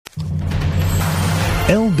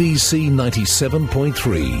LBC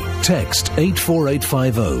 97.3. Text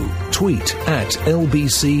 84850. Tweet at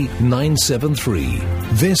LBC 973.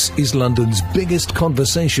 This is London's biggest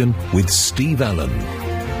conversation with Steve Allen.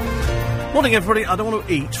 Morning, everybody. I don't want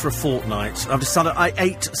to eat for a fortnight. I've decided I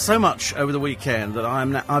ate so much over the weekend that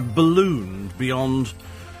I've ballooned beyond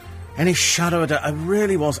any shadow of doubt. I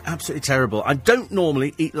really was absolutely terrible. I don't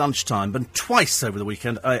normally eat lunchtime, but twice over the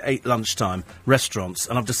weekend I ate lunchtime restaurants,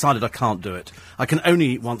 and I've decided I can't do it. I can only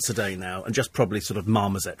eat once a day now, and just probably sort of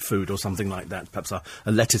marmoset food or something like that, perhaps a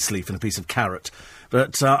lettuce leaf and a piece of carrot.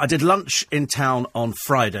 But I did lunch in town on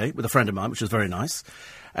Friday with a friend of mine, which was very nice.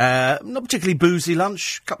 Not particularly boozy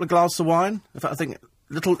lunch, a couple of glasses of wine. In fact, I think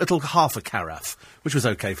little half a carafe, which was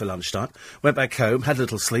okay for lunchtime. Went back home, had a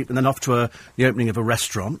little sleep, and then off to the opening of a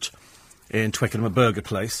restaurant in Twickenham, a burger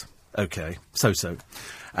place. Okay, so.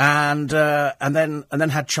 And then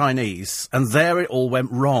had Chinese, and there it all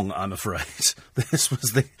went wrong, I'm afraid. This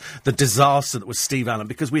was the disaster that was Steve Allen,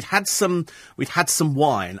 because we'd had some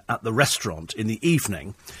wine at the restaurant in the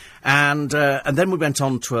evening, and then we went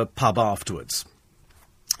on to a pub afterwards.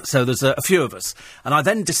 So there's a few of us, and I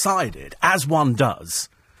then decided, as one does,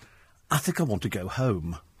 I think I want to go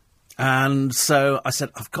home. And so I said,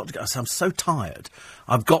 I've got to go. I said, I'm so tired.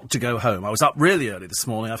 I've got to go home. I was up really early this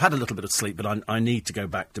morning. I've had a little bit of sleep, but I need to go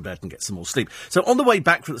back to bed and get some more sleep. So on the way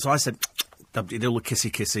back from so I said, did all the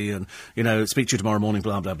kissy and, speak to you tomorrow morning,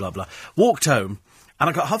 blah, blah, blah, blah. Walked home, and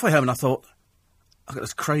I got halfway home and I thought, I've got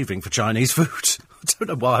this craving for Chinese food. I don't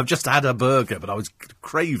know why. I've just had a burger, but I was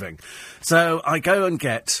craving. So I go and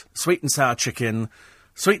get sweet and sour chicken,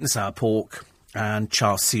 sweet and sour pork, and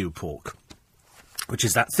char siu pork, which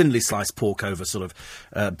is that thinly sliced pork over sort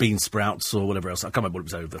of bean sprouts or whatever else. I can't remember what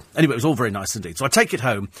it was over. Anyway, it was all very nice indeed. So I take it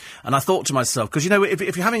home, and I thought to myself, because,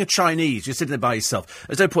 if you're having a Chinese, you're sitting there by yourself,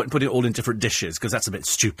 there's no point in putting it all in different dishes, because that's a bit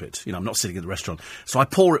stupid. I'm not sitting in the restaurant. So I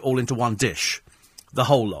pour it all into one dish. The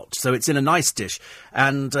whole lot. So it's in a nice dish.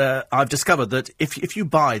 And I've discovered that if you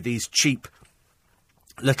buy these cheap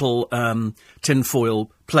little tinfoil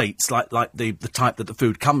plates, like the type that the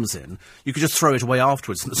food comes in, you could just throw it away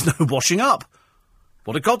afterwards and there's no washing up.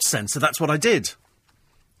 What a godsend. So that's what I did.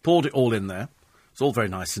 Poured it all in there. It's all very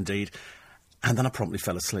nice indeed. And then I promptly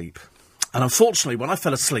fell asleep. And unfortunately, when I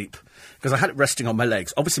fell asleep, because I had it resting on my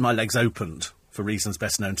legs, obviously my legs opened for reasons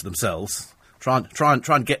best known to themselves. Try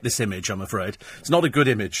and get this image, I'm afraid. It's not a good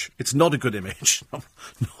image. It's not a good image.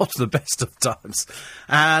 Not the best of times.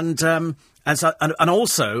 And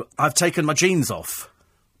also, I've taken my jeans off.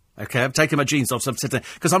 Okay, I've taken my jeans off, so I'm sitting there,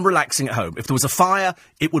 because I'm relaxing at home. If there was a fire,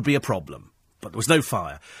 it would be a problem. But there was no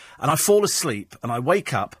fire. And I fall asleep, and I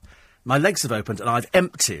wake up, my legs have opened, and I've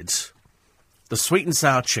emptied the sweet and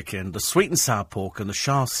sour chicken, the sweet and sour pork, and the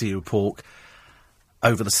char siu pork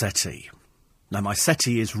over the settee. Now, my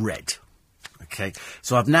settee is red. Okay,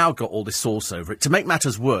 so I've now got all this sauce over it. To make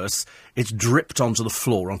matters worse, it's dripped onto the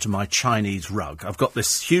floor, onto my Chinese rug. I've got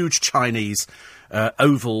this huge Chinese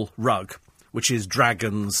oval rug, which is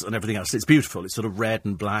dragons and everything else. It's beautiful. It's sort of red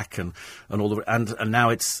and black and all the and now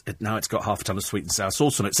it's got half a ton of sweet and sour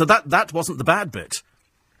sauce on it. So that wasn't the bad bit.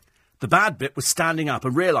 The bad bit was standing up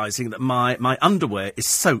and realising that my underwear is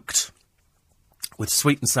soaked with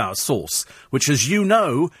sweet and sour sauce, which, as you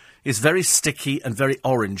know, is very sticky and very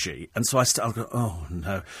orangey. And so I go, oh,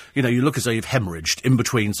 no. You look as though you've hemorrhaged in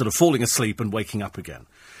between sort of falling asleep and waking up again.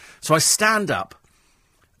 So I stand up,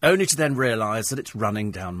 only to then realise that it's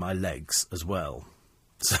running down my legs as well.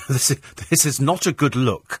 So this is not a good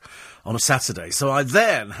look on a Saturday. So I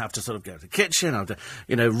then have to sort of go to the kitchen, I have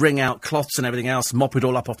to, wring out cloths and everything else, mop it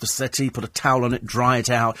all up off the settee, put a towel on it, dry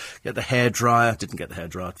it out, get the hairdryer. Didn't get the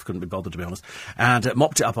hairdryer, couldn't be bothered, to be honest. And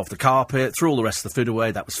mopped it up off the carpet, threw all the rest of the food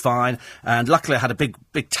away, that was fine. And luckily I had a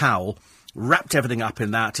big towel, wrapped everything up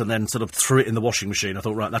in that, and then sort of threw it in the washing machine. I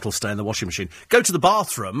thought, right, that'll stay in the washing machine. Go to the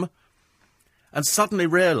bathroom, and suddenly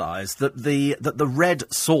realised that the red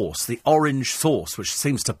sauce, the orange sauce, which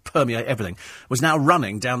seems to permeate everything, was now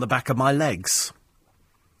running down the back of my legs.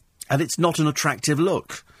 And it's not an attractive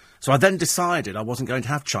look. So I then decided I wasn't going to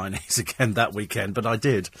have Chinese again that weekend, but I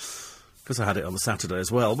did, because I had it on the Saturday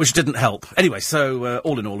as well, which didn't help. Anyway, so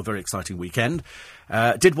all in all, a very exciting weekend.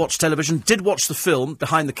 Did watch television, did watch the film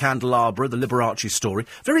Behind the Candelabra, the Liberace story.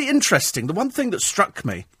 Very interesting. The one thing that struck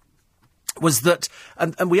me was that,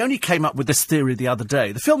 and we only came up with this theory the other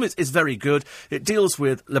day, the film is very good. It deals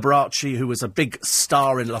with Liberace, who was a big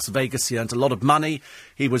star in Las Vegas. He earned a lot of money.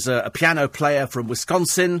 He was a piano player from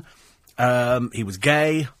Wisconsin. He was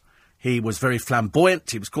gay. He was very flamboyant.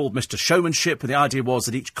 He was called Mr. Showmanship, and the idea was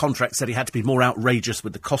that each contract said he had to be more outrageous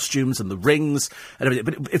with the costumes and the rings and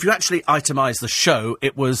everything. But if you actually itemised the show,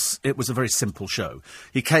 it was a very simple show.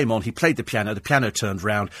 He came on, he played the piano turned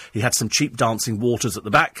round, he had some cheap dancing waters at the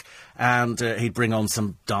back, and he'd bring on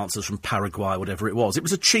some dancers from Paraguay, whatever it was. It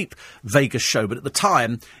was a cheap Vegas show, but at the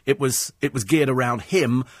time, it was geared around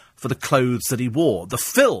him for the clothes that he wore. The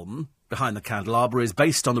film Behind the Candelabra is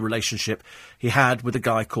based on the relationship he had with a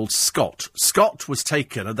guy called Scott. Scott was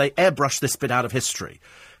taken, and they airbrushed this bit out of history.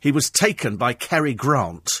 He was taken by Cary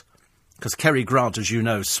Grant, because Cary Grant, as you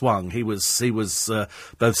know, swung. He was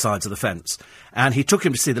both sides of the fence. And he took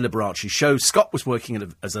him to see the Liberace show. Scott was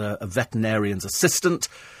working as a veterinarian's assistant.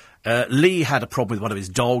 Lee had a problem with one of his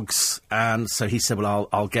dogs, and so he said, well,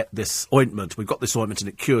 I'll get this ointment. We've got this ointment, and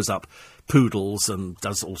it cures up poodles and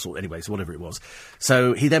does all sorts, anyways, whatever it was.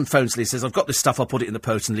 So he then phones Lee, says, I've got this stuff, I'll put it in the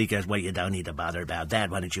post, and Lee goes, well, you don't need to bother about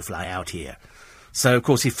that, why don't you fly out here? So, of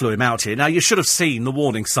course, he flew him out here. Now, you should have seen the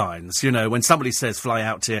warning signs, you know, when somebody says fly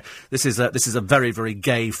out here, this is a very, very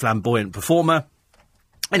gay, flamboyant performer.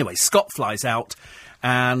 Anyway, Scott flies out,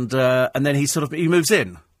 and then he moves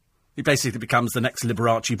in. He basically becomes the next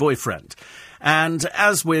Liberace boyfriend. And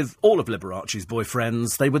as with all of Liberace's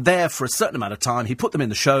boyfriends, they were there for a certain amount of time. He put them in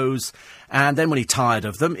the shows, and then when he tired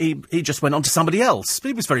of them, he just went on to somebody else. But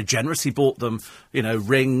he was very generous. He bought them, you know,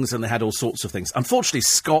 rings, and they had all sorts of things. Unfortunately,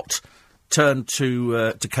 Scott turned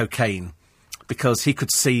to cocaine because he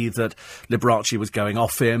could see that Liberace was going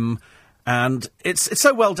off him. And it's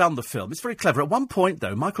so well done, the film. It's very clever. At one point,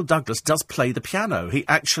 though, Michael Douglas does play the piano. He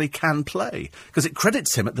actually can play, because it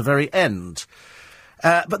credits him at the very end.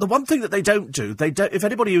 But the one thing that they don't do, if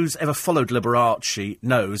anybody who's ever followed Liberace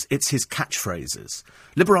knows, it's his catchphrases.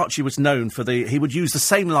 Liberace was known for he would use the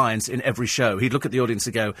same lines in every show. He'd look at the audience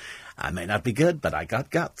and go, I may not be good, but I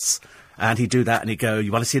got guts. And he'd do that, and he'd go,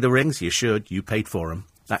 you want to see the rings? You should. You paid for them.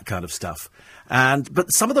 That kind of stuff. But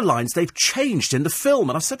some of the lines they've changed in the film.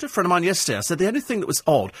 And I said to a friend of mine yesterday, I said the only thing that was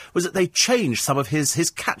odd was that they changed some of his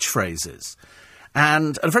catchphrases.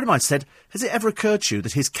 And a friend of mine said, has it ever occurred to you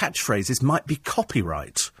that his catchphrases might be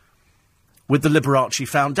copyright with the Liberace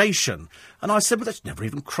Foundation? And I said, well, that's never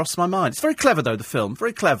even crossed my mind. It's very clever, though, the film.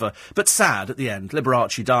 Very clever, but sad at the end.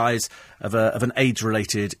 Liberace dies of an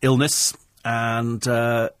AIDS-related illness, and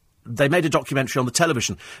they made a documentary on the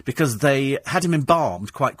television because they had him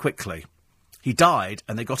embalmed quite quickly. He died,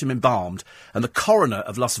 and they got him embalmed, and the coroner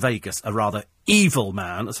of Las Vegas, a rather evil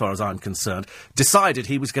man, as far as I'm concerned, decided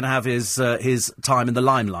he was going to have his time in the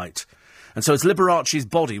limelight. And so as Liberace's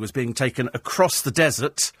body was being taken across the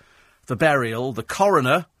desert for burial, the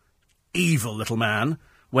coroner, evil little man,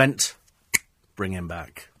 went, bring him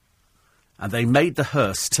back. And they made the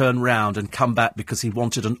hearse turn round and come back because he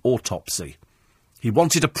wanted an autopsy. He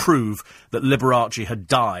wanted to prove that Liberace had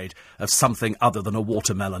died of something other than a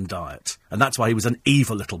watermelon diet. And that's why he was an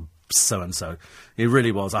evil little so-and-so. He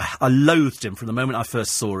really was. I loathed him from the moment I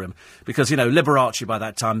first saw him. Because, you know, Liberace by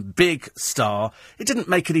that time, big star. It didn't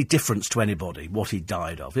make any difference to anybody what he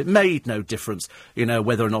died of. It made no difference, you know,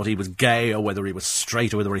 whether or not he was gay or whether he was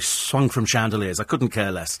straight or whether he swung from chandeliers. I couldn't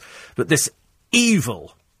care less. But this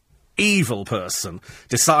evil person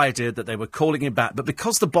decided that they were calling him back, but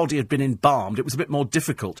because the body had been embalmed, it was a bit more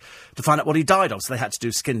difficult to find out what he died of, so they had to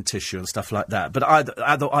do skin tissue and stuff like that. But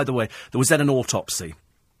either way, there was then an autopsy.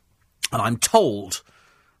 And I'm told,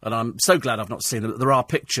 and I'm so glad I've not seen them, that there are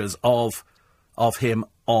pictures of him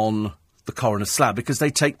on the coroner's slab, because they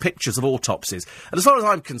take pictures of autopsies. And as far as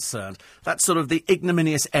I'm concerned, that's sort of the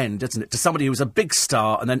ignominious end, isn't it, to somebody who was a big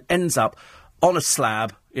star and then ends up on a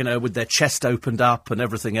slab, you know, with their chest opened up and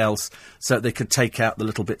everything else, so they could take out the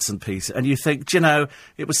little bits and pieces. And you think, you know,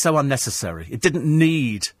 it was so unnecessary. It didn't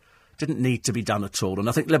need to be done at all. And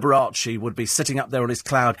I think Liberace would be sitting up there on his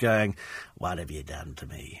cloud going, what have you done to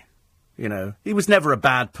me? You know, he was never a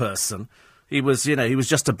bad person. He was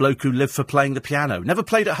just a bloke who lived for playing the piano. Never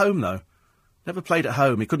played at home, though. Never played at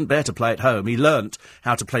home. He couldn't bear to play at home. He learnt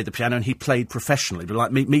how to play the piano, and he played professionally. But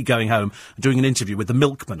like me going home and doing an interview with the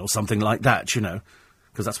milkman or something like that, you know,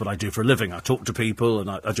 because that's what I do for a living. I talk to people,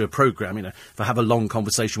 and I do a programme, you know, if I have a long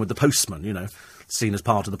conversation with the postman, you know, seen as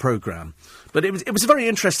part of the programme. But it was a very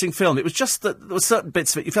interesting film. It was just that there were certain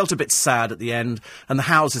bits of it, you felt a bit sad at the end, and the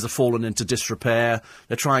houses have fallen into disrepair.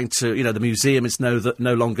 They're trying to, you know, the museum is no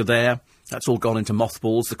longer there. That's all gone into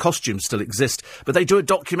mothballs. The costumes still exist, but they do a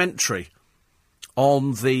documentary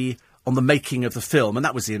on the making of the film, and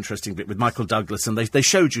that was the interesting bit with Michael Douglas, and they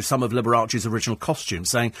showed you some of Liberace's original costumes,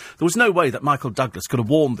 saying there was no way that Michael Douglas could have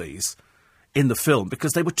worn these in the film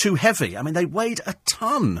because they were too heavy. I mean, they weighed a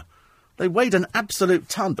ton. They weighed an absolute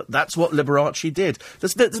ton, but that's what Liberace did.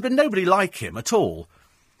 There's been nobody like him at all.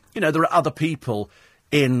 You know, there are other people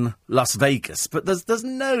in Las Vegas, but there's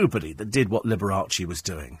nobody that did what Liberace was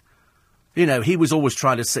doing. You know, he was always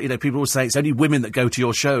trying to say, you know, people were saying it's only women that go to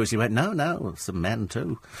your shows. He went, no, some men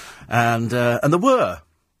too. And there were,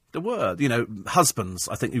 you know, husbands,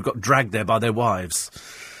 I think, who got dragged there by their wives.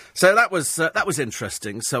 So that was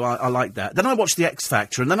interesting, so I liked that. Then I watched The X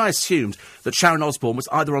Factor, and then I assumed that Sharon Osbourne was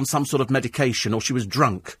either on some sort of medication or she was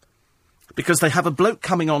drunk. Because they have a bloke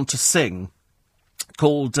coming on to sing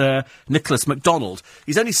called Nicholas MacDonald.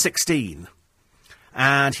 He's only 16,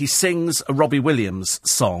 and he sings a Robbie Williams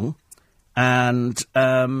song. And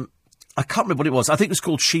I can't remember what it was. I think it was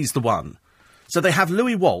called She's the One. So they have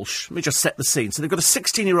Louis Walsh. Let me just set the scene. So they've got a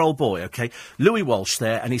 16-year-old boy, OK, Louis Walsh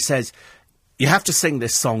there, and he says, you have to sing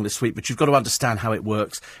this song this week, but you've got to understand how it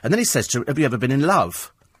works. And then he says to him, have you ever been in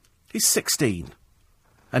love? He's 16.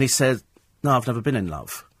 And he says, no, I've never been in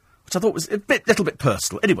love. Which I thought was a little bit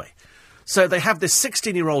personal. Anyway, so they have this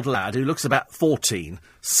 16-year-old lad who looks about 14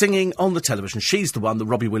 singing on the television, She's the One, the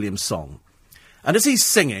Robbie Williams song. And as he's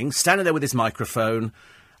singing, standing there with his microphone,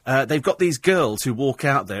 they've got these girls who walk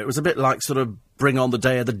out there. It was a bit like sort of Bring on the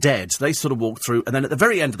Day of the Dead. They sort of walk through, and then at the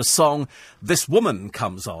very end of the song, this woman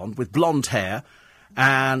comes on with blonde hair,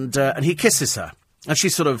 and he kisses her. And she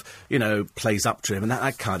sort of, you know, plays up to him and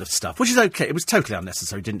that kind of stuff, which is okay. It was totally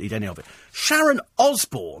unnecessary. Didn't need any of it. Sharon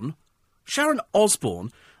Osbourne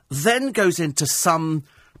then goes into some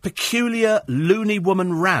peculiar loony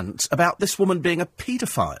woman rant about this woman being a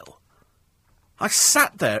paedophile. I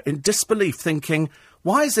sat there in disbelief thinking,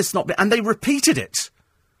 why is this not... And they repeated it.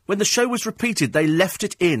 When the show was repeated, they left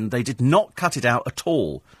it in. They did not cut it out at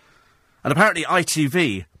all. And apparently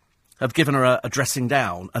ITV have given her a dressing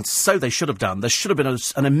down, and so they should have done. There should have been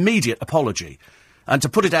an immediate apology. And to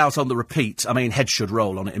put it out on the repeat, I mean, head should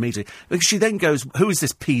roll on it immediately. Because she then goes, who is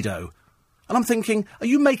this pedo? And I'm thinking, are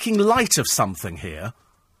you making light of something here?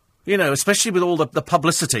 You know, especially with all the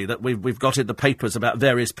publicity that we've got in the papers about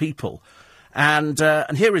various people. And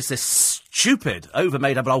here is this stupid,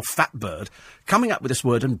 over-made up old fat bird coming up with this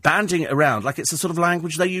word and banding it around like it's the sort of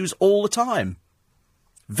language they use all the time.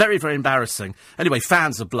 Very, very embarrassing. Anyway,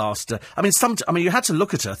 fans of Blaster. I mean, you had to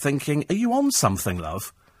look at her thinking, are you on something,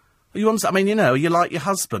 love? Are you on... I mean, you know, are you like your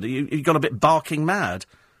husband? You got a bit barking mad?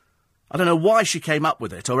 I don't know why she came up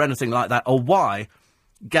with it or anything like that, or why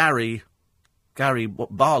Gary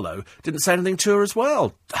Barlow didn't say anything to her as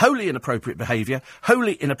well. Wholly inappropriate behaviour,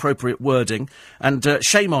 wholly inappropriate wording, and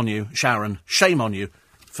shame on you, Sharon, shame on you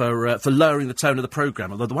for lowering the tone of the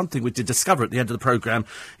programme. Although the one thing we did discover at the end of the programme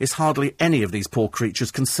is hardly any of these poor creatures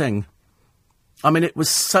can sing. I mean, it was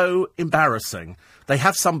so embarrassing. They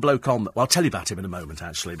have some bloke on... Well, I'll tell you about him in a moment,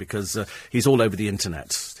 actually, because he's all over the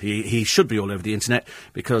internet. He should be all over the internet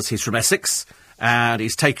because he's from Essex, and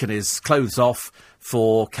he's taken his clothes off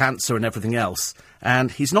for cancer and everything else. And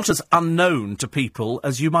he's not as unknown to people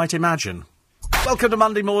as you might imagine. Welcome to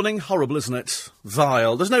Monday morning. Horrible, isn't it?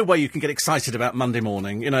 Vile. There's no way you can get excited about Monday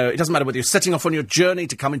morning. You know, it doesn't matter whether you're setting off on your journey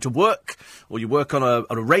to come into work, or you work on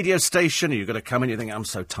a radio station, or you're going to come in and you think, I'm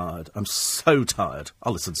so tired. I'm so tired.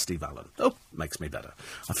 I'll listen to Steve Allen. Oh, makes me better.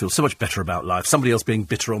 I feel so much better about life. Somebody else being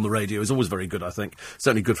bitter on the radio is always very good, I think.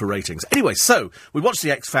 Certainly good for ratings. Anyway, so, we watched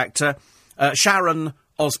The X Factor. Sharon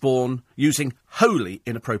Osbourne using wholly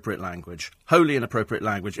inappropriate language. Wholly inappropriate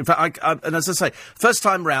language. In fact, and as I say, first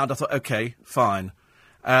time round, I thought, OK, fine.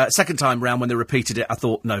 Second time round, when they repeated it, I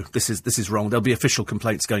thought, no, this is wrong. There'll be official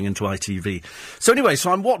complaints going into ITV. So anyway,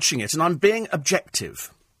 so I'm watching it, and I'm being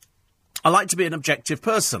objective. I like to be an objective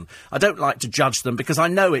person. I don't like to judge them because I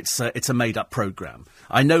know it's a made-up programme.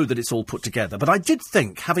 I know that it's all put together. But I did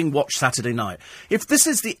think, having watched Saturday Night, if this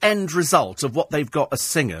is the end result of what they've got as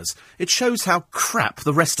singers, it shows how crap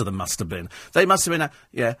the rest of them must have been. They must have been,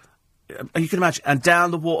 you can imagine, and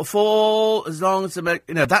down the waterfall, as long as,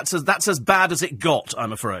 that's as bad as it got,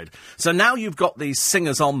 I'm afraid. So now you've got these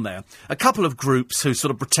singers on there, a couple of groups who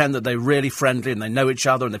sort of pretend that they're really friendly and they know each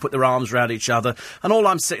other and they put their arms around each other, and all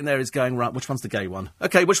I'm sitting there is going, right, which one's the gay one?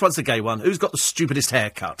 OK, which one's the gay one? Who's got the stupidest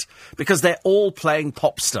haircut? Because they're all playing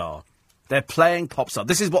pop star. They're playing pop star.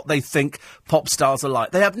 This is what they think pop stars are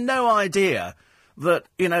like. They have no idea that,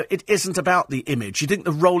 it isn't about the image. You think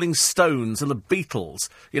the Rolling Stones and the Beatles,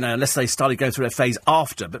 unless they started going through their phase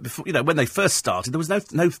after, but before, when they first started, there was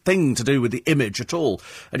no thing to do with the image at all.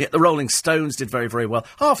 And yet the Rolling Stones did very, very well.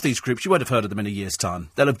 Half these groups, you won't have heard of them in a year's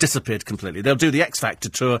time. They'll have disappeared completely. They'll do the X Factor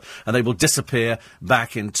tour, and they will disappear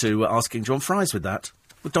back into asking John Fries with that.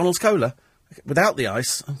 With Donald's Cola. Without the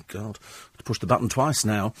ice. Oh, God. Push the button twice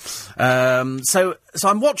now. So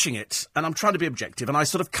I'm watching it, and I'm trying to be objective, and I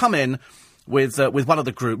sort of come in, with one of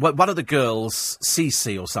the group, one of the girls,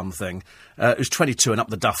 Cece or something, who's 22 and up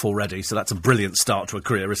the duff already. So that's a brilliant start to a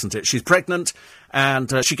career, isn't it? She's pregnant,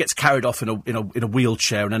 and she gets carried off in a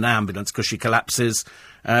wheelchair in an ambulance because she collapses.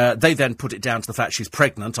 They then put it down to the fact she's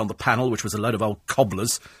pregnant on the panel, which was a load of old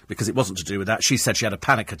cobblers, because it wasn't to do with that. She said she had a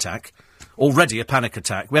panic attack. Already a panic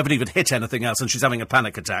attack. We haven't even hit anything else, and she's having a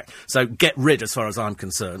panic attack. So get rid, as far as I'm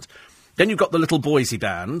concerned. Then you've got the little Boise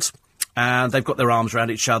band, and they've got their arms around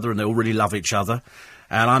each other, and they all really love each other.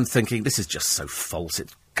 And I'm thinking, this is just so false.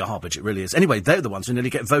 It's garbage. It really is. Anyway, they're the ones who nearly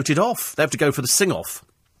get voted off. They have to go for the sing-off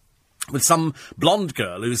with some blonde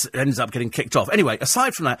girl who ends up getting kicked off. Anyway,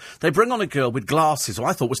 aside from that, they bring on a girl with glasses who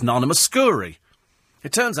I thought was Nana Muscuri.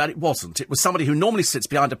 It turns out it wasn't. It was somebody who normally sits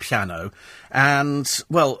behind a piano, and,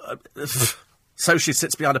 well, so she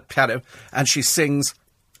sits behind a piano, and she sings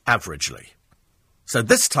averagely. So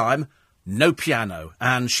this time, no piano,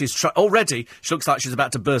 and she's already, she looks like she's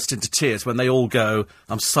about to burst into tears when they all go,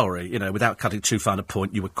 I'm sorry, you know, without cutting too fine a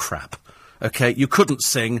point, you were crap. OK, you couldn't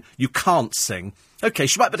sing, you can't sing. OK,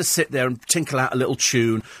 she might better sit there and tinkle out a little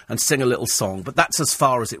tune and sing a little song, but that's as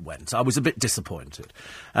far as it went. I was a bit disappointed.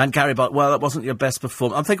 And Gary Butt, well, that wasn't your best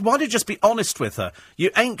performance. I'm thinking, why don't you just be honest with her?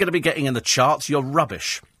 You ain't going to be getting in the charts, you're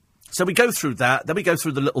rubbish. So we go through that, then we go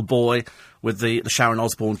through the little boy with the Sharon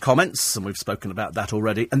Osbourne comments, and we've spoken about that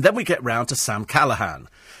already, and then we get round to Sam Callahan.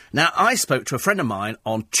 Now, I spoke to a friend of mine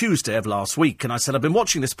on Tuesday of last week, and I said, I've been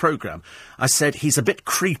watching this programme. I said, he's a bit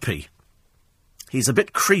creepy. He's a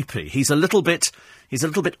bit creepy. He's a little bit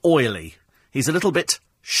oily. He's a little bit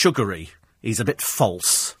sugary. He's a bit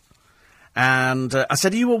false. And I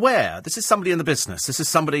said, are you aware? This is somebody in the business. This is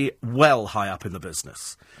somebody well high up in the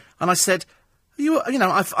business. And I said, you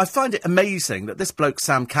know, I find it amazing that this bloke,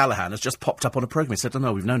 Sam Callahan, has just popped up on a programme. He said, oh,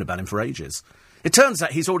 no, we've known about him for ages. It turns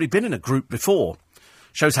out he's already been in a group before.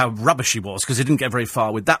 Shows how rubbish he was, because he didn't get very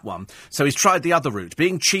far with that one. So he's tried the other route,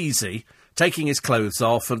 being cheesy, taking his clothes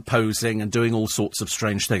off and posing and doing all sorts of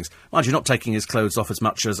strange things. Mind you, not taking his clothes off as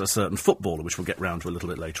much as a certain footballer, which we'll get round to a little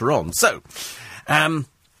bit later on. So,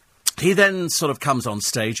 he then sort of comes on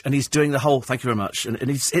stage and he's doing the whole, thank you very much, and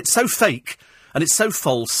it's so fake, and it's so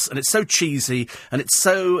false, and it's so cheesy, and it's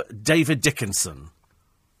so David Dickinson.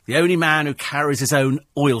 The only man who carries his own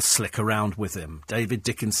oil slick around with him. David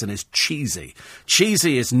Dickinson is cheesy.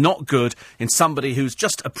 Cheesy is not good in somebody who's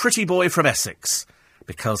just a pretty boy from Essex,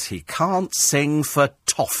 because he can't sing for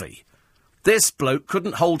toffee. This bloke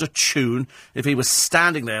couldn't hold a tune if he was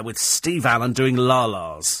standing there with Steve Allen doing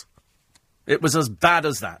la-las. It was as bad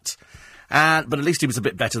as that. But at least he was a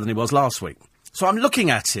bit better than he was last week. So I'm looking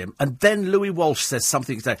at him, and then Louis Walsh says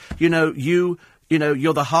something today. You know,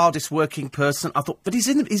 you're the hardest working person. I thought, but he's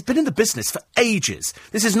been in the business for ages.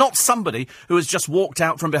 This is not somebody who has just walked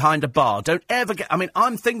out from behind a bar. Don't ever get... I mean,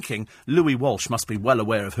 I'm thinking Louis Walsh must be well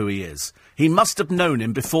aware of who he is. He must have known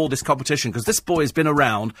him before this competition, because this boy has been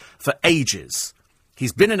around for ages.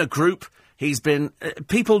 He's been in a group. He's been...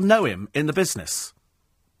 people know him in the business.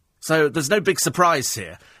 So there's no big surprise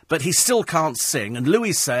here. But he still can't sing, and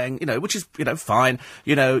Louis saying, you know, which is, you know, fine,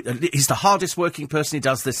 you know, he's the hardest working person, he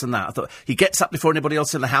does this and that. I thought, he gets up before anybody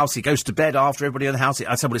else in the house, he goes to bed after everybody in the house.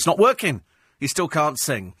 I said, well, it's not working. He still can't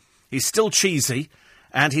sing. He's still cheesy,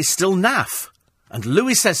 and he's still naff. And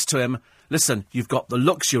Louis says to him, listen, you've got the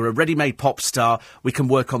looks, you're a ready-made pop star, we can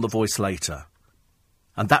work on the voice later.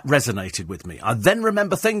 And that resonated with me. I then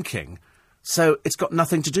remember thinking... So it's got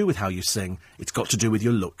nothing to do with how you sing. It's got to do with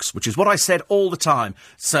your looks, which is what I said all the time.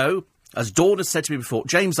 So, as Dawn has said to me before,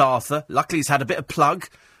 James Arthur, luckily he's had a bit of plug,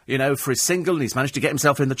 you know, for his single, and he's managed to get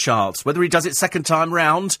himself in the charts. Whether he does it second time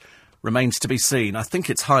round remains to be seen. I think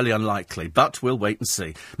it's highly unlikely, but we'll wait and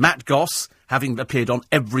see. Matt Goss, having appeared on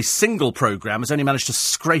every single programme, has only managed to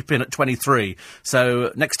scrape in at 23.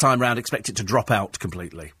 So, next time round, expect it to drop out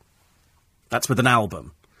completely. That's with an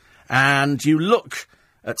album. And you look...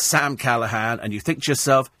 at Sam Callahan, and you think to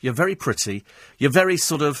yourself, you're very pretty, you're very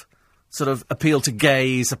sort of appeal to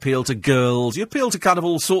gays, appeal to girls, you appeal to kind of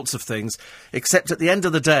all sorts of things, except at the end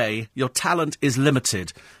of the day, your talent is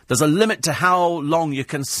limited. There's a limit to how long you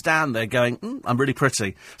can stand there going, I'm really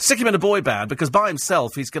pretty. Stick him in a boy band, because by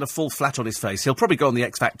himself, he's going to fall flat on his face. He'll probably go on the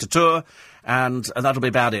X Factor tour, and that'll be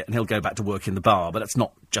about it, and he'll go back to work in the bar, but that's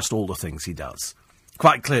not just all the things he does.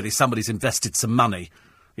 Quite clearly, somebody's invested some money.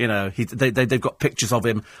 You know, they've got pictures of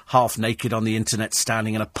him half naked on the internet,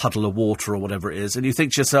 standing in a puddle of water or whatever it is, and you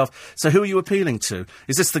think to yourself, so who are you appealing to?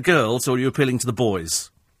 Is this the girls, or are you appealing to the boys?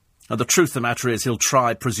 And the truth of the matter is, he'll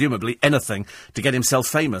try, presumably, anything to get himself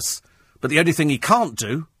famous. But the only thing he can't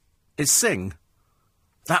do is sing.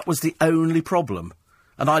 That was the only problem.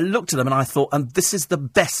 And I looked at them and I thought, and this is the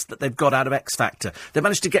best that they've got out of X Factor. They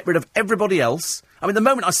managed to get rid of everybody else. I mean, the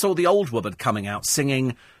moment I saw the old woman coming out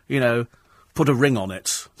singing, you know, Put a Ring on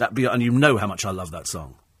It, and you know how much I love that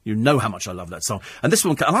song. You know how much I love that song. And this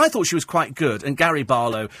one, and I thought she was quite good. And Gary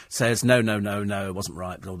Barlow says, no, it wasn't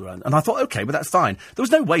right. And I thought, OK, well, that's fine. There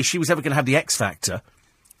was no way she was ever going to have the X Factor.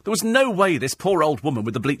 There was no way this poor old woman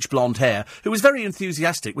with the bleached blonde hair, who was very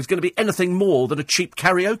enthusiastic, was going to be anything more than a cheap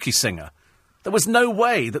karaoke singer. There was no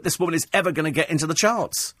way that this woman is ever going to get into the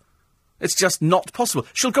charts. It's just not possible.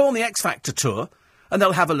 She'll go on the X Factor tour, and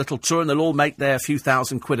they'll have a little tour, and they'll all make their few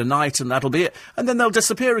 £1,000 a night, and that'll be it. And then they'll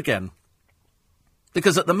disappear again.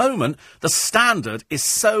 Because at the moment, the standard is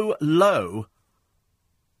so low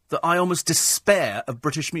that I almost despair of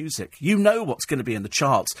British music. You know what's going to be in the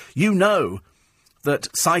charts. You know that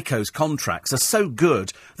Psycho's contracts are so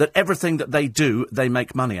good that everything that they do, they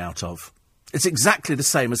make money out of. It's exactly the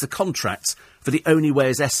same as the contracts for The Only Way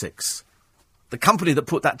is Essex. The company that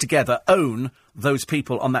put that together own those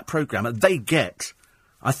people on that programme, and they get,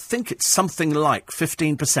 I think it's something like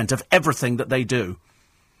 15% of everything that they do.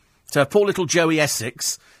 So poor little Joey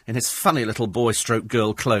Essex, in his funny little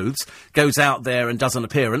boy-stroke-girl clothes, goes out there and does an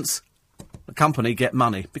appearance. The company get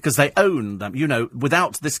money, because they own them. You know,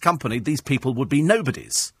 without this company, these people would be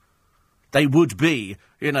nobodies. They would be,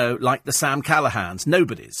 you know, like the Sam Callahans,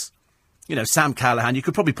 nobodies. You know, Sam Callahan, you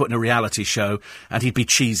could probably put in a reality show and he'd be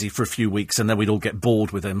cheesy for a few weeks and then we'd all get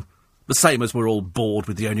bored with him. The same as we're all bored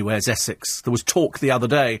with The Only Way is Essex. There was talk the other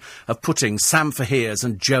day of putting Sam Fahirs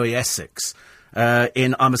and Joey Essex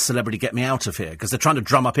in I'm a Celebrity, Get Me Out of Here, because they're trying to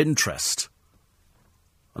drum up interest.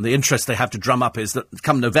 And the interest they have to drum up is that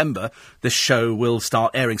come November, this show will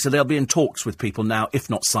start airing. So they'll be in talks with people now, if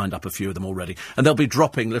not signed up a few of them already. And they'll be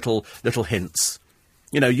dropping little hints.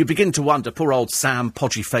 You know, you begin to wonder, poor old Sam,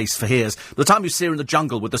 podgy face for Fahirs. By the time you see her in the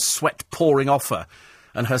jungle with the sweat pouring off her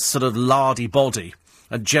and her sort of lardy body,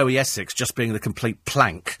 and Joey Essex just being the complete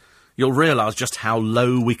plank, you'll realise just how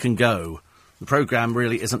low we can go. The programme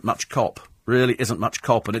really isn't much cop. Really isn't much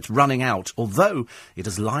cop, and it's running out, although it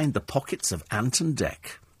has lined the pockets of Ant and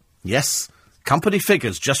Dec. Yes, company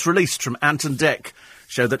figures just released from Ant and Dec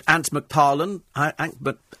show that Ant McPartlin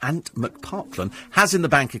has in the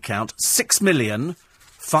bank account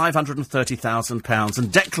 £6,530,000,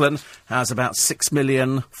 and Declan has about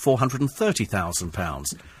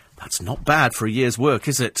 £6,430,000. That's not bad for a year's work,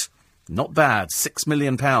 is it? Not bad. £6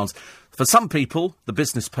 million. For some people, the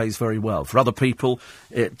business pays very well. For other people,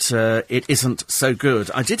 it isn't so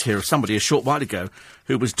good. I did hear of somebody a short while ago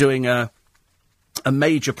who was doing a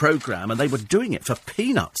major programme, and they were doing it for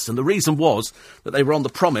peanuts. And the reason was that they were on the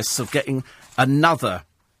promise of getting another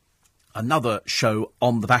show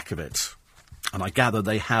on the back of it. And I gather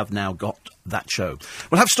they have now got that show.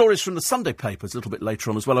 We'll have stories from the Sunday papers a little bit later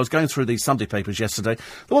on as well. I was going through these Sunday papers yesterday.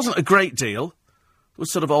 There wasn't a great deal. There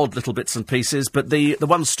was sort of odd little bits and pieces. But the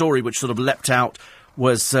one story which sort of leapt out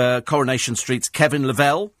was Coronation Street's Kevin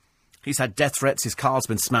Lavelle. He's had death threats. His car's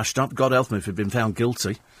been smashed up. God help him if he'd been found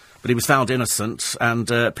guilty. But he was found innocent, and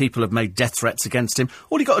people have made death threats against him.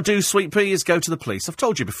 All you got to do, Sweet Pea, is go to the police. I've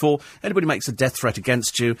told you before, anybody makes a death threat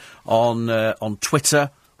against you on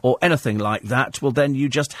Twitter or anything like that, well, then you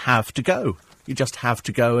just have to go. You just have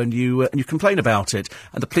to go and you complain about it.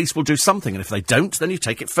 And the police will do something, and if they don't, then you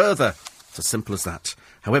take it further. It's as simple as that.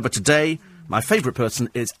 However, today, my favourite person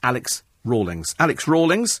is Alex Rawlings. Alex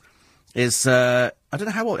Rawlings is, I don't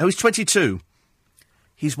know how old, he's 22.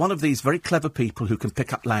 He's one of these very clever people who can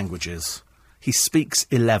pick up languages. He speaks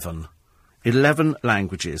 11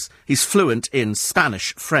 languages. He's fluent in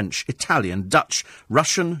Spanish, French, Italian, Dutch,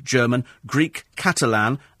 Russian, German, Greek,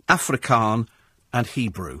 Catalan, Afrikaans, and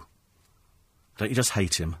Hebrew. Don't you just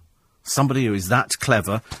hate him? Somebody who is that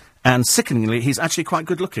clever, and sickeningly, he's actually quite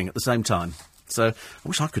good-looking at the same time. So, I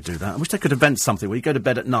wish I could do that. I wish they could invent something where you go to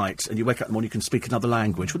bed at night and you wake up in the morning, you can speak another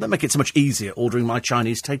language. Would that make it so much easier ordering my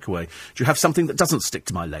Chinese takeaway? Do you have something that doesn't stick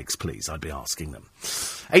to my legs, please? I'd be asking them.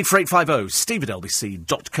 84850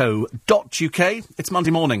 steve@lbc.co.uk. It's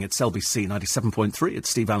Monday morning. It's LBC 97.3. It's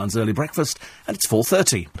Steve Allen's Early Breakfast, and it's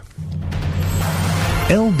 4:30.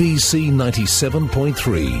 LBC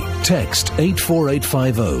 97.3. Text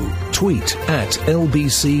 84850. Tweet at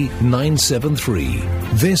LBC 973.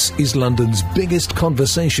 This is London's biggest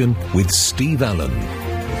conversation with Steve Allen.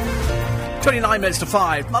 29 minutes to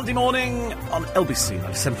 5, Monday morning on LBC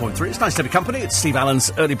 97.3. It's nice to have your company. It's Steve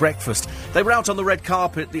Allen's Early Breakfast. They were out on the red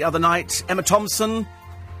carpet the other night, Emma Thompson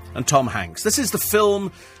and Tom Hanks. This is the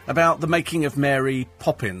film about the making of Mary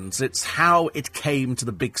Poppins. It's how it came to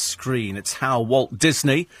the big screen. It's how Walt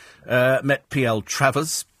Disney met P.L.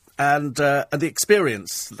 Travers and the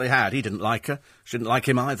experience they had. He didn't like her. She didn't like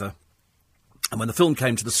him either. And when the film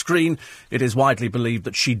came to the screen, it is widely believed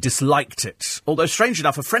that she disliked it. Although, strange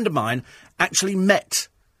enough, a friend of mine actually met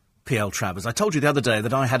P.L. Travers. I told you the other day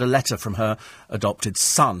that I had a letter from her adopted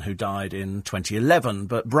son who died in 2011.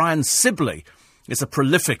 But Brian Sibley is a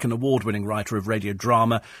prolific and award-winning writer of radio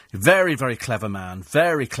drama. Very, very clever man.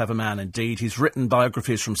 Very clever man indeed. He's written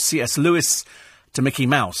biographies from C.S. Lewis to Mickey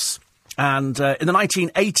Mouse. And in the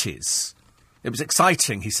 1980s... it was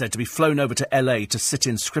exciting, he said, to be flown over to LA to sit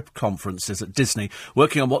in script conferences at Disney,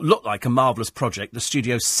 working on what looked like a marvellous project, the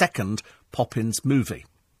studio's second Poppins movie.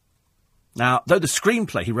 Now, though the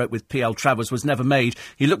screenplay he wrote with P.L. Travers was never made,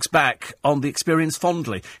 he looks back on the experience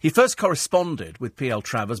fondly. He first corresponded with P.L.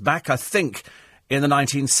 Travers back, I think, in the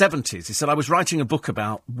 1970s. He said, I was writing a book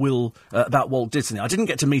about Walt Disney. I didn't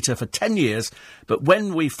get to meet her for 10 years, but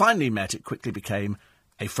when we finally met, it quickly became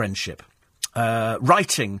a friendship.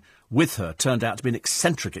 Writing with her turned out to be an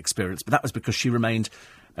eccentric experience, but that was because she remained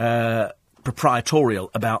proprietorial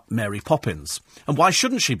about Mary Poppins. And why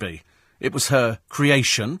shouldn't she be? It was her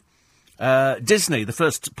creation. Disney, the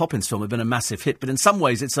first Poppins film, had been a massive hit, but in some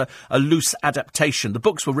ways it's a loose adaptation. The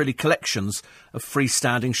books were really collections of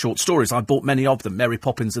freestanding short stories. I bought many of them. Mary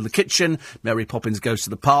Poppins in the Kitchen, Mary Poppins Goes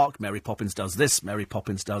to the Park, Mary Poppins Does This, Mary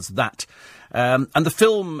Poppins Does That. And the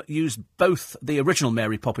film used both the original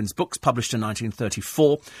Mary Poppins books, published in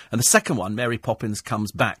 1934, and the second one, Mary Poppins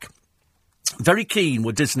Comes Back. Very keen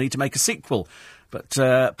were Disney to make a sequel, but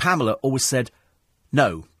Pamela always said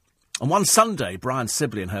no. On one Sunday, Brian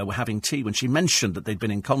Sibley and her were having tea when she mentioned that they'd been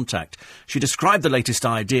in contact. She described the latest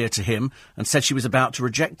idea to him and said she was about to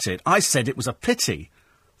reject it. I said it was a pity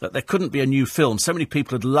that there couldn't be a new film. So many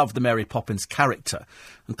people had loved the Mary Poppins character.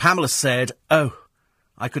 And Pamela said, oh,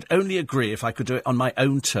 I could only agree if I could do it on my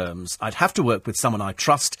own terms. I'd have to work with someone I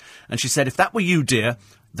trust. And she said, if that were you, dear,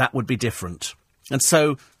 that would be different. And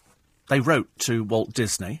so they wrote to Walt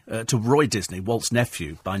Disney, to Roy Disney, Walt's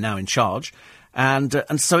nephew, by now in charge. And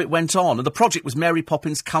so it went on. And the project was Mary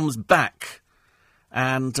Poppins Comes Back.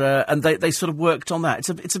 And they sort of worked on that.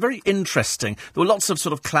 It's a very interesting... There were lots of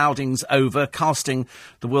sort of cloudings over. Casting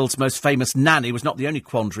the world's most famous nanny was not the only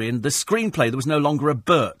quandary. In the screenplay, there was no longer a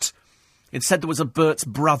Bert. Instead, there was a Bert's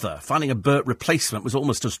brother. Finding a Bert replacement was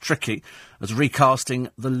almost as tricky as recasting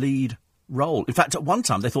the lead role. In fact, at one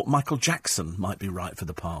time, they thought Michael Jackson might be right for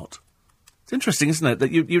the part. It's interesting, isn't it,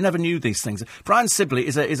 that you never knew these things. Brian Sibley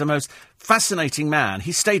is a most fascinating man.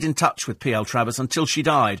 He stayed in touch with P.L. Travers until she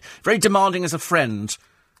died. Very demanding as a friend,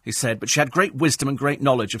 he said, but she had great wisdom and great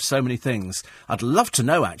knowledge of so many things. I'd love to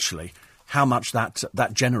know, actually, how much that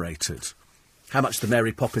generated. How much the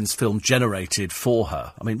Mary Poppins film generated for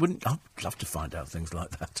her. I mean, I'd love to find out things like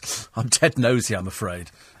that. I'm dead nosy, I'm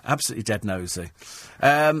afraid. Absolutely dead nosy.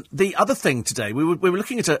 The other thing today, we were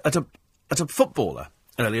looking at a footballer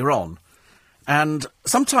earlier on. And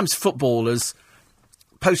sometimes footballers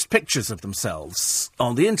post pictures of themselves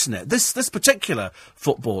on the internet. This particular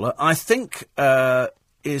footballer, I think,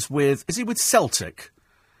 is he with Celtic?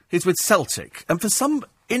 He's with Celtic. And for some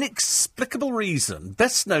inexplicable reason,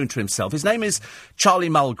 best known to himself, his name is Charlie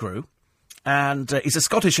Mulgrew, and he's a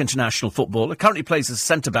Scottish international footballer, currently plays as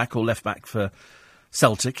centre-back or left-back for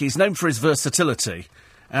Celtic. He's known for his versatility,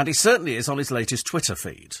 and he certainly is on his latest Twitter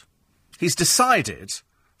feed. He's decided,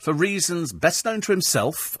 for reasons best known to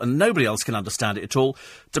himself, and nobody else can understand it at all,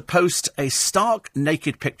 to post a stark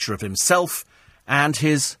naked picture of himself and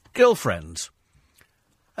his girlfriend.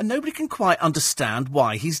 And nobody can quite understand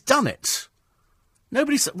why he's done it.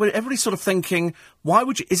 Everybody's sort of thinking, why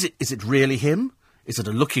would you... Is it really him? Is it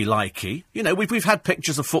a looky-likey? You know, we've had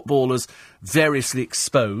pictures of footballers variously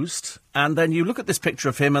exposed, and then you look at this picture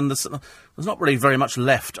of him, and there's not really very much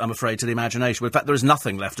left, I'm afraid, to the imagination. In fact, there is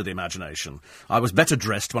nothing left to the imagination. I was better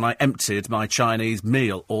dressed when I emptied my Chinese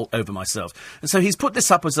meal all over myself. And so he's put this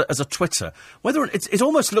up as a Twitter. It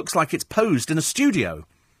almost looks like it's posed in a studio.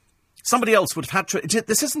 Somebody else would have had to...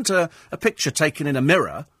 This isn't a picture taken in a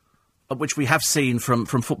mirror, which we have seen from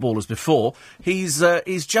footballers before. He's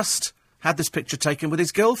just had this picture taken with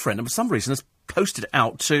his girlfriend, and for some reason has posted it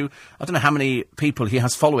out to, I don't know how many people he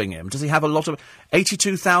has following him. Does he have a lot of...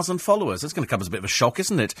 82,000 followers? That's going to come as a bit of a shock,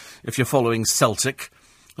 isn't it? If you're following Celtic,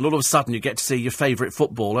 and all of a sudden you get to see your favourite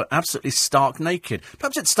footballer absolutely stark naked.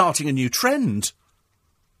 Perhaps it's starting a new trend.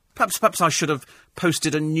 Perhaps I should have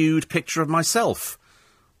posted a nude picture of myself.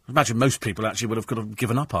 I imagine most people actually would have could have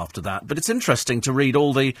given up after that. But it's interesting to read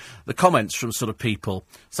all the comments from sort of people.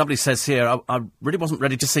 Somebody says here, I really wasn't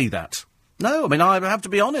ready to see that. No, I mean, I have to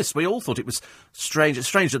be honest. We all thought it was strange. It's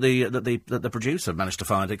strange that the producer managed to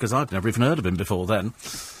find it, because I'd never even heard of him before then.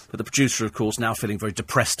 But the producer, of course, now feeling very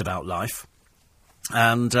depressed about life.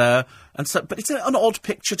 And so, but it's an odd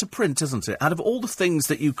picture to print, isn't it? Out of all the things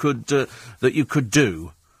that you could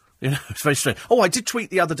do, it's very strange. Oh, I did tweet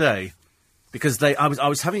the other day because I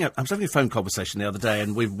was having a phone conversation the other day,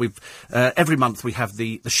 and we've every month we have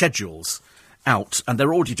the schedules out, and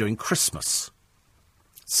they're already doing Christmas.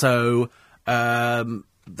 So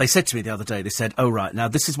they said to me the other day, they said, "Oh right, now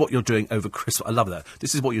this is what you're doing over Christmas." I love that.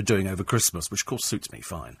 This is what you're doing over Christmas, which of course suits me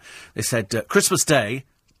fine. They said Christmas Day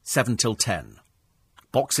 7 till 10.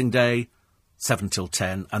 Boxing Day, 7 till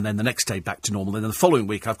 10, and then the next day back to normal. And then the following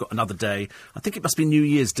week I've got another day, I think it must be New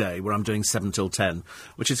Year's Day, where I'm doing 7 till 10,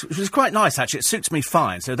 which is quite nice, actually. It suits me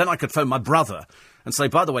fine. So then I could phone my brother and say,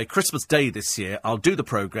 by the way, Christmas Day this year, I'll do the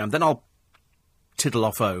programme, then I'll tiddle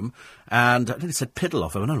off home, and I nearly said piddle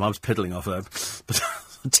off home. No, I was piddling off home. But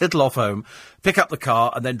tiddle off home, pick up the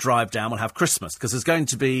car, and then drive down and have Christmas, because there's going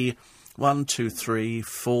to be 1, 2, 3,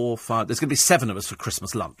 4, 5... There's going to be 7 of us for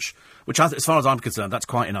Christmas lunch, which, as far as I'm concerned, that's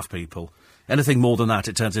quite enough people. Anything more than that,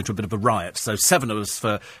 it turns into a bit of a riot. So 7 of us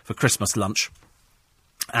for Christmas lunch.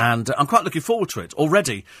 And I'm quite looking forward to it.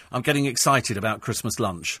 Already, I'm getting excited about Christmas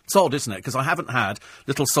lunch. It's odd, isn't it? Because I haven't had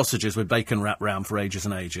little sausages with bacon wrapped round for ages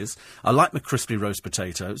and ages. I like my crispy roast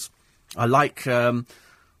potatoes. I like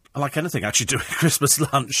anything, actually, doing Christmas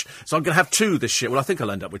lunch. So I'm going to have 2 this year. Well, I think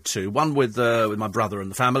I'll end up with 2. One with my brother and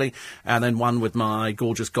the family, and then one with my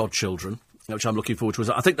gorgeous godchildren, which I'm looking forward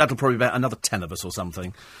to. I think that'll probably be about another 10 of us or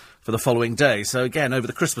something for the following day. So, again, over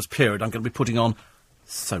the Christmas period, I'm going to be putting on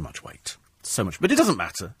so much weight. So much. But it doesn't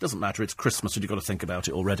matter. It doesn't matter. It's Christmas, and you've got to think about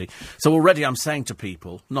it already. So already I'm saying to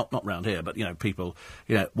people, not round here, but, people,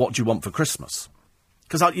 what do you want for Christmas?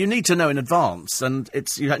 Because you need to know in advance, and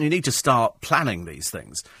you need to start planning these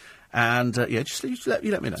things. And, just let me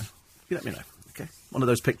know. You let me know, okay? One of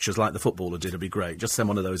those pictures like the footballer did would be great. Just send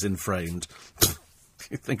one of those in framed.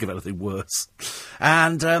 Think of anything worse.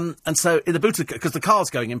 And so in the boot, because the car's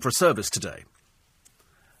going in for a service today.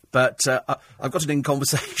 But I've got an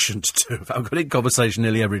in-conversation to do. I've got an in-conversation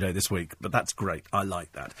nearly every day this week, but that's great. I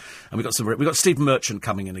like that. And we've got Stephen Merchant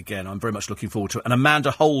coming in again. I'm very much looking forward to it. And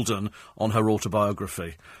Amanda Holden on her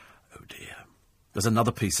autobiography. Oh, dear. There's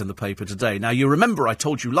another piece in the paper today. Now, you remember I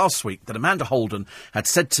told you last week that Amanda Holden had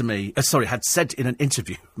said to me... had said in an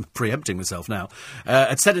interview... I'm preempting myself now.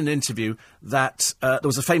 Had said in an interview that there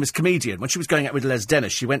was a famous comedian. When she was going out with Les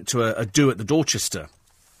Dennis, she went to a do at the Dorchester.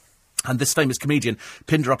 And this famous comedian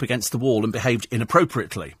pinned her up against the wall and behaved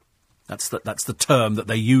inappropriately. That's the term that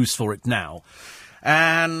they use for it now.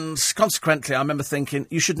 And consequently, I remember thinking,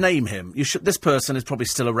 you should name him. This person is probably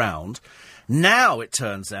still around. Now, it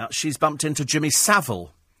turns out, she's bumped into Jimmy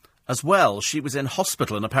Savile as well. She was in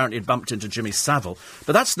hospital and apparently had bumped into Jimmy Savile.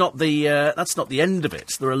 But that's not the end of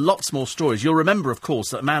it. There are lots more stories. You'll remember, of course,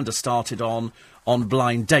 that Amanda started on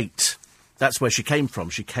Blind Date. That's where she came from.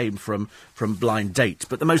 She came from Blind Date.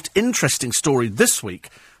 But the most interesting story this week,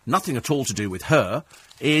 nothing at all to do with her,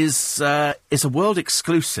 is a world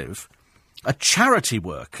exclusive. A charity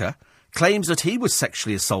worker claims that he was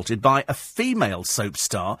sexually assaulted by a female soap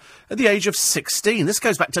star at the age of 16. This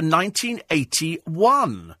goes back to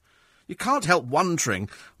 1981. You can't help wondering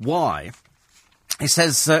why. He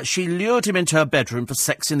says she lured him into her bedroom for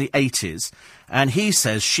sex in the 80s, and he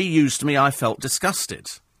says, she used me, I felt disgusted.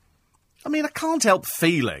 I mean, I can't help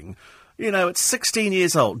feeling, at 16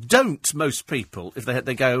 years old, don't most people, if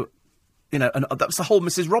they go, and that was the whole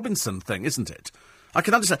Mrs. Robinson thing, isn't it? I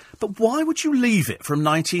can understand. But why would you leave it from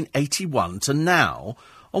 1981 to now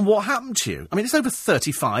on what happened to you? I mean, it's over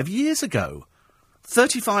 35 years ago.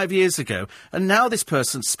 35 years ago. And now this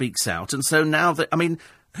person speaks out. And so now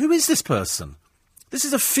who is this person? This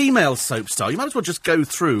is a female soap star. You might as well just go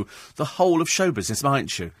through the whole of show business,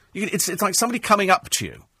 mightn't you? It's like somebody coming up to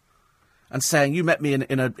you and saying, you met me in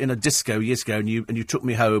a disco years ago and you took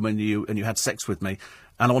me home and you had sex with me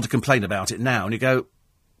and I want to complain about it now. And you go,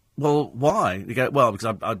 well, why? You go, well,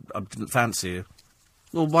 because I didn't fancy you.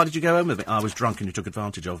 Well, why did you go home with me? I was drunk and you took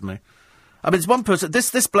advantage of me. I mean, it's one person...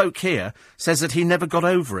 This bloke here says that he never got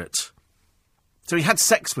over it. So he had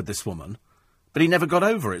sex with this woman, but he never got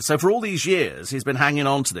over it. So for all these years, he's been hanging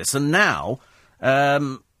on to this. And now,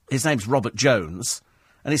 his name's Robert Jones,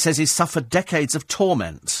 and he says he's suffered decades of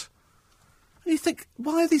torment. And you think,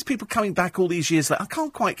 why are these people coming back all these years later? I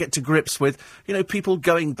can't quite get to grips with, people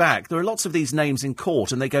going back. There are lots of these names in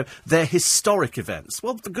court, and they go, they're historic events.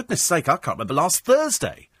 Well, for goodness sake, I can't remember last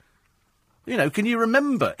Thursday. Can you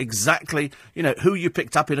remember exactly, who you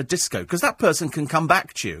picked up in a disco? Because that person can come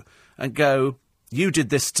back to you and go, you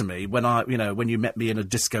did this to me when when you met me in a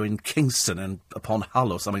disco in Kingston and upon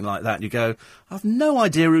Hull or something like that. And you go, I've no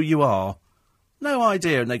idea who you are. No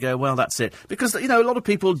idea. And they go, well, that's it. Because, a lot of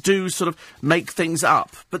people do sort of make things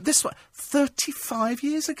up. But this one, 35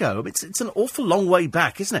 years ago, it's an awful long way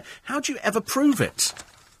back, isn't it? How do you ever prove it?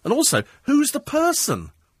 And also, who's the person?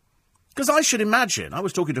 Because I should imagine, I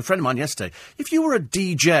was talking to a friend of mine yesterday, if you were a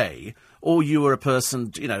DJ or you were a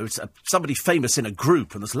person, somebody famous in a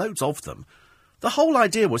group, and there's loads of them, the whole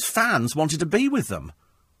idea was fans wanted to be with them.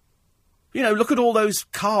 Look at all those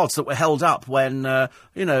cards that were held up when,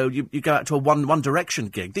 you go out to a One Direction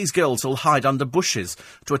gig. These girls will hide under bushes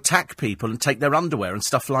to attack people and take their underwear and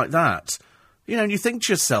stuff like that. And you think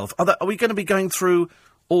to yourself, are we going to be going through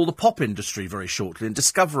all the pop industry very shortly and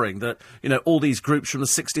discovering that, all these groups from the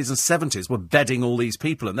 60s and 70s were bedding all these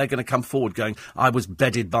people, and they're going to come forward going, I was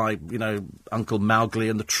bedded by, Uncle Mowgli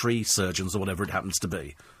and the tree surgeons or whatever it happens to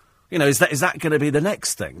be. Is that going to be the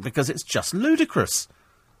next thing? Because it's just ludicrous.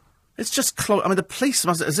 It's just the police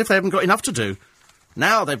must, as if they haven't got enough to do.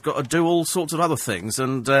 Now they've got to do all sorts of other things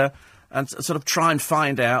and sort of try and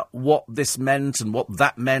find out what this meant and what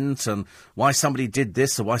that meant and why somebody did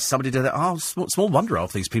this or why somebody did that. Oh, small wonder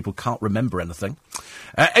half these people can't remember anything.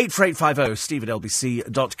 84850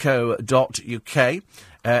 steve@lbc.co.uk.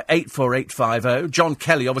 84850. John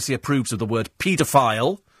Kelly obviously approves of the word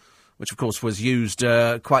paedophile, which of course was used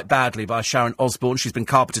quite badly by Sharon Osbourne. She's been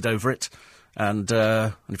carpeted over it. And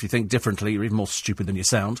if you think differently, you're even more stupid than you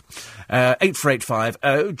sound.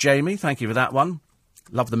 84850. Jamie, thank you for that one.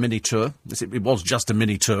 Love the mini tour. It was just a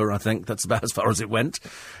mini tour, I think. That's about as far as it went.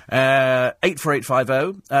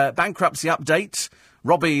 84850. Bankruptcy update.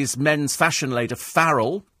 Robbie's men's fashion leader,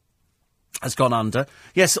 Farrell, has gone under.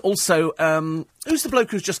 Yes, also, who's the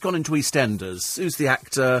bloke who's just gone into EastEnders? Who's the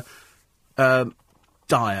actor?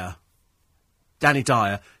 Dyer. Danny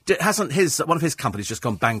Dyer. Hasn't one of his companies just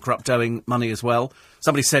gone bankrupt, owing money as well?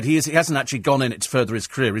 Somebody said he hasn't actually gone in it to further his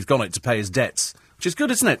career. He's gone in it to pay his debts, which is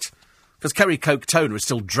good, isn't it? Because Kerry Coke Toner is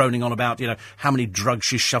still droning on about, how many drugs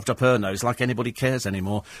she's shoved up her nose, like anybody cares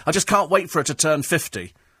anymore. I just can't wait for her to turn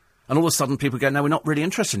 50. And all of a sudden people go, no, we're not really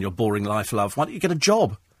interested in your boring life, love. Why don't you get a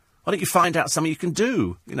job? Why don't you find out something you can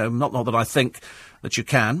do? Not that I think that you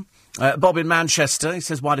can. Bob in Manchester, he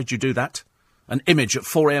says, why did you do that? An image at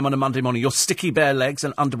 4 a.m. on a Monday morning. Your sticky bare legs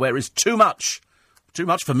and underwear is too much. Too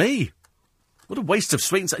much for me. What a waste of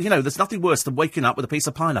sweet and... there's nothing worse than waking up with a piece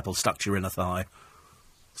of pineapple stuck to your inner thigh.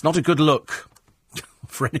 It's not a good look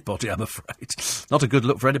for anybody, I'm afraid. Not a good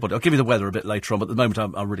look for anybody. I'll give you the weather a bit later on, but at the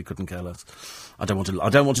moment I really couldn't care less. I don't want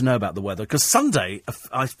to know about the weather. Because Sunday,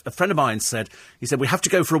 a friend of mine said, we have to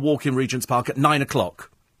go for a walk in Regent's Park at 9 o'clock.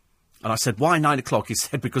 And I said, why 9 o'clock? He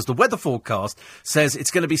said, because the weather forecast says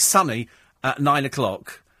it's going to be sunny at 9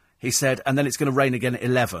 o'clock, he said, and then it's going to rain again at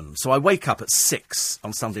 11. So I wake up at 6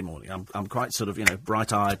 on Sunday morning. I'm quite sort of,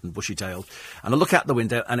 bright-eyed and bushy-tailed. And I look out the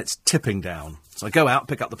window and it's tipping down. So I go out,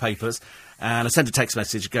 pick up the papers, and I send a text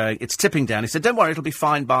message going, it's tipping down. He said, don't worry, it'll be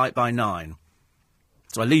fine by 9.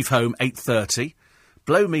 So I leave home 8:30,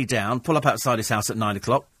 blow me down, pull up outside his house at 9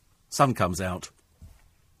 o'clock, sun comes out.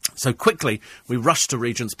 So quickly, we rush to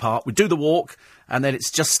Regent's Park, we do the walk, and then it's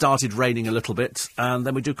just started raining a little bit, and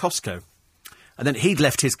then we do Costco. And then he'd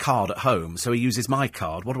left his card at home, so he uses my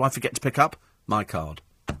card. What do I forget to pick up? My card.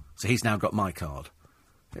 So he's now got my card.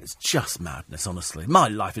 It's just madness, honestly. My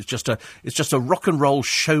life is just a rock and roll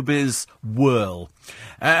showbiz whirl.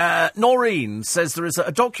 Noreen says there is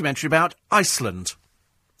a documentary about Iceland.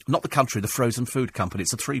 Not the country, the frozen food company.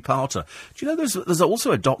 It's a 3-parter. Do you know there's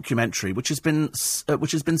also a documentary which has been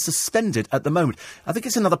suspended at the moment? I think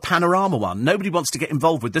it's another Panorama one. Nobody wants to get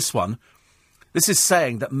involved with this one. This is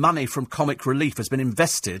saying that money from Comic Relief has been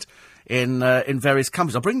invested in various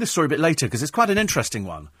companies. I'll bring this story a bit later because it's quite an interesting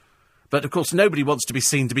one. But of course, nobody wants to be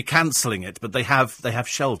seen to be cancelling it, but they have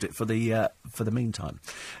shelved it for the meantime.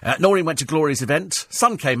 Noreen went to Glory's event.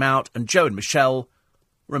 Sun came out, and Joe and Michelle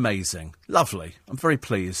were amazing, lovely. I'm very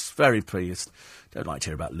pleased, very pleased. Don't like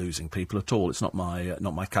to hear about losing people at all. It's not my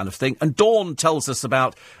kind of thing. And Dawn tells us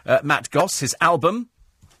about Matt Goss, his album.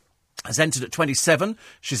 Has entered at 27.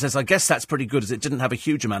 She says, I guess that's pretty good as it didn't have a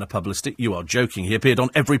huge amount of publicity. You are joking. He appeared on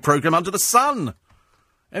every programme under the sun.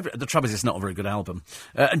 The trouble is, it's not a very good album.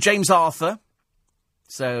 And James Arthur.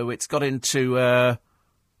 So it's got into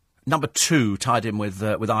number 2, tied in with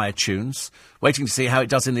iTunes. Waiting to see how it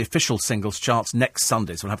does in the official singles charts next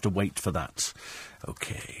Sunday. So we'll have to wait for that.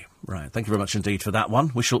 OK. Right. Thank you very much indeed for that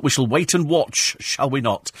one. We shall wait and watch, shall we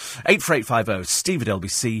not? 84850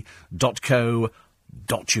 steve@lbc.co.uk.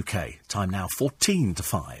 Time now 14 to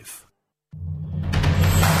 5.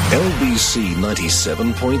 LBC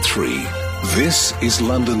 97.3. This is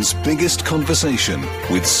London's biggest conversation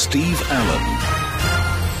with Steve Allen.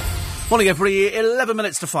 Morning, everybody. 11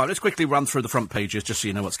 minutes to 5. Let's quickly run through the front pages just so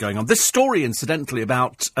you know what's going on. This story, incidentally,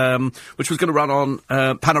 about which was going to run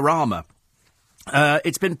on Panorama,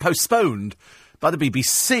 it's been postponed by the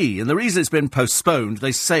BBC. And the reason it's been postponed,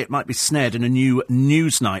 they say it might be snared in a new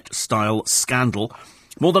Newsnight-style scandal.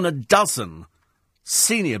 More than a dozen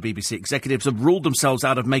senior BBC executives have ruled themselves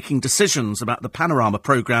out of making decisions about the Panorama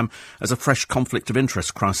programme as a fresh conflict of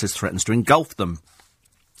interest crisis threatens to engulf them.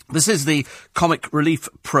 This is the Comic Relief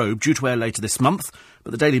probe due to air later this month,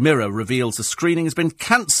 but the Daily Mirror reveals the screening has been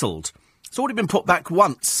cancelled. It's already been put back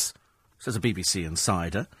once, says a BBC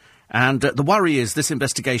insider. And the worry is this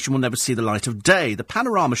investigation will never see the light of day. The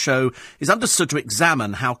Panorama show is understood to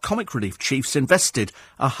examine how Comic Relief chiefs invested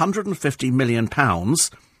 £150 million,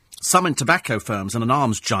 some in tobacco firms and an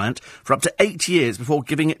arms giant, for up to 8 years before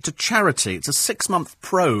giving it to charity. It's a 6-month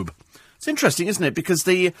probe. It's interesting, isn't it? Because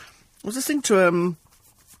I was listening to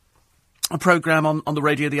a programme on the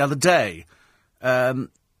radio the other day,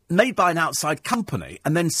 made by an outside company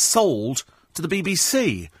and then sold to the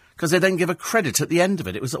BBC, because they then give a credit at the end of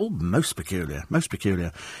it. It was all most peculiar, most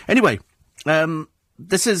peculiar. Anyway,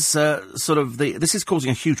 this is this is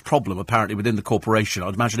causing a huge problem, apparently, within the corporation.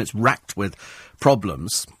 I'd imagine it's racked with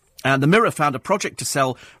problems. And the Mirror found a project to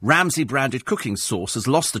sell Ramsay-branded cooking sauce has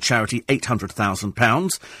lost the charity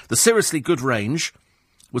 £800,000. The Seriously Good range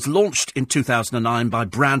was launched in 2009 by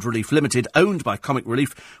Brand Relief Limited, owned by Comic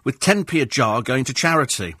Relief, with 10p a jar going to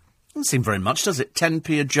charity. Doesn't seem very much, does it?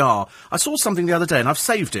 10p a jar. I saw something the other day, and I've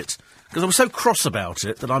saved it, because I was so cross about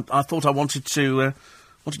it that I thought I wanted to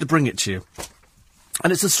bring it to you.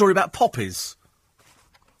 And it's a story about poppies.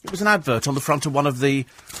 It was an advert on the front of one of the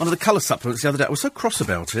colour supplements the other day. I was so cross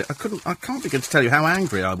about it, I can't begin to tell you how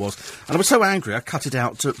angry I was. And I was so angry, I cut it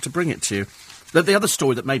out to bring it to you. The other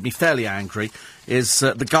story that made me fairly angry is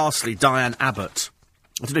the ghastly Diane Abbott.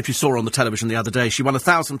 I don't know if you saw her on the television the other day. She won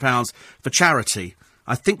 £1,000 for charity.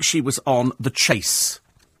 I think she was on The Chase.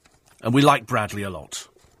 And we like Bradley a lot.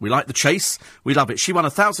 We like The Chase. We love it. She won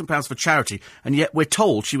 £1,000 for charity, and yet we're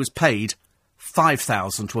told she was paid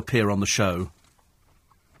 £5,000 to appear on the show.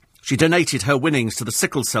 She donated her winnings to the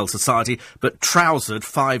Sickle Cell Society, but trousered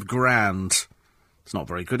 £5,000. It's not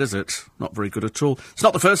very good, is it? Not very good at all. It's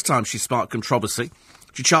not the first time she sparked controversy.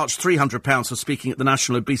 She charged £300 for speaking at the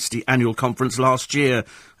National Obesity Annual Conference last year.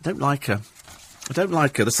 I don't like her.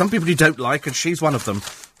 There's some people you don't like, and she's one of them.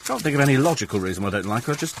 I can't think of any logical reason why I don't like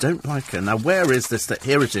her. I just don't like her. Now, where is this?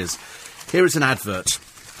 Here it is. Here is an advert.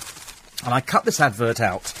 And I cut this advert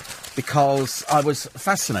out because I was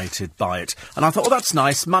fascinated by it. And I thought, oh, that's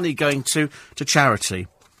nice, money going to charity.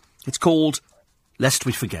 It's called Lest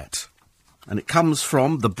We Forget. And it comes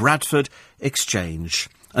from the Bradford Exchange.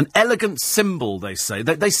 An elegant symbol, they say.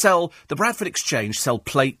 They sell, the Bradford Exchange sell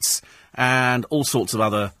plates and all sorts of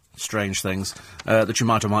other strange things that you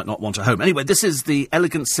might or might not want at home. Anyway, this is the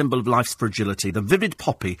elegant symbol of life's fragility. The vivid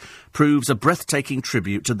poppy proves a breathtaking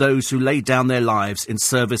tribute to those who laid down their lives in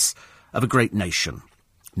service of a great nation.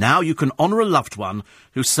 Now you can honour a loved one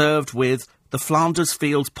who served with the Flanders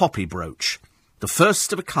Fields Poppy Brooch. The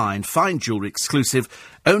first of a kind, fine jewellery exclusive,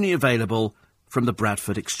 only available from the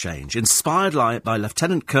Bradford Exchange. Inspired by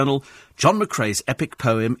Lieutenant Colonel John McCrae's epic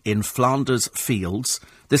poem In Flanders Fields,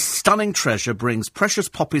 this stunning treasure brings precious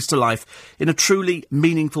poppies to life in a truly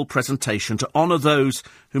meaningful presentation to honour those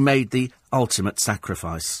who made the ultimate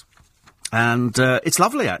sacrifice. And it's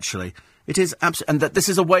lovely, actually. It is and that this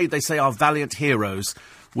is a way, they say, our valiant heroes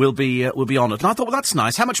will be honoured. And I thought, well, that's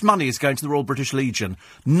nice. How much money is going to the Royal British Legion?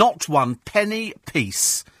 Not one penny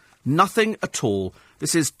piece. Nothing at all.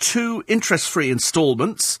 This is 2 interest-free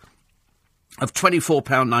instalments of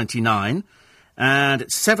 £24.99, and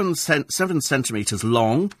it's 7 centimetres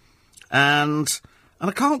long, and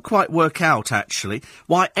I can't quite work out, actually,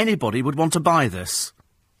 why anybody would want to buy this.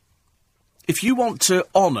 If you want to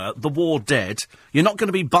honour the war dead, you're not going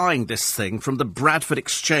to be buying this thing from the Bradford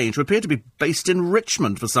Exchange, who appear to be based in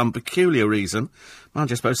Richmond for some peculiar reason. I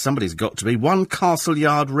just suppose somebody's got to be. 1 Castle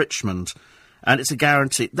Yard, Richmond. And it's a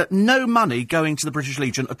guarantee that no money going to the British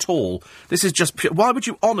Legion at all. This is just pure. Why would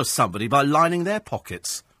you honour somebody by lining their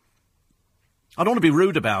pockets? I don't want to be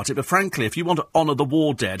rude about it, but frankly, if you want to honour the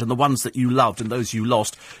war dead and the ones that you loved and those you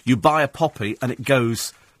lost, you buy a poppy and it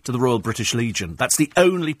goes to the Royal British Legion. That's the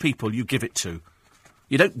only people you give it to.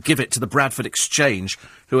 You don't give it to the Bradford Exchange,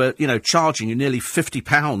 who are, charging you nearly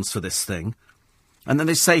 £50 for this thing. And then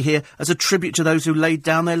they say here, as a tribute to those who laid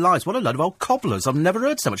down their lives. What a load of old cobblers. I've never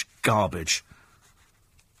heard so much garbage.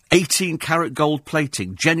 18-carat gold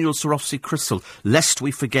plating, genuine Swarovski crystal, lest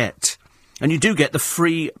we forget. And you do get the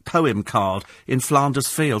free poem card in Flanders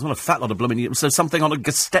Fields. What a fat lot of blooming... So something on a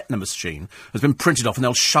Gestetner machine has been printed off and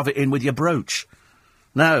they'll shove it in with your brooch.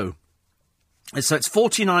 No. So it's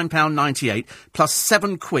 £49.98 plus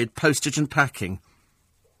 £7 postage and packing.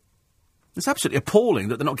 It's absolutely appalling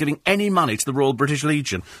that they're not giving any money to the Royal British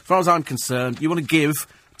Legion. As far as I'm concerned, you want to give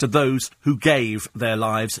to those who gave their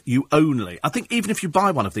lives, you only. I think even if you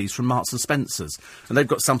buy one of these from Marks and Spencer's, and they've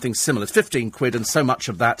got something similar, it's £15, and so much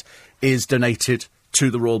of that is donated to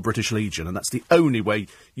the Royal British Legion, and that's the only way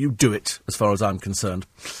you do it, as far as I'm concerned.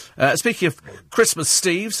 Speaking of Christmas,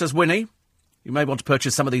 Steve, says Winnie, you may want to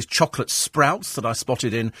purchase some of these chocolate sprouts that I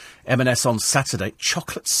spotted in M&S on Saturday.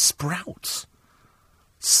 Chocolate sprouts?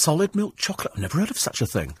 Solid milk chocolate? I've never heard of such a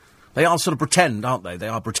thing. They are sort of pretend, aren't they? They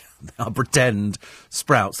are pretend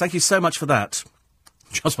sprouts. Thank you so much for that.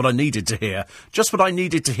 Just what I needed to hear. Just what I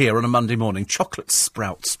needed to hear on a Monday morning. Chocolate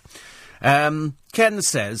sprouts. Ken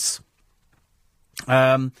says,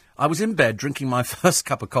 I was in bed drinking my first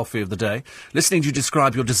cup of coffee of the day, listening to you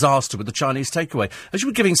describe your disaster with the Chinese takeaway. As you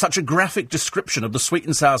were giving such a graphic description of the sweet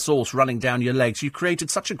and sour sauce running down your legs, you created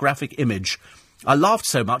such a graphic image. I laughed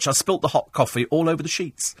so much I spilt the hot coffee all over the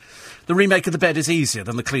sheets. The remake of the bed is easier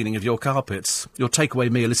than the cleaning of your carpets. Your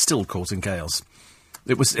takeaway meal is still causing chaos.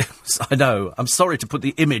 It was I know, I'm sorry to put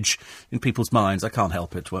the image in people's minds. I can't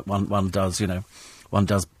help it. One does, you know. One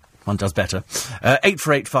does better.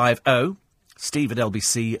 84850,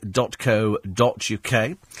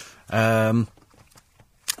 steve@lbc.co.uk.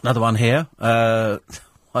 Another one here.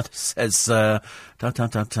 What says,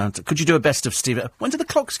 could you do a best of Steve? When do the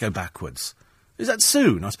clocks go backwards? Is that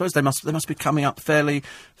soon? I suppose they must be coming up fairly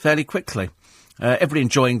quickly. Everybody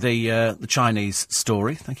enjoying the Chinese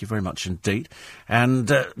story. Thank you very much indeed.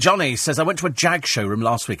 And Johnny says, I went to a Jag showroom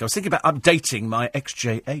last week. I was thinking about updating my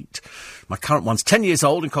XJ8. My current one's 10 years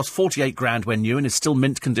old and cost 48 grand when new and is still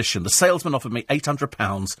mint condition. The salesman offered me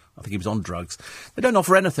 £800. I think he was on drugs. They don't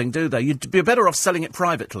offer anything, do they? You'd be better off selling it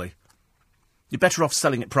privately. You're better off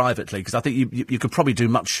selling it privately, because I think you could probably do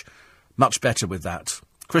much better with that.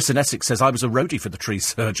 Chris in Essex says, I was a roadie for the tree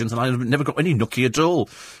surgeons and I never got any nookie at all.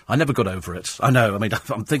 I never got over it. I know, I mean,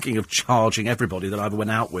 I'm thinking of charging everybody that I ever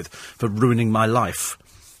went out with for ruining my life.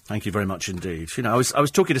 Thank you very much indeed. You know, I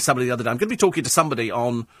was talking to somebody the other day. I'm going to be talking to somebody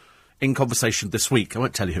in conversation this week. I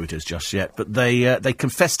won't tell you who it is just yet, but they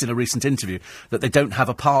confessed in a recent interview that they don't have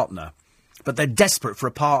a partner, but they're desperate for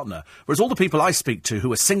a partner. Whereas all the people I speak to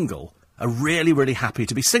who are single are really, really happy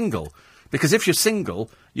to be single. Because if you're single,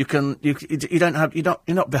 you're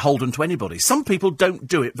not beholden to anybody. Some people don't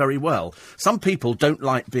do it very well. Some people don't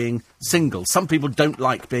like being single. Some people don't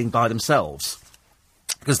like being by themselves.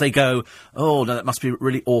 Because they go, oh, no, that must be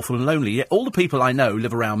really awful and lonely. Yet all the people I know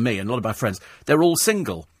live around me, and a lot of my friends, they're all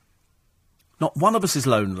single. Not one of us is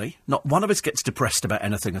lonely. Not one of us gets depressed about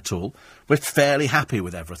anything at all. We're fairly happy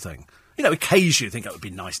with everything. You know, occasionally you think it would be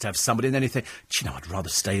nice to have somebody, and then you think, do you know, I'd rather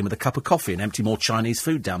stay in with a cup of coffee and empty more Chinese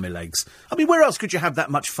food down my legs. I mean, where else could you have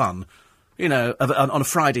that much fun, you know, on a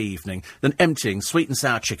Friday evening, than emptying sweet and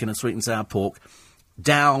sour chicken and sweet and sour pork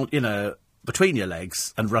down, you know, between your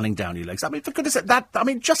legs and running down your legs? I mean, for goodness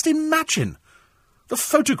sake, just imagine the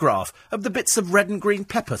photograph of the bits of red and green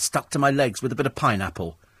pepper stuck to my legs with a bit of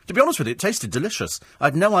pineapple. To be honest with you, it tasted delicious. I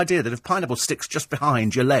had no idea that if pineapple sticks just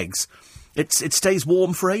behind your legs, it stays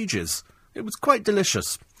warm for ages. It was quite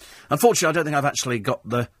delicious. Unfortunately, I don't think I've actually got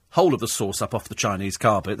the whole of the sauce up off the Chinese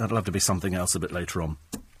carpet. That'll have to be something else a bit later on.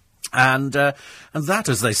 And that,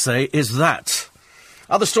 as they say, is that.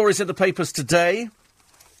 Other stories in the papers today.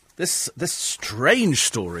 This strange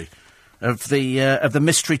story of the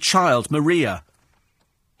mystery child, Maria.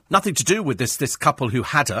 Nothing to do with this couple who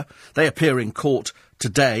had her. They appear in court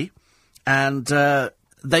today, and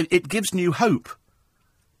it gives new hope.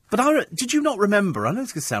 But did you not remember, I know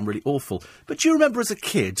this can sound really awful, but do you remember as a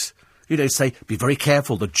kid, you know, say, be very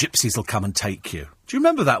careful, the gypsies will come and take you? Do you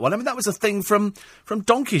remember that one? I mean, that was a thing from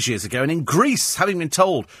donkey's years ago. And in Greece, having been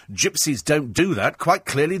told gypsies don't do that, quite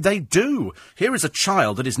clearly they do. Here is a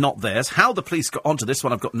child that is not theirs. How the police got onto this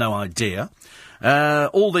one, I've got no idea.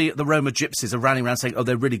 All the Roma gypsies are running around saying, oh,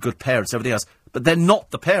 they're really good parents, everything else. But they're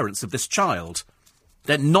not the parents of this child.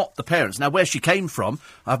 They're not the parents. Now, where she came from,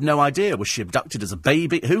 I have no idea. Was she abducted as a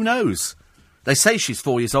baby? Who knows? They say she's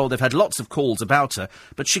 4 years old. They've had lots of calls about her,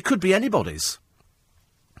 but she could be anybody's.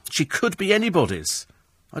 She could be anybody's.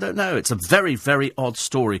 I don't know. It's a very, very odd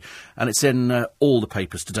story, and it's in all the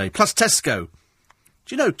papers today. Plus Tesco.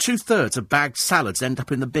 Do you know 2/3 of bagged salads end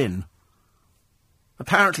up in the bin?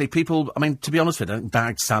 Apparently people, I mean, to be honest with you, I think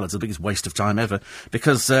bagged salads are the biggest waste of time ever,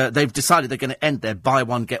 because they've decided they're going to end their buy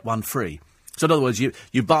one, get one free. So in other words,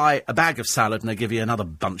 you buy a bag of salad and they give you another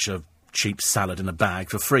bunch of cheap salad in a bag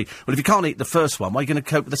for free. Well, if you can't eat the first one, why are you going to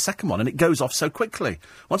cope with the second one? And it goes off so quickly.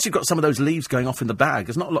 Once you've got some of those leaves going off in the bag,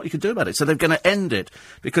 there's not a lot you can do about it. So they're going to end it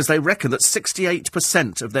because they reckon that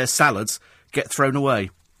 68% of their salads get thrown away.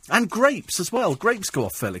 And grapes as well. Grapes go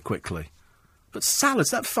off fairly quickly. But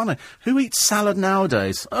salad's that funny? Who eats salad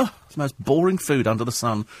nowadays? Oh, it's the most boring food under the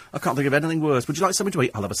sun. I can't think of anything worse. Would you like something to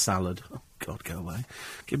eat? I'll have a salad. Oh, God, go away.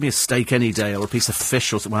 Give me a steak any day, or a piece of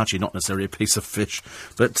fish, or something. Well, actually, not necessarily a piece of fish,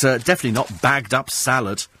 but definitely not bagged up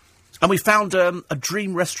salad. And we found a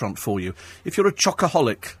dream restaurant for you. If you're a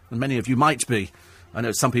chocoholic, and many of you might be, I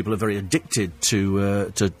know some people are very addicted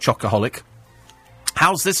to chocoholic.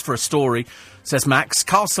 How's this for a story? Says Max.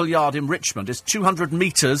 Castle Yard in Richmond is 200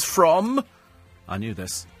 metres from... I knew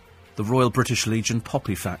this. The Royal British Legion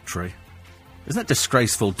Poppy Factory. Isn't that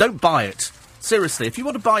disgraceful? Don't buy it. Seriously, if you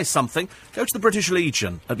want to buy something, go to the British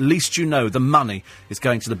Legion. At least you know the money is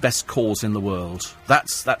going to the best cause in the world.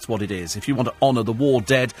 That's what it is. If you want to honour the war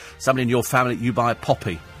dead, somebody in your family, you buy a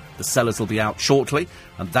poppy. The sellers will be out shortly,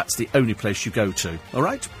 and that's the only place you go to. All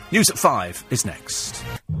right? News at 5 is next.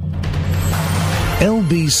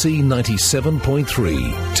 LBC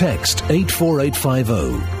 97.3. Text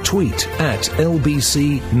 84850. Tweet at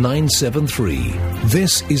LBC 973.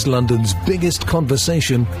 This is London's biggest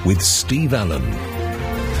conversation with Steve Allen.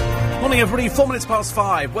 Morning, everybody. 4 minutes past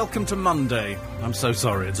 5. Welcome to Monday. I'm so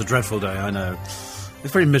sorry. It's a dreadful day, I know.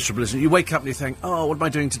 It's very miserable, isn't it? You wake up and you think, oh, what am I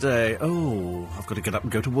doing today? Oh, I've got to get up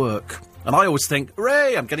and go to work. And I always think,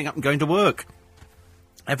 hooray, I'm getting up and going to work.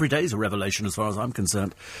 Every day is a revelation as far as I'm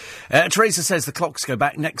concerned. Teresa says the clocks go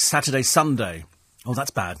back next Saturday, Sunday. Oh,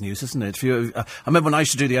 that's bad news, isn't it? I remember when I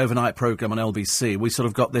used to do the overnight programme on LBC, we sort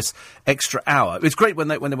of got this extra hour. It's great when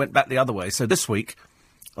they went back the other way. So this week,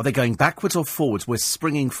 are they going backwards or forwards? We're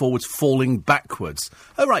springing forwards, falling backwards.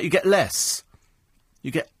 Oh, right, you get less.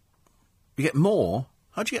 You get more.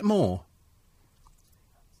 How do you get more?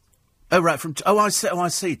 Oh, right, I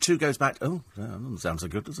see. 2 goes back. Oh, that doesn't sound so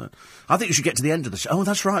good, does it? I think you should get to the end of the show. Oh,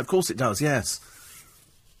 that's right, of course it does, yes.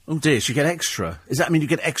 Oh, dear, you get extra. Does that mean you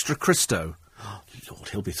get extra Christo? Oh, Lord,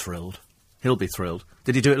 he'll be thrilled. He'll be thrilled.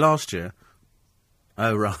 Did he do it last year?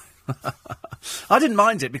 Oh, right. I didn't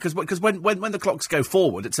mind it, because when the clocks go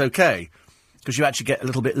forward, it's okay, because you actually get a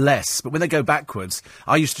little bit less. But when they go backwards,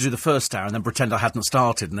 I used to do the first hour and then pretend I hadn't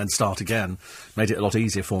started and then start again. Made it a lot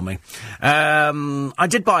easier for me. I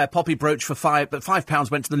did buy a poppy brooch for £5, but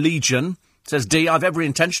 £5 went to the Legion. Says D, I've every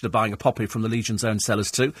intention of buying a poppy from the Legion's own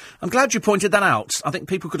sellers too. I'm glad you pointed that out. I think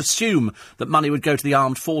people could assume that money would go to the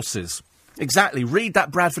armed forces. Exactly. Read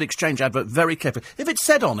that Bradford Exchange advert very carefully. If it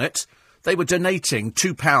said on it they were donating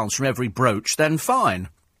 £2 from every brooch, then fine.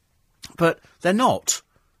 But they're not.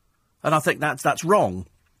 And I think that's wrong,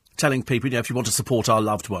 telling people, if you want to support our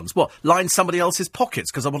loved ones. What, line somebody else's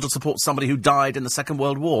pockets because I want to support somebody who died in the Second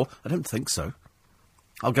World War? I don't think so.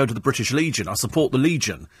 I'll go to the British Legion. I support the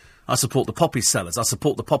Legion. I support the poppy sellers. I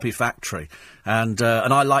support the poppy factory. And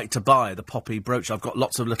I like to buy the poppy brooch. I've got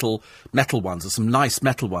lots of little metal ones. There's some nice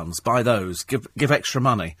metal ones. Buy those. Give extra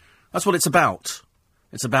money. That's what it's about.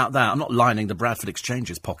 It's about that. I'm not lining the Bradford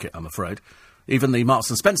Exchange's pocket, I'm afraid. Even the Marks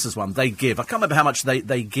and Spencer's one, they give. I can't remember how much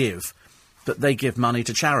they give, but they give money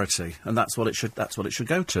to charity, and that's what it should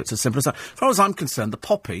go to. It's as simple as that. As far as I'm concerned, the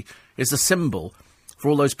poppy is a symbol for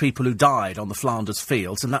all those people who died on the Flanders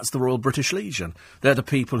fields, and that's the Royal British Legion. They're the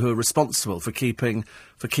people who are responsible for keeping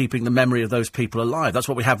the memory of those people alive. That's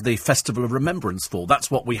what we have the Festival of Remembrance for.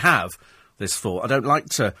 That's what we have this for. I don't like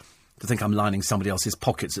to think I'm lining somebody else's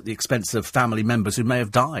pockets at the expense of family members who may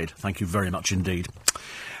have died. Thank you very much indeed.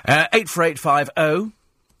 84850.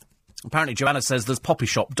 Apparently Joanna says there's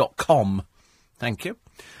poppyshop.com. Thank you.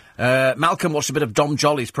 Malcolm watched a bit of Dom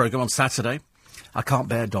Jolly's programme on Saturday. I can't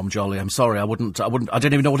bear Dom Jolly. I'm sorry. I don't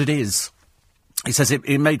even know what it is. He says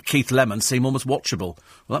it made Keith Lemon seem almost watchable.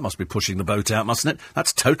 Well, that must be pushing the boat out, mustn't it?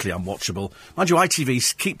 That's totally unwatchable. Mind you,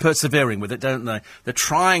 ITV keep persevering with it, don't they? They're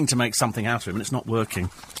trying to make something out of him, and it's not working.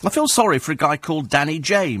 I feel sorry for a guy called Danny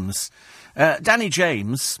James. Danny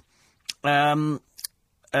James owns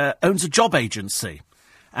a job agency,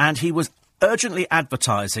 and he was urgently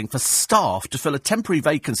advertising for staff to fill a temporary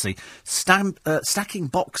vacancy stacking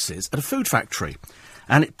boxes at a food factory.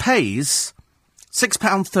 And it pays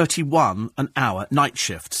 £6.31 an hour, night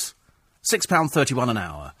shifts. £6.31 an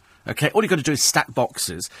hour. OK, all you've got to do is stack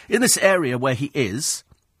boxes. In this area where he is,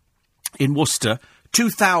 in Worcester,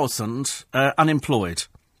 2,000 unemployed.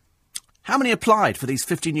 How many applied for these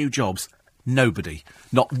 50 new jobs? Nobody.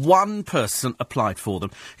 Not one person applied for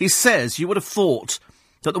them. He says you would have thought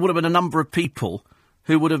that there would have been a number of people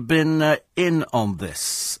who would have been in on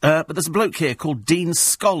this. But there's a bloke here called Dean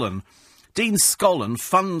Scollin. Dean Scollin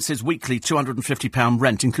funds his weekly £250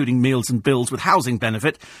 rent, including meals and bills, with housing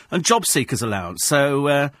benefit and job seekers allowance.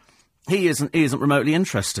 So he isn't remotely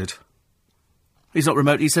interested. He's not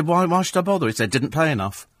remotely. He said, why should I bother? He said, didn't pay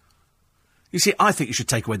enough. You see, I think you should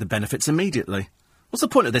take away the benefits immediately. What's the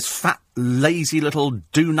point of this fat, lazy little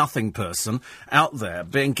do-nothing person out there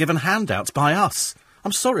being given handouts by us?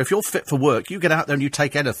 I'm sorry, if you're fit for work, you get out there and you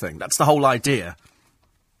take anything. That's the whole idea.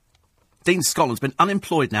 Dean Scotland's been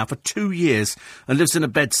unemployed now for 2 years and lives in a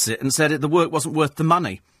bedsit and said the work wasn't worth the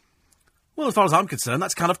money. Well, as far as I'm concerned,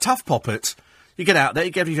 that's kind of tough, Poppet. You get out there,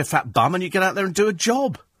 you give your fat bum, and you get out there and do a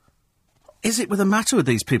job. Is it with the matter with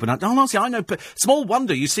these people? Now, honestly, I know... Small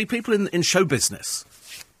wonder you see people in show business.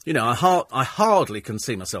 You know, I hardly can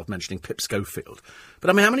see myself mentioning Pip Schofield. But,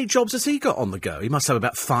 I mean, how many jobs has he got on the go? He must have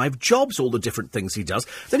about 5 jobs, all the different things he does.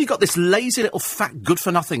 Then you've got this lazy little fat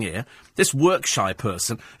good-for-nothing here, this work-shy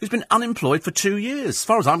person, who's been unemployed for 2 years. As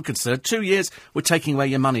far as I'm concerned, 2 years, we're taking away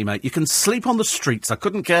your money, mate. You can sleep on the streets. I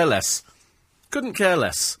couldn't care less. Couldn't care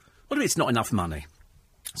less. What if it's not enough money?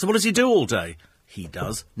 So what does he do all day? He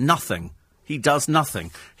does nothing. He does nothing.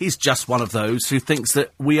 He's just one of those who thinks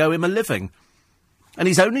that we owe him a living. And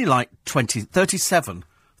he's only like 37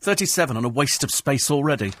 on a waste of space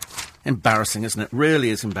already. Embarrassing, isn't it? Really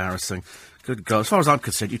is embarrassing. Good God. As far as I'm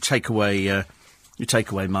concerned, you take away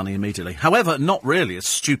money immediately. However, not really as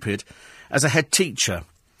stupid as a head teacher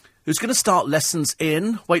who's going to start lessons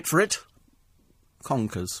in, wait for it,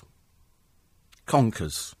 conkers.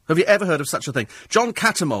 Conkers. Have you ever heard of such a thing? John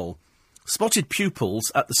Catamol spotted pupils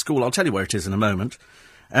at the school, I'll tell you where it is in a moment,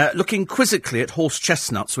 looking quizzically at horse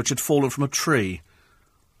chestnuts which had fallen from a tree.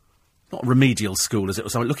 Not a remedial school, as it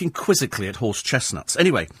was, looking quizzically at horse chestnuts.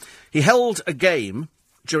 Anyway, he held a game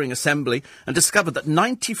during assembly and discovered that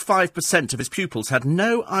 95% of his pupils had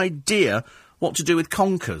no idea what to do with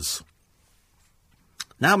conkers.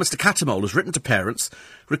 Now Mr. Catamol has written to parents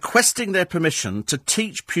requesting their permission to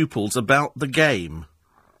teach pupils about the game.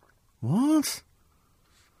 What?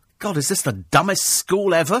 God, is this the dumbest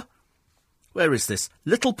school ever? Where is this?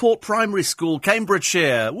 Littleport Primary School,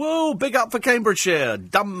 Cambridgeshire. Whoa, big up for Cambridgeshire.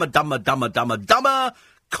 Dumber,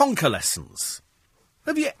 conker lessons.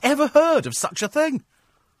 Have you ever heard of such a thing?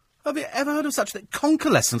 Have you ever heard of such a thing?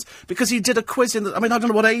 Conker lessons. Because he did a quiz in I don't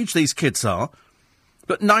know what age these kids are,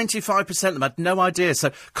 but 95% of them had no idea.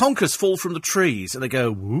 So conkers fall from the trees and they go,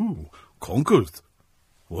 ooh, conkers.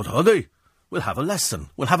 What are they? We'll have a lesson.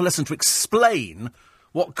 We'll have a lesson to explain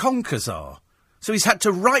what conkers are. So he's had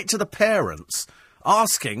to write to the parents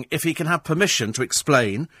asking if he can have permission to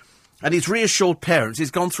explain, and he's reassured parents he's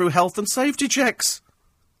gone through health and safety checks.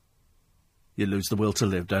 You lose the will to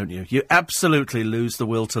live, don't you? You absolutely lose the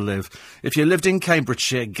will to live. If you lived in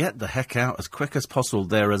Cambridgeshire, get the heck out as quick as possible.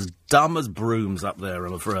 They're as dumb as brooms up there,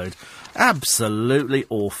 I'm afraid. Absolutely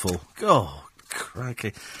awful. Oh,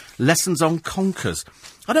 crikey. Lessons on conkers.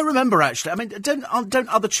 I don't remember, actually. I mean, don't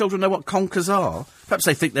other children know what conkers are? Perhaps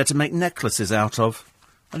they think they're to make necklaces out of.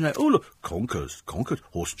 I don't know. Oh, look, conkers,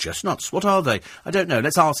 horse chestnuts. What are they? I don't know.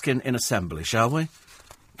 Let's ask in assembly, shall we?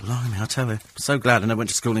 Blimey, I tell you. So glad I never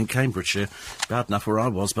went to school in Cambridgeshire. Bad enough where I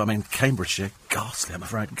was, but I mean, Cambridgeshire, ghastly, I'm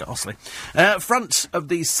afraid, ghastly. Front of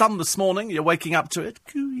the sun this morning, you're waking up to it.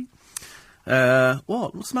 Cooey.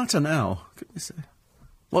 What's the matter now? Goodness sake.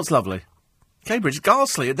 What's lovely? Cambridge,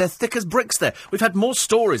 ghastly. They're thick as bricks there. We've had more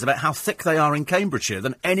stories about how thick they are in Cambridgeshire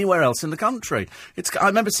than anywhere else in the country. I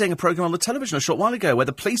remember seeing a programme on the television a short while ago where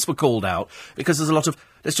the police were called out because there's a lot of,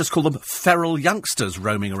 let's just call them feral youngsters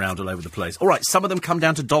roaming around all over the place. All right, some of them come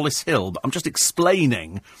down to Dollis Hill, but I'm just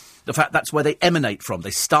explaining the fact that's where they emanate from.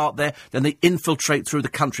 They start there, then they infiltrate through the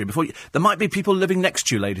country. There might be people living next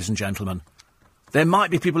to you, ladies and gentlemen. There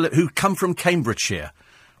might be people who come from Cambridgeshire.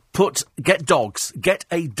 Get dogs. Get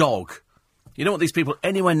a dog. You don't want these people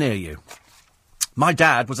anywhere near you. My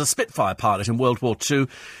dad was a Spitfire pilot in World War II.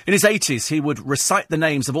 In his 80s, he would recite the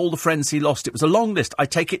names of all the friends he lost. It was a long list. I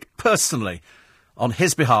take it personally. On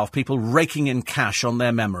his behalf, people raking in cash on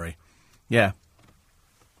their memory. Yeah.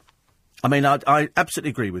 I mean, I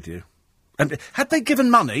absolutely agree with you. And had they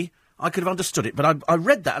given money, I could have understood it. But I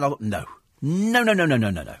read that and I thought, no. No.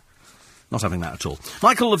 Not having that at all.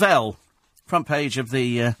 Michael Lavelle, front page of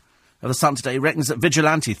the Sun today, reckons that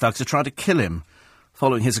vigilante thugs are trying to kill him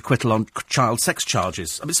following his acquittal on child sex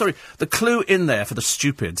charges. I mean, sorry, the clue in there for the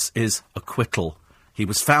stupids is acquittal. He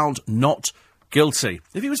was found not guilty.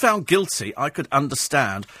 If he was found guilty, I could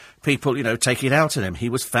understand people, taking it out on him. He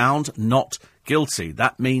was found not guilty.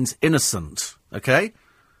 That means innocent, OK?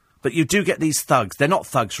 But you do get these thugs. They're not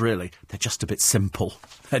thugs, really. They're just a bit simple.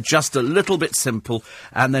 They're just a little bit simple,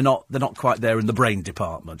 and they're not quite there in the brain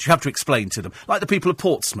department. You have to explain to them. Like the people of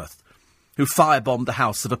Portsmouth, who firebombed the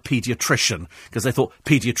house of a paediatrician because they thought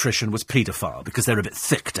paediatrician was paedophile because they're a bit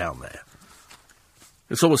thick down there.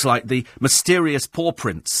 It's almost like the mysterious paw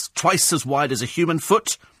prints, twice as wide as a human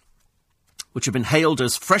foot, which have been hailed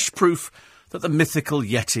as fresh proof that the mythical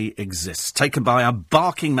Yeti exists, taken by a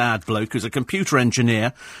barking mad bloke who's a computer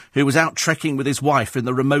engineer who was out trekking with his wife in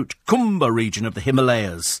the remote Kumba region of the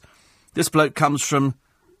Himalayas. This bloke comes from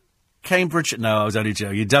Cambridge. No, I was only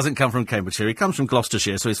joking. He doesn't come from Cambridgeshire. He comes from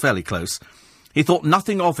Gloucestershire, so he's fairly close. He thought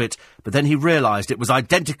nothing of it, but then he realised it was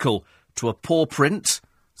identical to a paw print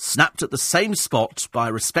snapped at the same spot by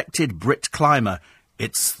a respected Brit climber.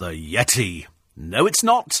 It's the Yeti. No, it's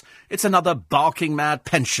not. It's another barking mad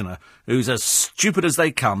pensioner who's as stupid as they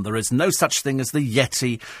come. There is no such thing as the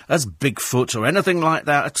Yeti, as Bigfoot, or anything like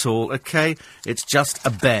that at all, OK? It's just a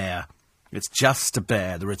bear. It's just a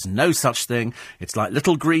bear. There is no such thing. It's like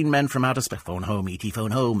little green men from outer space. Phone home, E.T.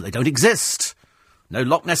 phone home. They don't exist. No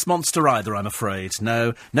Loch Ness Monster either, I'm afraid.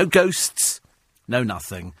 No ghosts. No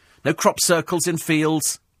nothing. No crop circles in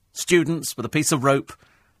fields. Students with a piece of rope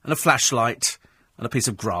and a flashlight and a piece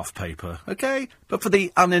of graph paper, OK? But for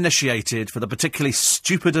the uninitiated, for the particularly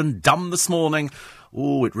stupid and dumb this morning,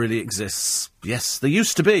 oh, it really exists. Yes, there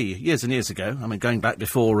used to be, years and years ago, I mean, going back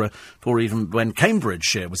before even when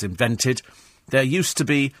Cambridgeshire was invented, there used to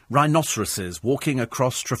be rhinoceroses walking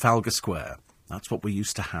across Trafalgar Square. That's what we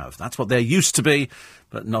used to have. That's what there used to be,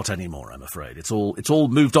 but not anymore, I'm afraid. It's all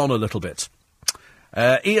moved on a little bit.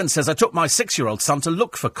 Ian says, I took my 6-year-old son to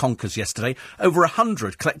look for conkers yesterday. Over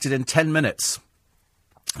 100 collected in 10 minutes.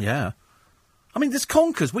 Yeah. I mean, there's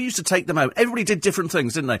conkers. We used to take them out. Everybody did different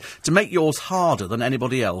things, didn't they? To make yours harder than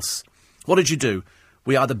anybody else. What did you do?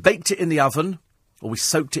 We either baked it in the oven or we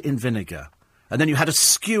soaked it in vinegar. And then you had a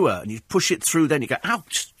skewer and you push it through, then you go,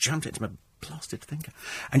 ouch, jammed it to my blasted finger.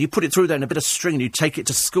 And you put it through there in a bit of string and you'd take it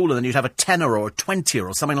to school and then you'd have a 10er or a 20er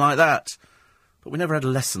or something like that. But we never had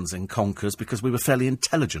lessons in conkers because we were fairly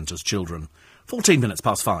intelligent as children. 14 minutes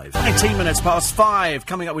past 5. 19 minutes past 5.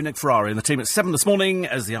 Coming up with Nick Ferrari and the team at 7 this morning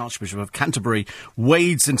as the Archbishop of Canterbury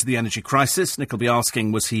wades into the energy crisis. Nick will be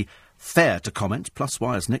asking, was he fair to comment? Plus,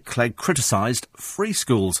 why has Nick Clegg criticised free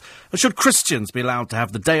schools? And should Christians be allowed to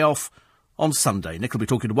have the day off on Sunday? Nick will be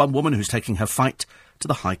talking to one woman who's taking her fight to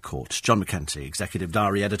the High Court. John McEntee, Executive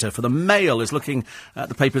Diary Editor for The Mail, is looking at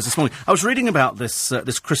the papers this morning. I was reading about this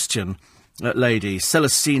Christian lady,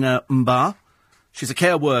 Celestina Mba. She's a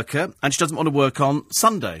care worker, and she doesn't want to work on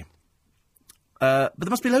Sunday. But there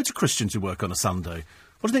must be loads of Christians who work on a Sunday.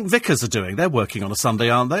 What do you think vicars are doing? They're working on a Sunday,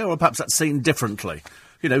 aren't they? Or perhaps that's seen differently.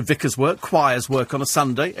 You know, vicars work, choirs work on a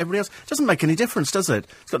Sunday, everybody else. It doesn't make any difference, does it?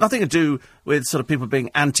 It's got nothing to do with sort of people being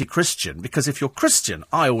anti-Christian, because if you're Christian,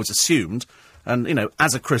 I always assumed, and, you know,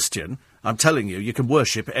 as a Christian, I'm telling you, you can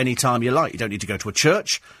worship any time you like. You don't need to go to a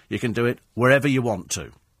church. You can do it wherever you want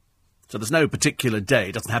to. So there's no particular day.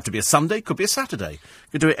 It doesn't have to be a Sunday. It could be a Saturday.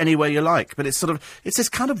 You can do it any way you like. But it's this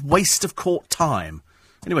kind of waste of court time.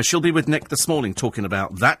 Anyway, she'll be with Nick this morning talking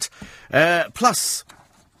about that. Plus,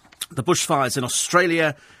 the bushfires in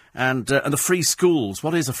Australia and the free schools.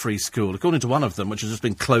 What is a free school? According to one of them, which has just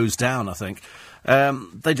been closed down, I think,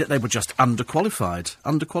 they were just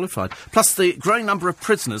underqualified. Plus, the growing number of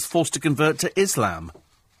prisoners forced to convert to Islam.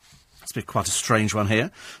 It's been quite a strange one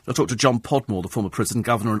here. I'll talk to John Podmore, the former prison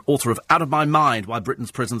governor and author of Out of My Mind, Why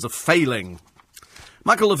Britain's Prisons Are Failing.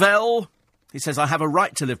 Michael Lavelle, he says, I have a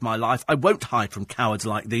right to live my life. I won't hide from cowards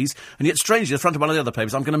like these. And yet, strangely, the front of one of the other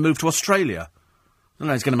papers, I'm going to move to Australia. I don't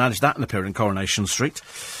know how he's going to manage that in a period in Coronation Street.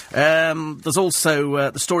 There's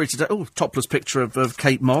also the story today. Oh, topless picture of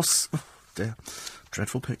Kate Moss. Oh, dear.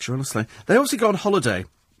 Dreadful picture, honestly. They obviously go on holiday.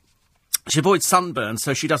 She avoids sunburn,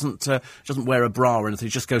 so she doesn't wear a bra or anything.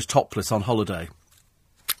 She just goes topless on holiday.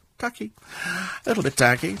 Tacky. A little bit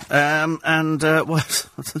tacky. Well,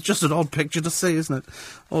 it's just an odd picture to see, isn't it?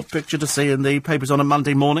 Odd picture to see in the papers on a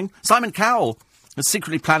Monday morning. Simon Cowell is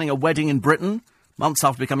secretly planning a wedding in Britain, months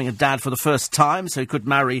after becoming a dad for the first time, so he could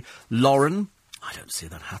marry Lauren. I don't see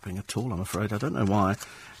that happening at all, I'm afraid. I don't know why.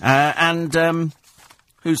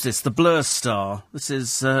 Who's this? The Blur star. This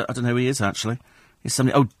is, I don't know who he is, actually. He's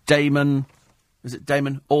somebody. Oh, Damon. Is it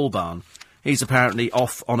Damon Albarn? He's apparently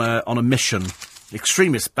off on a mission.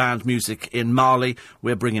 Extremist banned music in Mali.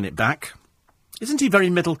 We're bringing it back. Isn't he very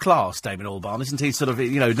middle class, Damon Albarn? Isn't he sort of,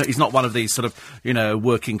 you know, he's not one of these sort of, you know,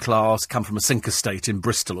 working class, come from a sink estate in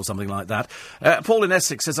Bristol or something like that. Paul in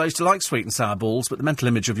Essex says, I used to like sweet and sour balls, but the mental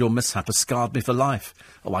image of your mishap has scarred me for life.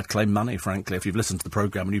 Oh, I'd claim money, frankly, if you've listened to the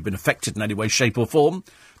programme and you've been affected in any way, shape or form.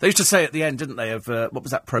 They used to say at the end, didn't they, of, what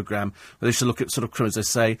was that programme? Where they used to look at sort of criminals, they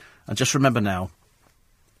say, and just remember now,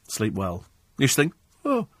 sleep well. You used to think,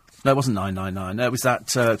 oh, no, it wasn't 999, no, it was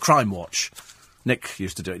that Crime Watch. Nick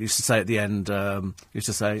used to do it. He used to say at the end, don't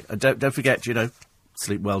forget, you know,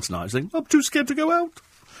 sleep well tonight. I was thinking, I'm too scared to go out.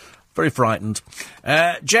 Very frightened.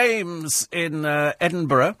 James in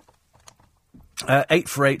Edinburgh,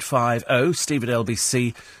 84850, Steve at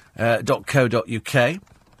LBC lbc.co.uk.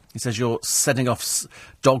 He says you're sending off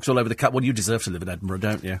dogs all over the country. Well, you deserve to live in Edinburgh,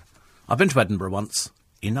 don't you? I've been to Edinburgh once.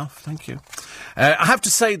 Enough, thank you. I have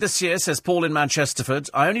to say this year, says Paul in Manchesterford,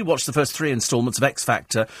 I only watched the first 3 instalments of X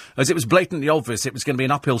Factor, as it was blatantly obvious it was going to be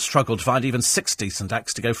an uphill struggle to find even 6 decent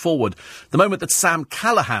acts to go forward. The moment that Sam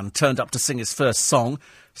Callahan turned up to sing his first song,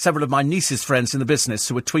 several of my niece's friends in the business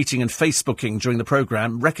who were tweeting and Facebooking during the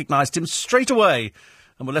programme recognised him straight away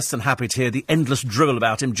and were less than happy to hear the endless drivel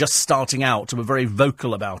about him just starting out and were very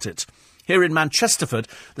vocal about it. Here in Manchesterford,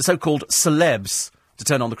 the so-called celebs to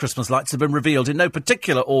turn on the Christmas lights have been revealed in no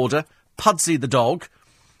particular order. Pudsey the dog,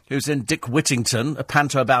 who's in Dick Whittington, a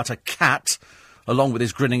panto about a cat, along with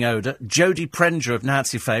his grinning odour. Jodie Prenger of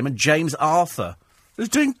Nancy fame, and James Arthur, who's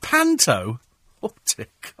doing panto. Oh, dear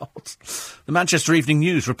God. The Manchester Evening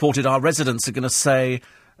News reported our residents are going to say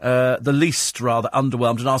the least rather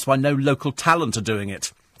underwhelmed and asked why no local talent are doing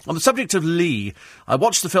it. On the subject of Lee, I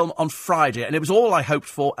watched the film on Friday, and it was all I hoped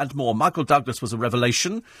for and more. Michael Douglas was a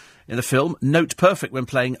revelation in the film, note perfect when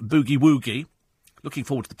playing Boogie Woogie. Looking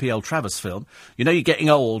forward to the P.L. Travers film. You know you're getting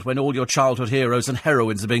old when all your childhood heroes and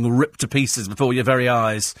heroines are being ripped to pieces before your very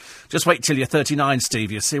eyes. Just wait till you're 39,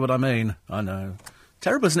 Steve, you see what I mean? I know.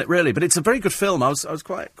 Terrible, isn't it, really? But it's a very good film. I was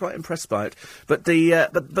quite impressed by it. But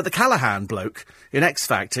the Callahan bloke in X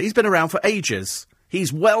Factor, he's been around for ages.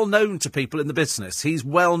 He's well known to people in the business. He's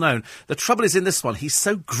well known. The trouble is in this one, he's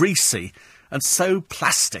so greasy and so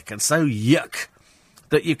plastic and so yuck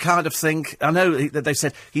that you kind of think, I know that they've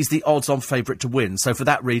said he's the odds-on favourite to win. So for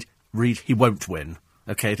that read, he won't win.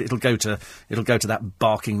 OK, it'll go to that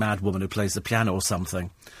barking mad woman who plays the piano or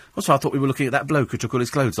something. Also, I thought we were looking at that bloke who took all his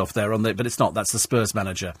clothes off there but it's not. That's the Spurs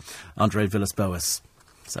manager, Andre Villas-Boas.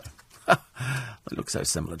 So. They look so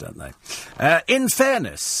similar, don't they? In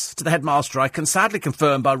fairness to the headmaster, I can sadly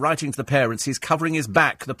confirm by writing to the parents he's covering his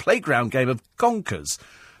back. The playground game of Conkers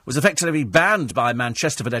was effectively banned by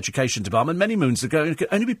Manchesterford Education Department many moons ago and could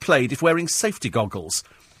only be played if wearing safety goggles.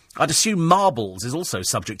 I'd assume marbles is also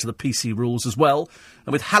subject to the PC rules as well.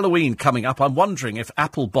 And with Halloween coming up, I'm wondering if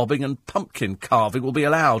apple bobbing and pumpkin carving will be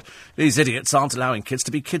allowed. These idiots aren't allowing kids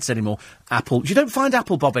to be kids anymore. You don't find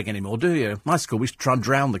apple bobbing anymore, do you? My school, we used to try and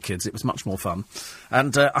drown the kids. It was much more fun.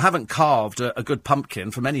 And I haven't carved a good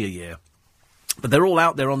pumpkin for many a year. But they're all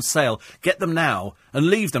out there on sale. Get them now and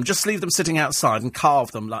leave them. Just leave them sitting outside and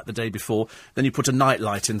carve them like the day before. Then you put a night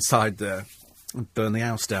light inside there. And burn the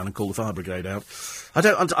house down and call the fire brigade out. I've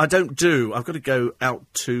got to go out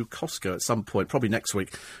to Costco at some point, probably next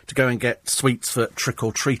week, to go and get sweets for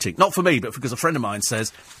trick-or-treating. Not for me, but because a friend of mine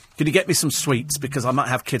says, can you get me some sweets? Because I might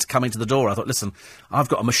have kids coming to the door. I thought, listen, I've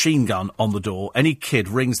got a machine gun on the door. Any kid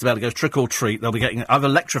rings the bell and goes trick-or-treat, they'll be getting... I've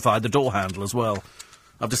electrified the door handle as well.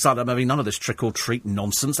 I've decided I'm having none of this trick-or-treat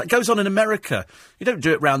nonsense. That goes on in America. You don't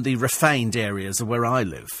do it round the refined areas of where I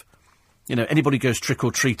live. You know, anybody goes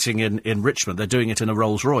trick-or-treating in Richmond, they're doing it in a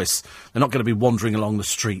Rolls-Royce. They're not going to be wandering along the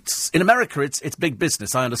streets. In America, it's big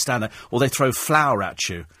business, I understand that. Or they throw flour at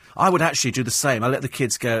you. I would actually do the same. I let the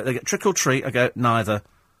kids go, they get trick-or-treat, I go, neither.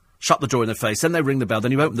 Shut the door in their face, then they ring the bell,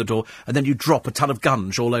 then you open the door, and then you drop a ton of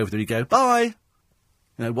gunge all over them. You go, bye!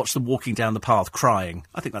 You know, watch them walking down the path, crying.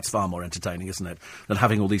 I think that's far more entertaining, isn't it, than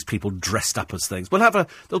having all these people dressed up as things.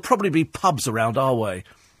 There'll probably be pubs around our way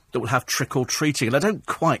that will have trick-or-treating, and I don't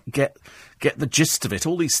quite get the gist of it.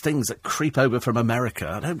 All these things that creep over from America,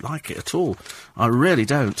 I don't like it at all. I really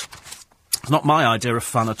don't. It's not my idea of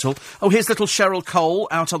fun at all. Oh, here's little Cheryl Cole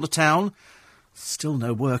out on the town. Still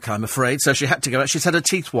no work, I'm afraid, so she had to go out. She's had her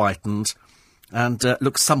teeth whitened and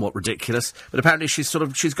looks somewhat ridiculous, but apparently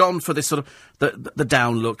she's gone for this sort of the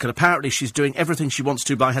down look, and apparently she's doing everything she wants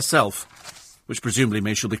to by herself, which presumably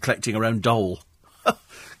means she'll be collecting her own doll.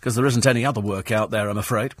 Because there isn't any other work out there, I'm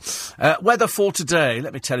afraid. Weather for today.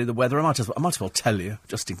 Let me tell you the weather. I might as well tell you,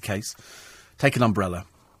 just in case. Take an umbrella.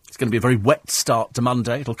 It's going to be a very wet start to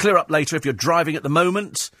Monday. It'll clear up later if you're driving at the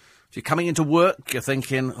moment. If you're coming into work, you're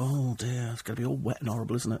thinking, oh, dear, it's going to be all wet and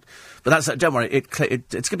horrible, isn't it? But don't worry, it's going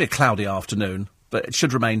to be a cloudy afternoon, but it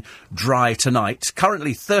should remain dry tonight.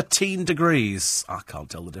 Currently 13 degrees. I can't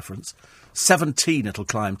tell the difference. 17 it'll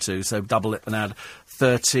climb to, so double it and add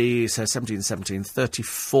 30, so 17,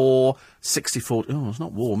 34, 64. Oh, it's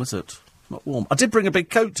not warm, is it? Not warm. I did bring a big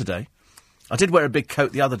coat today. I did wear a big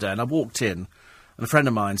coat the other day, and I walked in, and a friend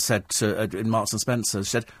of mine said in Marks and Spencer's,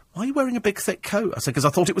 said, why are you wearing a big thick coat? I said, because I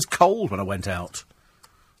thought it was cold when I went out.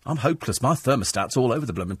 I'm hopeless. My thermostat's all over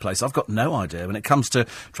the blooming place. I've got no idea when it comes to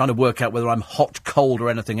trying to work out whether I'm hot, cold or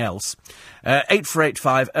anything else.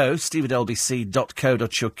 84850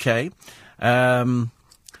 steve@lbc.co.uk.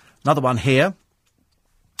 Another one here.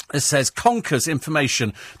 It says, Conker's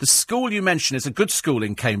information. The school you mention is a good school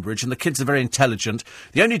in Cambridge, and the kids are very intelligent.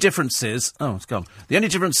 The only difference is... Oh, it's gone. The only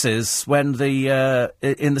difference is when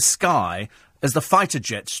in the sky, as the fighter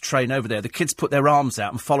jets train over there, the kids put their arms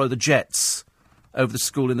out and follow the jets over the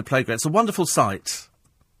school in the playground. It's a wonderful sight.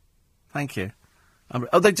 Thank you.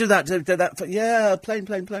 They do that. Yeah, plane.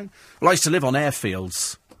 Well, I used to live on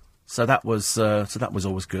airfields, so that was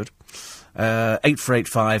always good.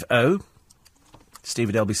 84850. Steve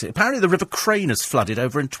at LBC. Apparently the River Crane has flooded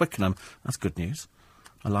over in Twickenham. That's good news.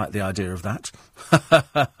 I like the idea of that.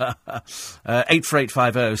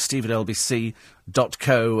 84850, steve at lbc.co.uk.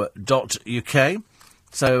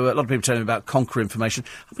 So a lot of people telling me about Conker information.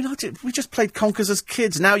 I mean, we just played Conkers as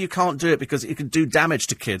kids. Now you can't do it because it can do damage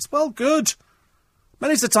to kids. Well, good.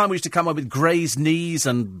 Many's the time we used to come up with grazed knees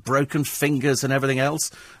and broken fingers and everything else.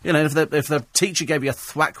 You know, if the teacher gave you a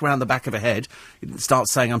thwack round the back of a head, you didn't start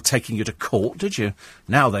saying, I'm taking you to court, did you?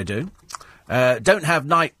 Now they do. Don't have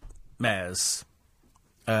nightmares,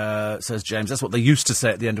 says James. That's what they used to say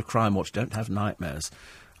at the end of Crime Watch. Don't have nightmares.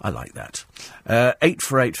 I like that.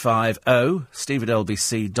 84850, steve at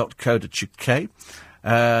lbc.co.uk.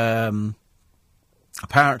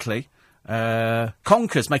 Apparently...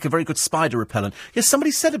 conkers make a very good spider repellent. Yes,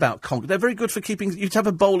 somebody said about conkers. They're very good for keeping... You have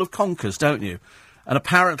a bowl of conkers, don't you? And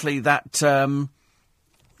apparently that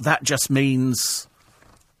just means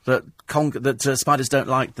that spiders don't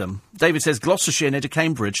like them. David says Gloucestershire near to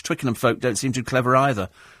Cambridge. Twickenham folk don't seem too clever either.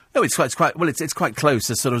 No, it's quite close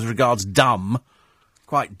as sort of regards dumb.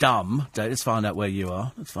 Quite dumb. Let's find out where you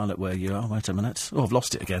are. Wait a minute. Oh, I've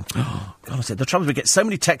lost it again. Oh, God, I said the trouble is we get so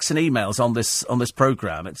many texts and emails on this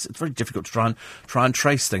programme. It's very difficult to try and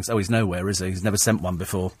trace things. Oh, he's nowhere, is he? He's never sent one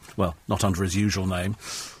before. Well, not under his usual name.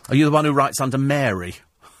 Are you the one who writes under Mary?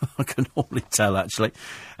 I can hardly tell, actually.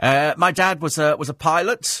 My dad was a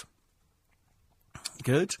pilot.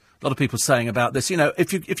 Good. A lot of people saying about this. You know,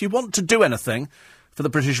 if you want to do anything for the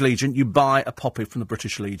British Legion, you buy a poppy from the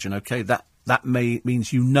British Legion, OK? That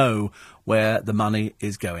means you know where the money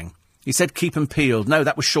is going. He said keep 'em peeled. No,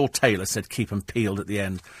 that was Shaw Taylor said keep 'em peeled at the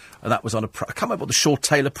end. And that was on I can't remember what the Shaw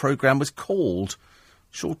Taylor programme was called.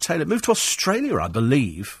 Shaw Taylor moved to Australia, I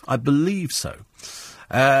believe. I believe so.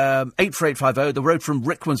 84850, the road from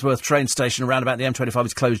Rickmansworth train station around about the M25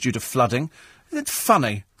 is closed due to flooding. Isn't it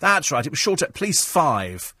funny? That's right, it was short at Police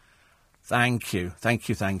 5. Thank you.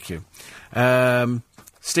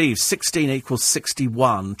 Steve, 16 equals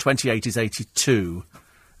 61, 28 is 82,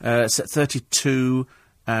 32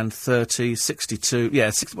 and 30, 62,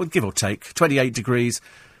 yeah, well, give or take, 28 degrees,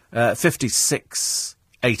 56,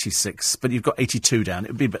 86, but you've got 82 down.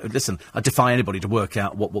 It would be, listen, I defy anybody to work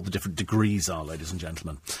out what the different degrees are, ladies and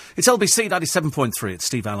gentlemen. It's LBC 97.3, it's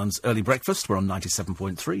Steve Allen's Early Breakfast, we're on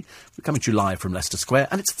 97.3, we're coming to you live from Leicester Square,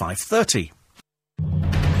 and it's 5:30.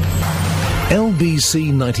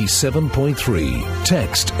 LBC 97.3.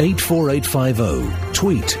 Text 84850.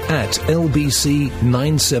 Tweet at LBC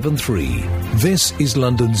 973. This is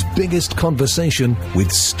London's biggest conversation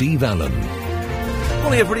with Steve Allen.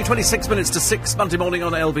 Morning, everybody. 26 minutes to 6, Monday morning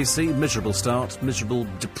on LBC. Miserable start. Miserable,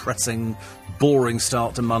 depressing, boring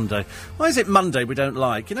start to Monday. Why is it Monday we don't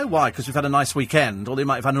like? You know why? Because we've had a nice weekend, or they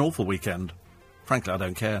might have had an awful weekend. Frankly, I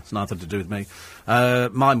don't care. It's nothing to do with me.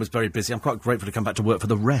 Mine was very busy. I'm quite grateful to come back to work for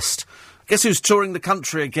the rest. Guess who's touring the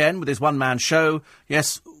country again with his one-man show?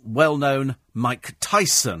 Yes, well-known Mike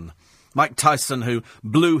Tyson. Mike Tyson, who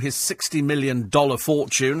blew his $60 million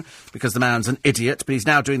fortune because the man's an idiot, but he's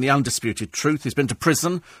now doing the undisputed truth. He's been to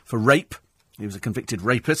prison for rape. He was a convicted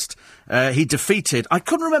rapist. He defeated... I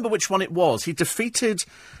couldn't remember which one it was. He defeated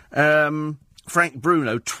Frank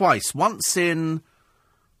Bruno twice. Once in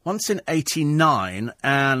 89,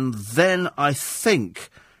 and then I think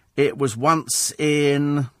it was once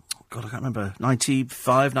in... God, I can't remember,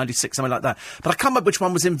 95, 96, something like that. But I can't remember which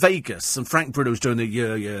one was in Vegas, and Frank Bruno was doing the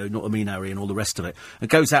yeah, not a mean Harry and all the rest of it, and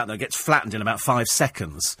goes out there and gets flattened in about 5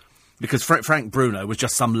 seconds. Because Frank Bruno was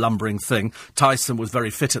just some lumbering thing. Tyson was very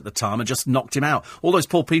fit at the time and just knocked him out. All those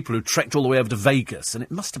poor people who trekked all the way over to Vegas, and it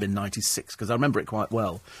must have been 96, because I remember it quite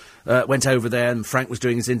well, went over there, and Frank was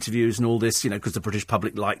doing his interviews and all this, you know, because the British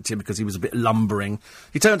public liked him, because he was a bit lumbering.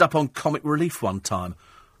 He turned up on Comic Relief one time.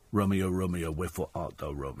 Romeo, Romeo, wherefore art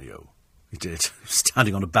thou, Romeo? He did.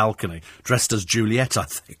 Standing on a balcony, dressed as Juliet, I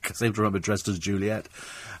think. I seem to remember dressed as Juliet.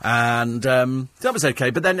 And that was okay.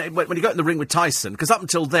 But then when he got in the ring with Tyson, because up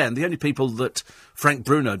until then, the only people that Frank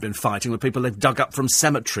Bruno had been fighting were people they'd dug up from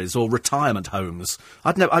cemeteries or retirement homes.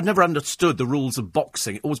 I'd never understood the rules of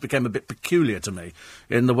boxing. It always became a bit peculiar to me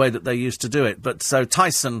in the way that they used to do it. But so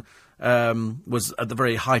Tyson was at the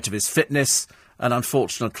very height of his fitness, and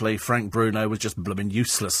unfortunately Frank Bruno was just blooming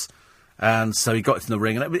useless. And so he got it in the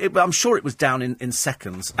ring, and I'm sure it was down in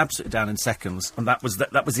seconds, absolutely down in seconds. And that was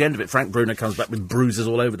the end of it. Frank Bruno comes back with bruises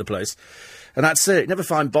all over the place. And that's it. You never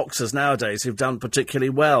find boxers nowadays who've done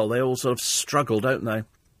particularly well. They all sort of struggle, don't they?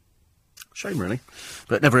 Shame, really.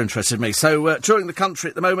 But it never interested me. So, touring the country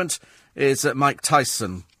at the moment is Mike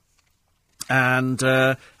Tyson. And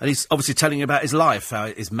he's obviously telling you about his life, how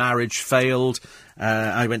his marriage failed,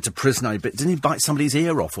 how he went to prison. Didn't he bite somebody's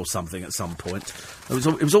ear off or something at some point? It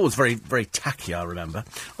was always very, very tacky, I remember.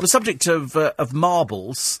 On the subject of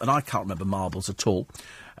marbles, and I can't remember marbles at all,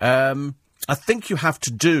 I think you have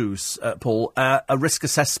to do, Paul, a risk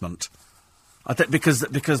assessment. I think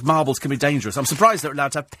because marbles can be dangerous. I'm surprised they're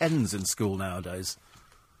allowed to have pens in school nowadays,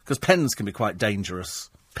 because pens can be quite dangerous.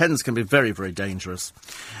 Pens can be very, very dangerous.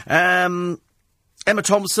 Emma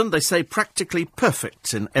Thompson, they say practically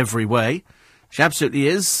perfect in every way. She absolutely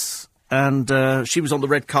is. And she was on the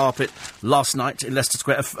red carpet last night in Leicester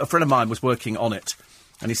Square. A friend of mine was working on it.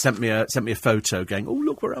 And he sent me a photo going, oh,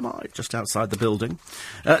 look, where am I? Just outside the building.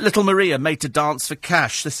 Little Maria made to dance for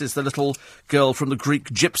cash. This is the little girl from the Greek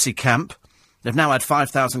gypsy camp. They've now had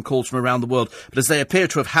 5,000 calls from around the world. But as they appear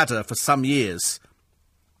to have had her for some years,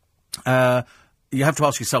 you have to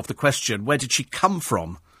ask yourself the question, where did she come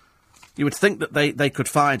from? You would think that they could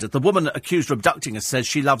find her. The woman accused of abducting us says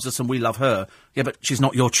she loves us and we love her. Yeah, but she's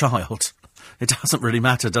not your child. It doesn't really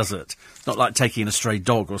matter, does it? It's not like taking a stray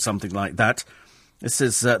dog or something like that. This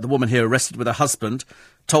is the woman here arrested with her husband,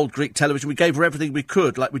 told Greek television, we gave her everything we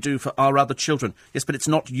could, like we do for our other children. Yes, but it's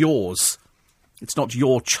not yours. It's not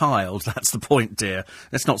your child. That's the point, dear.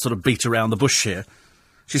 Let's not sort of beat around the bush here.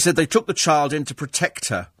 She said they took the child in to protect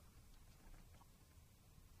her.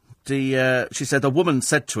 She said, the woman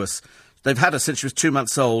said to us, they've had her since she was 2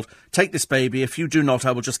 months old. Take this baby. If you do not,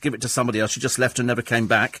 I will just give it to somebody else. She just left and never came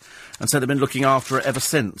back. And so they've been looking after her ever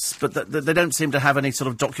since. But they don't seem to have any sort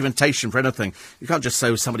of documentation for anything. You can't just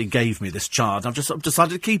say, somebody gave me this child. I've just sort of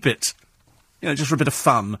decided to keep it. You know, just for a bit of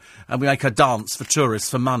fun. And we make her dance for tourists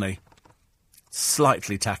for money.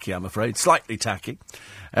 Slightly tacky, I'm afraid. Slightly tacky.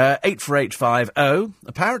 84850.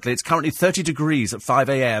 Apparently it's currently 30 degrees at 5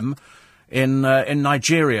 a.m. in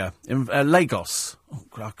Nigeria, in Lagos. Oh,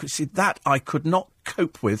 God, see, that I could not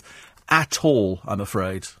cope with at all, I'm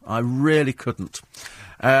afraid. I really couldn't.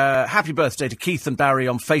 Happy birthday to Keith and Barry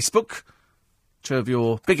on Facebook. Two of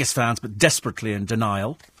your biggest fans, but desperately in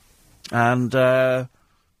denial. And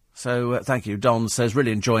so thank you. Don says,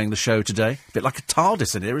 really enjoying the show today. A bit like a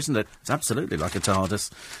TARDIS in here, isn't it? It's absolutely like a TARDIS.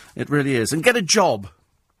 It really is. And get a job.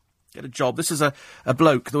 Get a job. This is a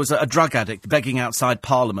bloke. There was a drug addict begging outside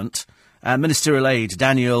Parliament. Ministerial aide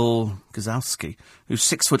Daniel Gazowski, who's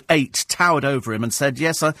 6'8", towered over him and said,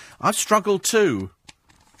 yes, I've struggled too.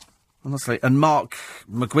 Honestly. And Mark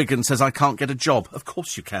McGuigan says, I can't get a job. Of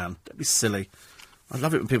course you can. Don't be silly. I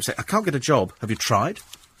love it when people say, I can't get a job. Have you tried?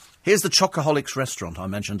 Here's the Chocoholics restaurant I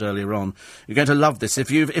mentioned earlier on. You're going to love this.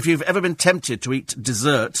 If you've ever been tempted to eat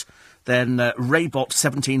dessert, then Raybot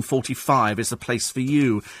 1745 is the place for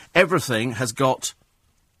you. Everything has got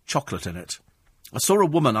chocolate in it. I saw a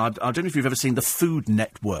woman, I don't know if you've ever seen the Food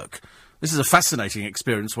Network. This is a fascinating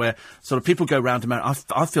experience where sort of people go round America.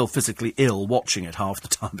 I feel physically ill watching it half the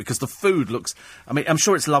time because the food looks... I mean, I'm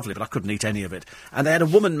sure it's lovely, but I couldn't eat any of it. And they had a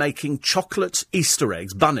woman making chocolate Easter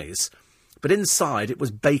eggs, bunnies, but inside it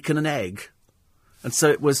was bacon and egg. And so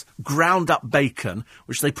it was ground-up bacon,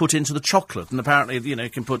 which they put into the chocolate. And apparently, you know, you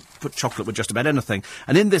can put chocolate with just about anything.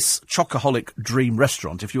 And in this Chocoholic Dream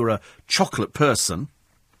restaurant, if you're a chocolate person...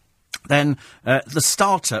 Then the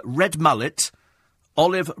starter, red mullet,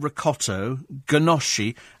 olive ricotta,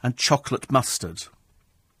 ganache and chocolate mustard.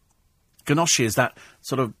 Ganache is that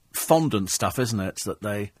sort of fondant stuff, isn't it, that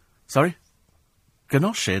they... Sorry?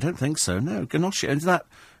 Ganache? I don't think so, no. Ganache, isn't that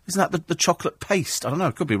the chocolate paste? I don't know,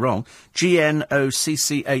 I could be wrong.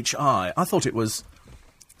 Gnocchi. I thought it was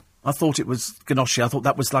ganache. I thought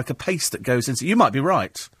that was like a paste that goes into... You might be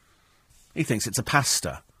right. He thinks it's a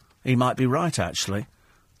pasta. He might be right, actually.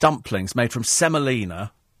 Dumplings made from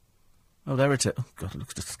semolina. Oh, there it is. Oh, God, it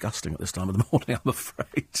looks disgusting at this time of the morning, I'm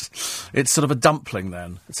afraid. It's sort of a dumpling,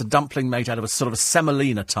 then. It's a dumpling made out of a sort of a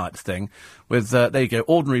semolina type thing with, there you go,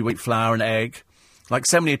 ordinary wheat flour and egg. Like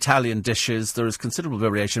so many Italian dishes, there is considerable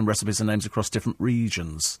variation in recipes and names across different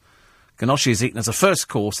regions. Ganache is eaten as a first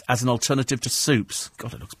course as an alternative to soups.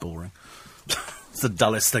 God, it looks boring. It's the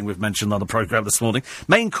dullest thing we've mentioned on the programme this morning.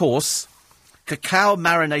 Main course... Cacao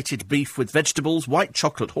marinated beef with vegetables, white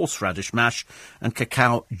chocolate horseradish mash, and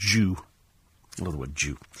cacao jus. I love the word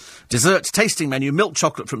jus. Dessert tasting menu, milk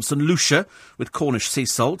chocolate from St. Lucia with Cornish sea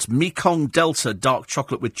salt, Mekong Delta dark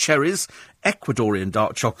chocolate with cherries, Ecuadorian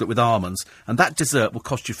dark chocolate with almonds, and that dessert will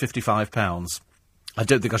cost you £55. I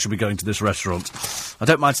don't think I should be going to this restaurant. I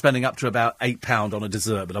don't mind spending up to about £8 on a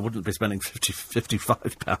dessert, but I wouldn't be spending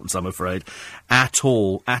 £55, I'm afraid, at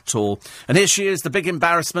all. And here she is, the big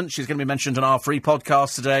embarrassment. She's going to be mentioned on our free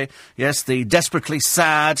podcast today. Yes, the desperately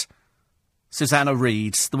sad Susanna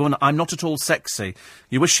Reid, the woman, I'm not at all sexy.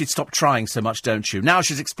 You wish she'd stop trying so much, don't you? Now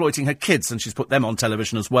she's exploiting her kids, and she's put them on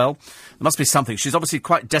television as well. There must be something. She's obviously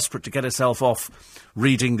quite desperate to get herself off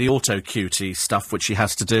reading the auto-cutie stuff, which she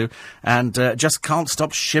has to do, and just can't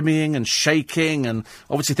stop shimmying and shaking, and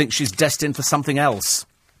obviously thinks she's destined for something else.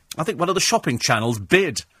 I think one of the shopping channels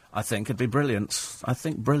bid, I think, would be brilliant. I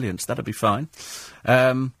think brilliant. That'd be fine.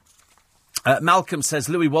 Malcolm says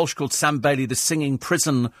Louis Walsh called Sam Bailey the singing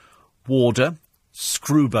prison warder,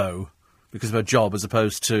 Screwbo, because of her job as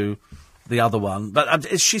opposed to the other one.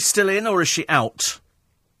 But is she still in or is she out?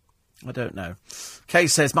 I don't know. Kay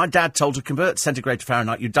says, my dad told her, convert centigrade to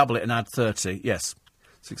Fahrenheit, you double it and add 30. Yes,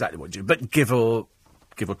 that's exactly what you do. But give or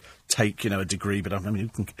take, a degree, but I mean,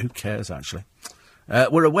 who cares, actually?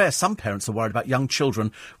 We're aware some parents are worried about young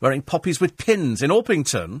children wearing poppies with pins. In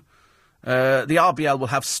Orpington, the RBL will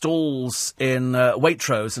have stalls in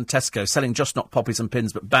Waitrose and Tesco selling just not poppies and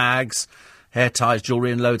pins, but bags, hair ties,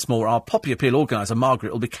 jewellery and loads more. Our Poppy Appeal organiser,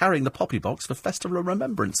 Margaret, will be carrying the poppy box for Festival of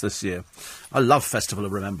Remembrance this year. I love Festival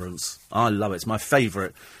of Remembrance. I love it. It's my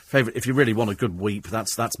favourite. If you really want a good weep,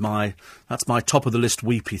 that's my top-of-the-list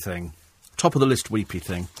weepy thing. Top-of-the-list weepy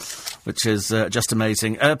thing, which is just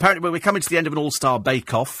amazing. Apparently, we're coming to the end of an all-star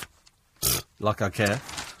bake-off. Like I care.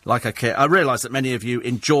 I realise that many of you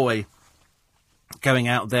enjoy going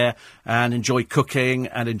out there and enjoy cooking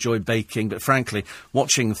and enjoy baking, but frankly,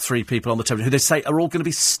 watching three people on the television who they say are all going to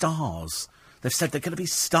be stars. They've said they're going to be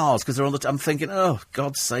stars because they're on the... I'm thinking, oh,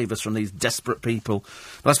 God save us from these desperate people.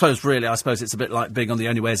 But I suppose it's a bit like being on The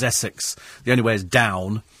Only Way is Essex. The only way is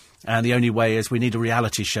down, and the only way is we need a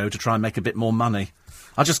reality show to try and make a bit more money.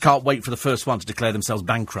 I just can't wait for the first one to declare themselves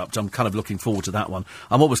bankrupt. I'm kind of looking forward to that one.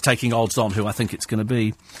 I'm always taking odds on who I think it's going to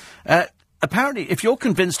be. Apparently, if you're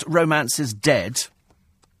convinced romance is dead,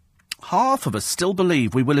 half of us still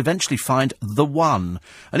believe we will eventually find the one.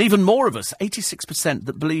 And even more of us, 86%,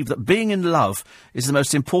 that believe that being in love is the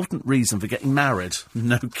most important reason for getting married.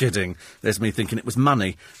 No kidding. There's me thinking it was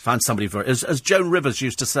money. Find somebody for it. As Joan Rivers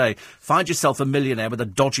used to say, find yourself a millionaire with a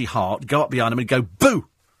dodgy heart, go up behind him and go, boo!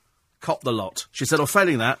 Cop the lot. She said, or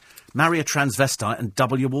failing that, marry a transvestite and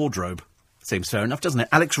double your wardrobe. Seems fair enough, doesn't it?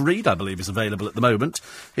 Alex Reid, I believe, is available at the moment.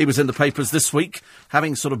 He was in the papers this week,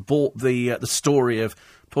 having sort of bought the story of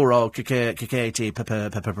poor old Katie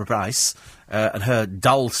Price and her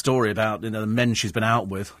dull story about the men she's been out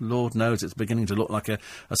with. Lord knows it's beginning to look like a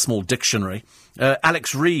small dictionary.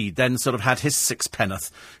 Alex Reid then sort of had his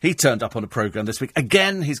sixpenneth. He turned up on a programme this week.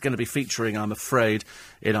 Again, he's going to be featuring, I'm afraid,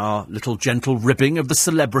 in our little gentle ribbing of the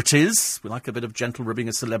celebrities. We like a bit of gentle ribbing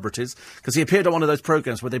of celebrities. Because he appeared on one of those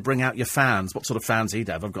programmes where they bring out your fans. What sort of fans he'd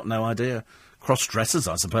have, I've got no idea. Cross-dressers,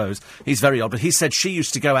 I suppose. He's very odd, but he said she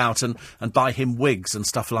used to go out and buy him wigs and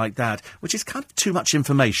stuff like that, which is kind of too much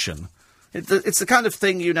information. It's the kind of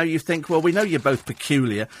thing, you think, well, we know you're both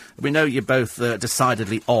peculiar, we know you're both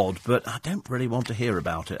decidedly odd, but I don't really want to hear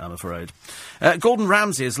about it, I'm afraid. Gordon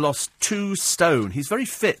Ramsay has lost 2 stone. He's very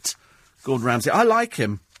fit, Gordon Ramsay. I like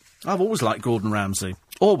him. I've always liked Gordon Ramsay.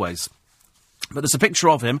 Always. But there's a picture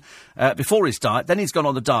of him before his diet, then he's gone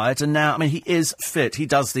on the diet, and now, he is fit. He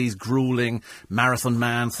does these gruelling marathon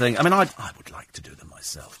man thing. I would like to do them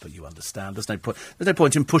myself, but you understand. There's no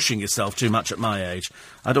point in pushing yourself too much at my age.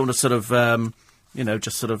 I don't want to sort of,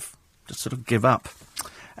 just sort of give up.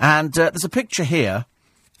 And there's a picture here.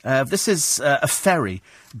 This is a ferry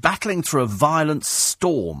battling through a violent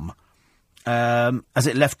storm as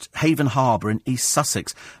it left Haven Harbour in East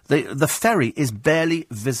Sussex. The ferry is barely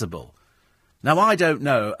visible. Now, I don't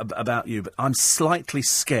know about you, but I'm slightly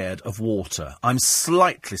scared of water. I'm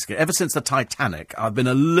slightly scared. Ever since the Titanic, I've been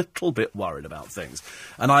a little bit worried about things.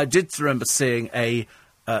 And I did remember seeing a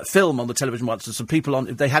film on the television once, and some people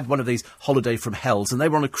they had one of these holiday from hells, and they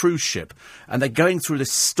were on a cruise ship, and they're going through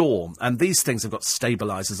this storm, and these things have got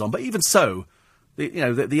stabilisers on. But even so,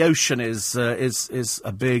 the ocean is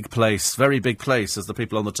a big place, very big place, as the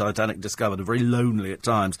people on the Titanic discovered, are very lonely at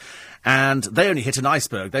times. And they only hit an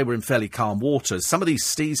iceberg. They were in fairly calm waters. Some of these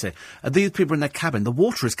seas here, and these people in their cabin, the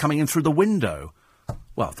water is coming in through the window.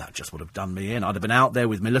 Well, that just would have done me in. I'd have been out there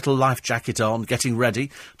with my little life jacket on, getting ready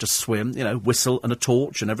to swim, whistle and a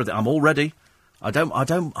torch and everything. I'm all ready. I don't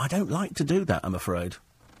like to do that, I'm afraid.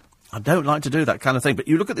 I don't like to do that kind of thing. But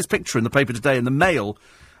you look at this picture in the paper today in the Mail,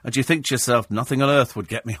 and you think to yourself, nothing on earth would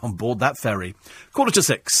get me on board that ferry.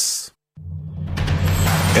 5:45.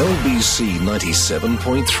 LBC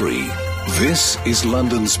 97.3, This is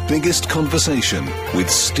London's biggest conversation with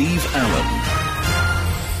Steve Allen.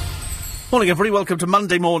 Morning, everybody. Welcome to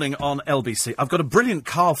Monday Morning on LBC. I've got a brilliant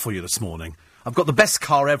car for you this morning. I've got the best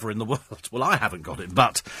car ever in the world. Well, I haven't got it,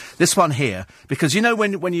 but this one here, because you know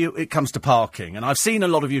when it comes to parking, and I've seen a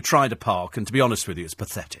lot of you try to park, and to be honest with you, it's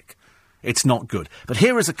pathetic. It's not good. But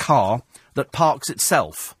here is a car that parks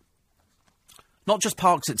itself. Not just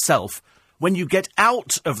parks itself. When you get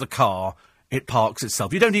out of the car, it parks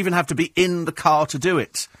itself. You don't even have to be in the car to do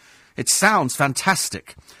it. It sounds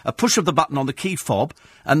fantastic. A push of the button on the key fob,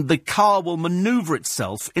 and the car will manoeuvre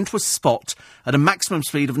itself into a spot at a maximum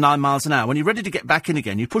speed of 9 miles an hour. When you're ready to get back in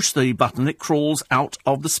again, you push the button and it crawls out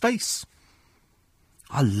of the space.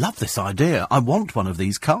 I love this idea. I want one of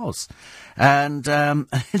these cars. And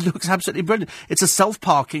it looks absolutely brilliant. It's a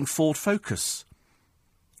self-parking Ford Focus,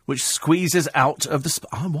 which squeezes out of the...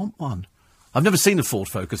 I want one. I've never seen a Ford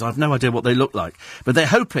Focus. I have no idea what they look like. But they're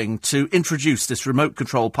hoping to introduce this remote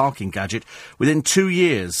control parking gadget within 2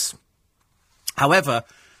 years. However,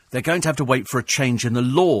 they're going to have to wait for a change in the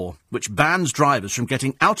law, which bans drivers from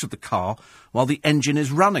getting out of the car while the engine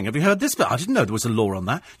is running. Have you heard this bit? I didn't know there was a law on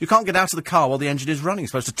that. You can't get out of the car while the engine is running. You're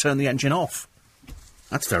supposed to turn the engine off.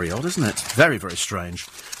 That's very odd, isn't it? Very, very strange.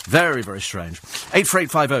 Very, very strange.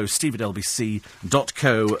 84850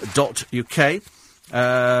 steve@lbc.co.uk.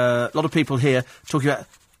 A lot of people here talking about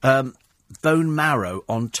bone marrow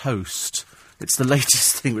on toast. It's the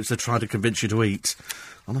latest thing which they're trying to convince you to eat.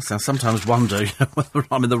 Honestly, I sometimes wonder whether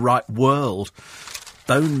I'm in the right world.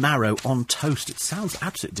 Bone marrow on toast. It sounds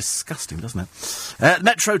absolutely disgusting, doesn't it?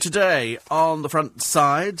 Metro today on the front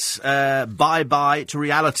side. Bye-bye to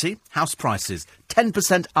reality. House prices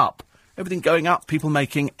 10% up. Everything going up. People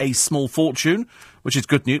making a small fortune, which is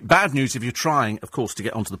good news. Bad news if you're trying, of course, to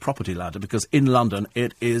get onto the property ladder, because in London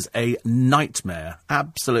it is a nightmare.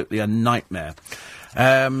 Absolutely a nightmare.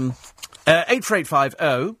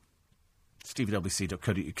 84850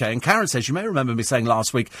 steve@lbc.co.uk. And Karen says, you may remember me saying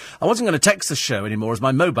last week I wasn't going to text the show anymore as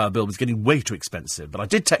my mobile bill was getting way too expensive. But I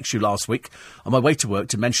did text you last week on my way to work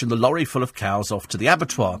to mention the lorry full of cows off to the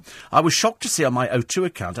abattoir. I was shocked to see on my O2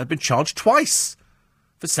 account I'd been charged twice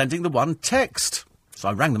for sending the one text. So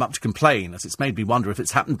I rang them up to complain, as it's made me wonder if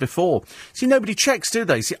it's happened before. See, nobody checks, do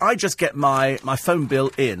they? See, I just get my phone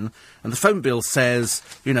bill in, and the phone bill says,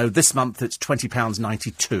 you know, this month it's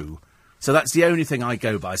 £20.92. So that's the only thing I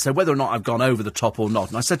go by. So whether or not I've gone over the top or not.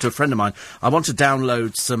 And I said to a friend of mine, I want to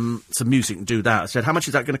download some music and do that. I said, how much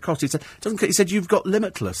is that going to cost? He said, he said, you've got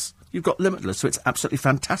Limitless. You've got Limitless, so it's absolutely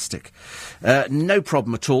fantastic. No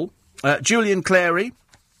problem at all. Julian Clary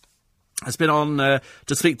has been on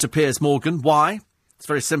to speak to Piers Morgan. Why? It's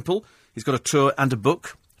very simple. He's got a tour and a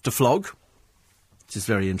book to flog, which is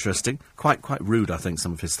very interesting. Quite rude, I think,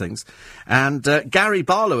 some of his things. And Gary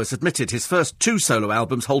Barlow has admitted his first 2 solo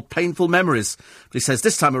albums hold painful memories. But he says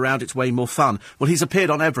this time around it's way more fun. Well, he's appeared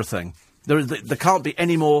on everything. There can't be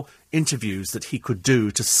any more interviews that he could do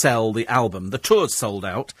to sell the album. The tour's sold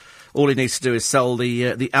out. All he needs to do is sell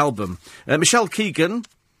the album. Michelle Keegan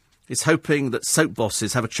is hoping that soap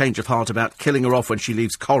bosses have a change of heart about killing her off when she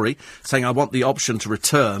leaves Corrie, saying, I want the option to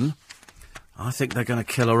return. I think they're going to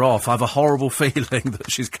kill her off. I have a horrible feeling that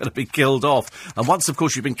she's going to be killed off. And once, of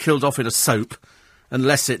course, you've been killed off in a soap,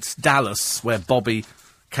 unless it's Dallas, where Bobby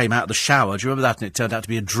came out of the shower. Do you remember that? And it turned out to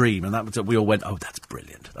be a dream. And that was, we all went, oh, that's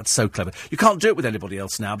brilliant. That's so clever. You can't do it with anybody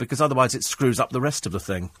else now, because otherwise it screws up the rest of the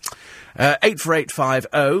thing.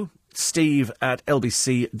 84850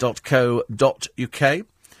 steve@lbc.co.uk.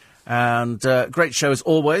 And great show as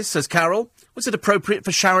always, says Carol. Was it appropriate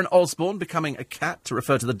for Sharon Osbourne becoming a cat to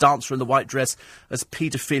refer to the dancer in the white dress as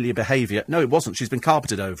paedophilia behaviour? No, it wasn't. She's been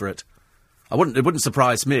carpeted over it. It wouldn't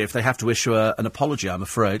surprise me if they have to issue an apology, I'm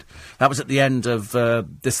afraid. That was at the end of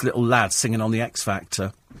this little lad singing on the X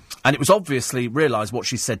Factor. And it was obviously realised what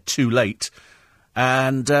she said too late.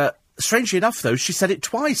 And strangely enough, though, she said it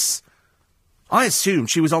twice. I assumed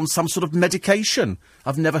she was on some sort of medication.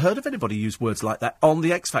 I've never heard of anybody use words like that on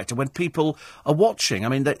the X Factor when people are watching. I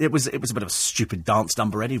mean, it was a bit of a stupid dance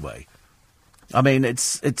number anyway. I mean,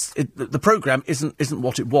 the programme isn't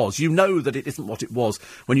what it was. You know that it isn't what it was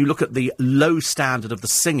when you look at the low standard of the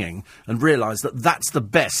singing and realise that that's the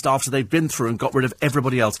best after they've been through and got rid of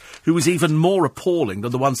everybody else, who was even more appalling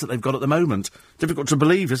than the ones that they've got at the moment. Difficult to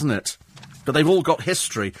believe, isn't it? But they've all got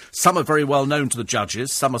history. Some are very well known to the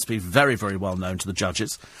judges. Some must be very, very well known to the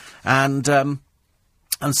judges. And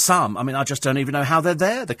some, I mean, I just don't even know how they're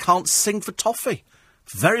there. They can't sing for toffee.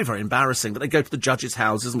 Very, very embarrassing. But they go to the judges'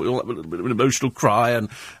 houses and we all have an emotional cry,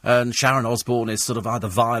 and Sharon Osbourne is sort of either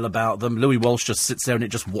vile about them. Louis Walsh just sits there and it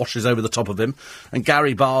just washes over the top of him. And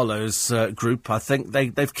Gary Barlow's group, I think,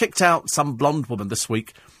 they've kicked out some blonde woman this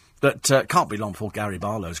week But can't be long before Gary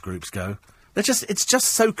Barlow's groups go. It's just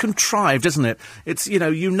so contrived, isn't it? It's,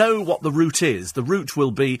 you know what the route is. The route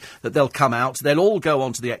will be that they'll come out, they'll all go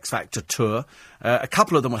on to the X Factor tour. A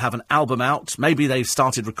couple of them will have an album out. Maybe they've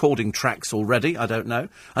started recording tracks already, I don't know.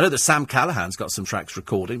 I know that Sam Callahan's got some tracks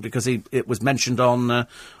recording because it was mentioned on a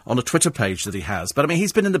Twitter page that he has. But, I mean,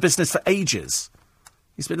 he's been in the business for ages.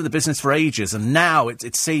 And now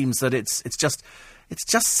it seems that it's just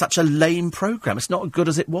such a lame programme. It's not as good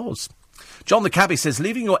as it was. John the cabbie says,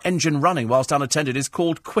 leaving your engine running whilst unattended is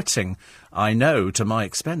called quitting. I know, to my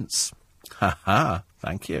expense. Ha ha,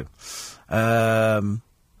 thank you. One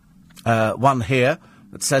here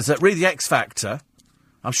that says, read the X Factor.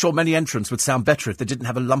 I'm sure many entrants would sound better if they didn't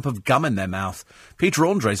have a lump of gum in their mouth. Peter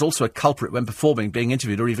Andre is also a culprit when performing, being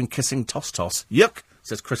interviewed, or even kissing Toss. Yuck,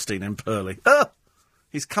 says Christine in Purley.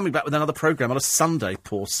 He's coming back with another programme on a Sunday,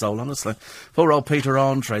 poor soul, honestly. Poor old Peter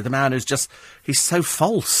Andre, the man who's he's so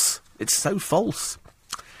false. It's so false.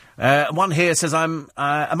 One here says, am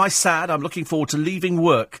I sad? I'm looking forward to leaving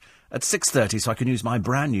work at 6:30 so I can use my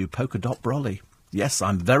brand new polka dot brolly. Yes,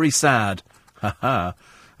 I'm very sad. Ha ha.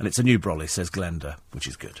 And it's a new brolly, says Glenda, which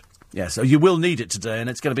is good. Yeah, so you will need it today, and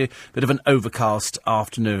it's going to be a bit of an overcast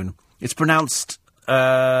afternoon. It's pronounced,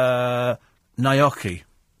 gnocchi.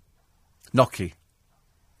 Gnocchi.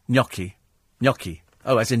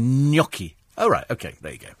 Oh, as in gnocchi. Oh, right, OK,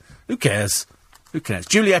 there you go. Who cares?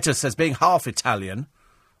 Giulietta says, being half Italian,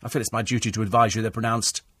 I feel it's my duty to advise you they're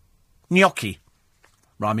pronounced gnocchi,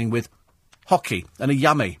 rhyming with hockey and a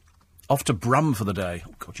yummy. Off to Brum for the day.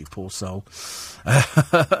 Oh, God, you poor soul.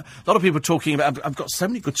 A lot of people talking about... I've got so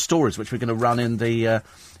many good stories which we're going to run in the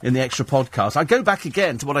extra podcast. I go back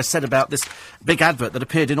again to what I said about this big advert that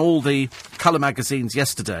appeared in all the colour magazines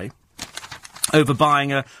yesterday over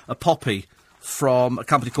buying a poppy from a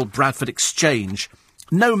company called Bradford Exchange.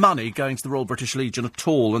 No money going to the Royal British Legion at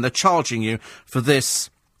all, and they're charging you for this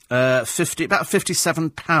about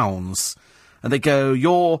 £57. And they go,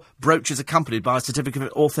 your brooch is accompanied by a certificate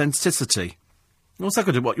of authenticity. What's that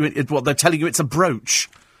going to do? What they're telling you it's a brooch.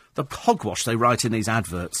 The hogwash they write in these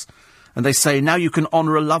adverts. And they say, now you can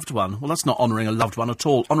honour a loved one. Well, that's not honouring a loved one at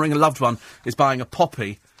all. Honouring a loved one is buying a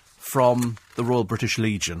poppy from the Royal British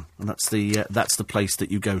Legion. And that's the place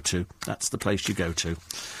that you go to. That's the place you go to.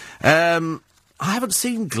 I haven't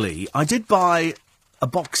seen Glee. I did buy a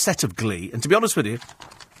box set of Glee, and to be honest with you,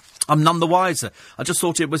 I'm none the wiser. I just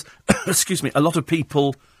thought it was, excuse me, a lot of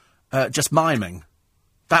people just miming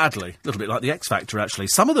badly, a little bit like the X Factor. Actually,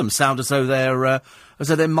 some of them sound as though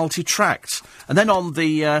they're multi-tracked. And then on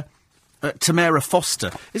the Tamara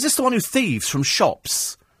Foster, is this the one who thieves from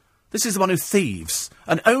shops? This is the one who thieves.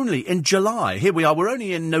 And only in July. Here we are. We're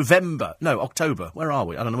only in November. No, October. Where are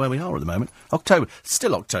we? I don't know where we are at the moment. October.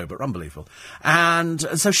 Still October. Unbelievable. And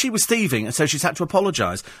so she was thieving, and so she's had to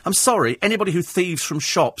apologise. I'm sorry. Anybody who thieves from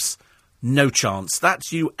shops, no chance.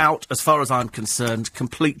 That's you out, as far as I'm concerned,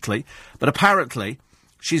 completely. But apparently,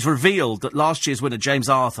 she's revealed that last year's winner, James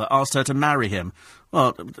Arthur, asked her to marry him.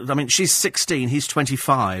 Well, I mean, she's 16. He's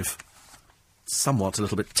 25. Somewhat a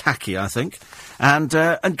little bit tacky, I think. And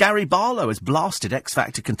Gary Barlow has blasted X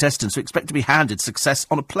Factor contestants who expect to be handed success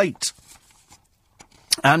on a plate.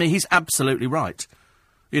 And he's absolutely right.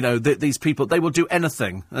 You know, these people, they will do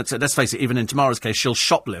anything. Let's face it, even in Tamara's case, she'll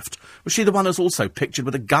shoplift. Was she the one who's also pictured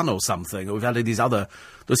with a gun or something? Or we've had these other...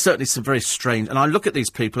 There's certainly some very strange... And I look at these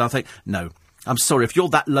people and I think, no, I'm sorry, if you're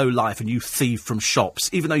that low life and you thieve from shops,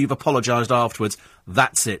 even though you've apologised afterwards,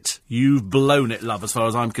 that's it. You've blown it, love, as far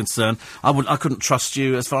as I'm concerned. I couldn't trust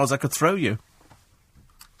you as far as I could throw you.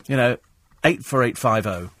 You know,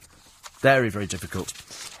 84850. Very, very difficult.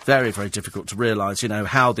 Very, very difficult to realise, you know,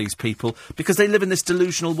 how these people... Because they live in this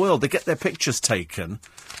delusional world. They get their pictures taken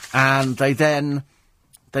and they then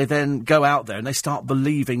go out there and they start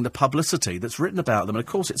believing the publicity that's written about them. And,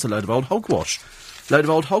 of course, it's a load of old hogwash. They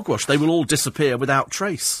will all disappear without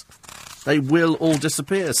trace. They will all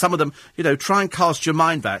disappear. Some of them, you know, try and cast your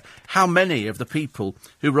mind back. How many of the people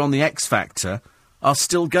who were on the X Factor are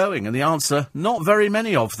still going? And the answer, not very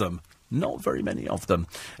many of them. Not very many of them.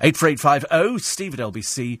 84850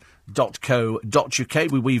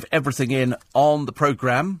 steve@lbc.co.uk. We weave everything in on the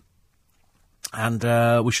programme. And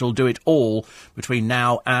we shall do it all between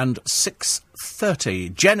now and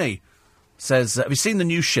 6:30. Jenny says, have you seen the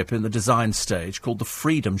new ship in the design stage called the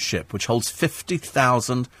Freedom Ship, which holds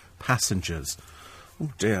 50,000 passengers? Oh,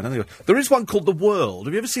 dear. I don't think... There is one called the World.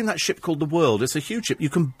 Have you ever seen that ship called the World? It's a huge ship. You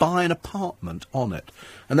can buy an apartment on it.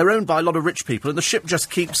 And they're owned by a lot of rich people, and the ship just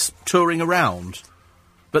keeps touring around.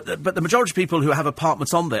 But the majority of people who have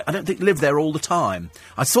apartments on there, I don't think live there all the time.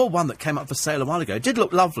 I saw one that came up for sale a while ago. It did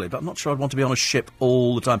look lovely, but I'm not sure I'd want to be on a ship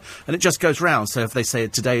all the time. And it just goes round. So if they say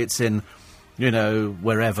today it's in,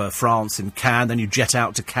 wherever, France, in Cannes, then you jet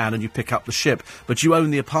out to Cannes and you pick up the ship. But you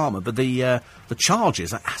own the apartment. But the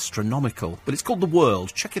charges are astronomical. But it's called The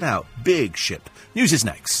World. Check it out. Big ship. News is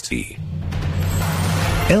next.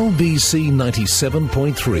 LBC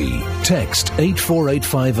 97.3. Text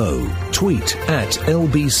 84850. Tweet at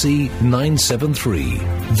LBC 973.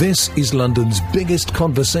 This is London's biggest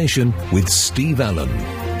conversation with Steve Allen.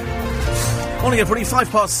 Morning, everybody.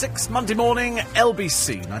 6:05, Monday morning,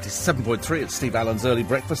 LBC 97.3. It's Steve Allen's Early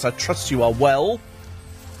Breakfast. I trust you are well.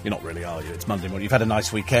 You're not really, are you? It's Monday morning. You've had a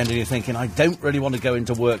nice weekend and you're thinking, I don't really want to go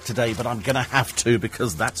into work today, but I'm going to have to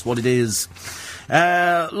because that's what it is.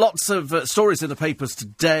 Lots of stories in the papers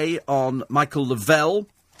today on Michael Lavelle.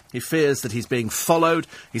 He fears that he's being followed.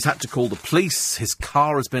 He's had to call the police. His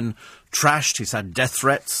car has been trashed. He's had death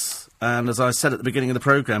threats. And as I said at the beginning of the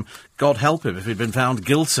programme, God help him if he'd been found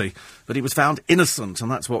guilty. But he was found innocent, and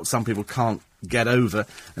that's what some people can't get over.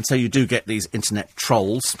 And so you do get these internet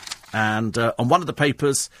trolls. And on one of the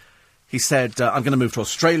papers, he said, I'm going to move to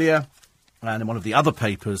Australia. And in one of the other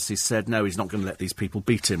papers, he said, no, he's not going to let these people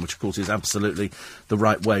beat him, which, of course, is absolutely the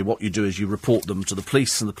right way. What you do is you report them to the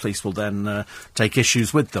police, and the police will then take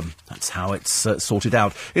issues with them. That's how it's sorted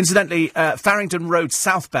out. Incidentally, Farringdon Road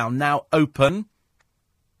southbound now open,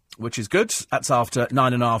 which is good. That's after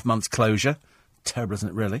 9.5 months closure. Terrible, isn't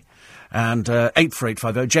it, really? And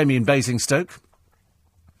 84850, Jamie in Basingstoke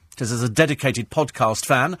says, as a dedicated podcast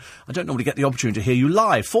fan, I don't normally get the opportunity to hear you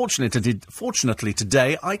live. Fortunately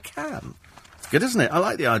today, I can. It's good, isn't it? I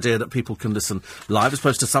like the idea that people can listen live, as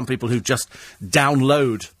opposed to some people who just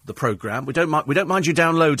download the programme. We don't mind you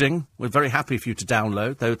downloading. We're very happy for you to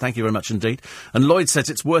download, though. Thank you very much indeed. And Lloyd says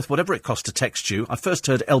it's worth whatever it costs to text you. I first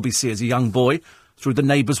heard LBC as a young boy through the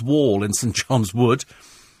neighbour's wall in St John's Wood,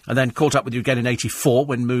 and then caught up with you again in 84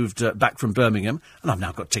 when moved back from Birmingham, and I've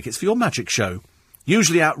now got tickets for your magic show.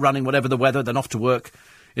 Usually out running, whatever the weather, then off to work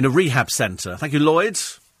in a rehab centre. Thank you, Lloyd.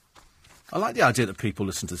 I like the idea that people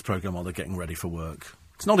listen to this programme while they're getting ready for work.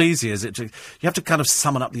 It's not easy, is it? You have to kind of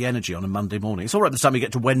summon up the energy on a Monday morning. It's all right by the time you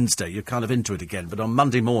get to Wednesday, you're kind of into it again. But on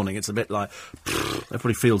Monday morning, it's a bit like,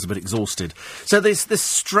 everybody feels a bit exhausted. So there's this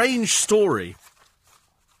strange story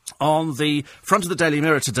on the front of the Daily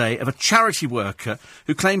Mirror today of a charity worker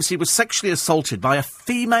who claims he was sexually assaulted by a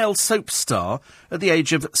female soap star at the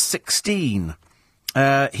age of 16.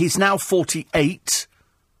 He's now 48.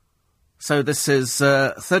 So this is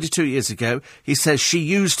 32 years ago. He says, she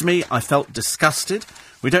used me. I felt disgusted.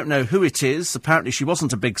 We don't know who it is. Apparently she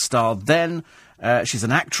wasn't a big star then. She's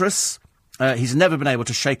an actress. He's never been able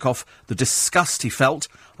to shake off the disgust he felt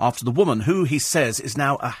after the woman, who he says is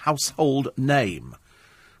now a household name.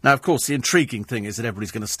 Now, of course, the intriguing thing is that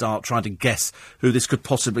everybody's going to start trying to guess who this could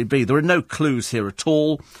possibly be. There are no clues here at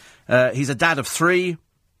all. He's a dad of 3.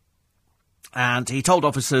 And he told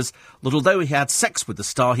officers that although he had sex with the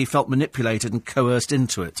star, he felt manipulated and coerced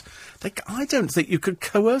into it. I don't think you could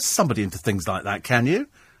coerce somebody into things like that, can you?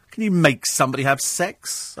 Can you make somebody have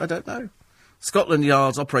sex? I don't know. Scotland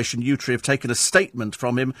Yard's Operation Yewtree have taken a statement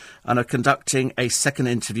from him and are conducting a second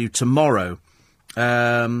interview tomorrow.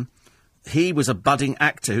 He was a budding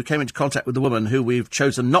actor who came into contact with the woman who we've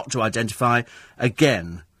chosen not to identify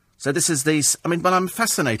again. So this is but I'm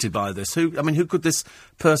fascinated by this. Who could this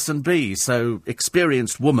person be? So,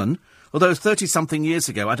 experienced woman, although 30-something years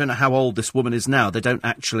ago, I don't know how old this woman is now, they don't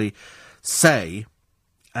actually say.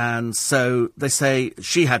 And so they say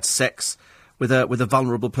she had sex with a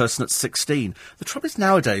vulnerable person at 16. The trouble is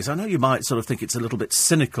nowadays, I know you might sort of think it's a little bit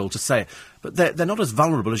cynical to say it, but they're not as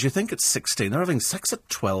vulnerable as you think at 16. They're having sex at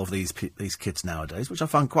 12, these kids nowadays, which I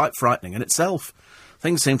find quite frightening in itself.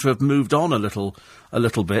 Things seem to have moved on a little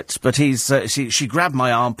bit, but she grabbed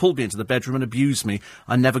my arm, pulled me into the bedroom and abused me.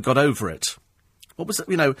 I never got over it. What was it,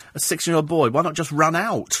 a 16-year-old boy? Why not just run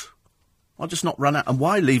out? Why just not run out? And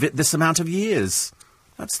why leave it this amount of years?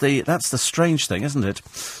 That's the strange thing, isn't it?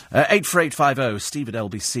 84850,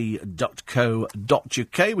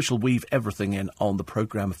 steve@lbc.co.uk. We shall weave everything in on the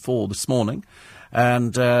programme for this morning.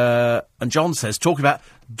 And John says, talk about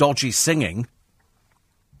dodgy singing.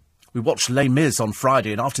 We watched Les Mis on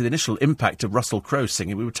Friday, and after the initial impact of Russell Crowe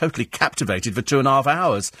singing, we were totally captivated for 2.5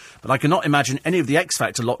 hours. But I cannot imagine any of the X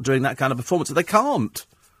Factor lot doing that kind of performance. They can't.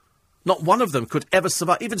 Not one of them could ever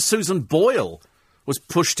survive. Even Susan Boyle was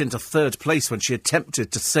pushed into 3rd place when she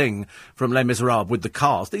attempted to sing from Les Miserables with the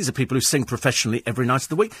cast. These are people who sing professionally every night of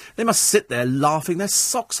the week. They must sit there laughing their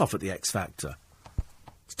socks off at the X Factor.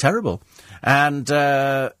 It's terrible. And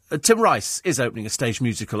Tim Rice is opening a stage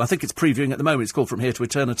musical. I think it's previewing at the moment. It's called From Here to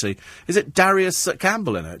Eternity. Is it Darius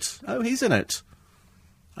Campbell in it? Oh, he's in it.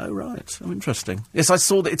 Oh, right. Oh, interesting. Yes, I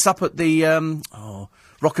saw that it's up at the...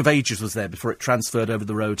 Rock of Ages was there before it transferred over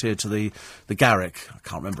the road here to the Garrick. I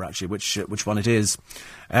can't remember, actually, which one it is.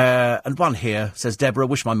 And one here, says Deborah,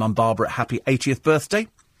 wish my mum Barbara a happy 80th birthday.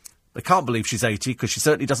 They can't believe she's 80, because she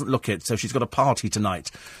certainly doesn't look it, so she's got a party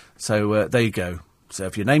tonight. So there you go. So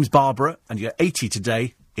if your name's Barbara and you're 80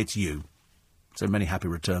 today, it's you. So many happy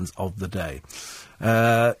returns of the day.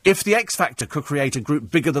 If the X Factor could create a group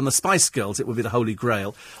bigger than the Spice Girls, it would be the Holy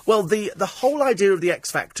Grail. Well, the whole idea of the X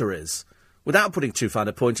Factor is, without putting too fine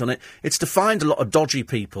a point on it, it's to find a lot of dodgy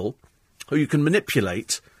people who you can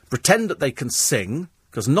manipulate, pretend that they can sing,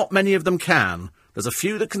 because not many of them can. There's a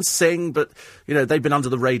few that can sing, but, you know, they've been under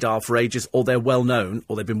the radar for ages, or they're well known,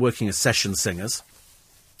 or they've been working as session singers.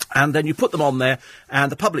 And then you put them on there,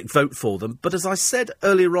 and the public vote for them. But as I said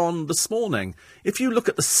earlier on this morning, if you look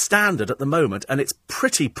at the standard at the moment, and it's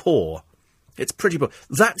pretty poor. It's pretty poor.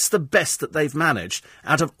 That's the best that they've managed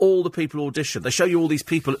out of all the people who audition. They show you all these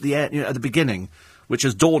people at the beginning, which,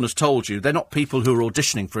 as Dawn has told you, they're not people who are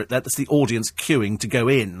auditioning for it. That's the audience queuing to go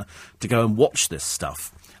in, to go and watch this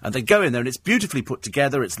stuff. And they go in there, and it's beautifully put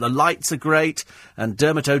together. The lights are great, and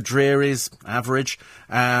Dermot O'Dreary's average,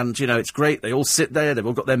 and, you know, it's great. They all sit there, they've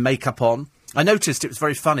all got their makeup on. I noticed it was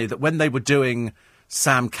very funny that when they were doing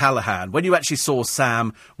Sam Callahan, when you actually saw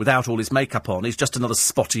Sam without all his makeup on, he's just another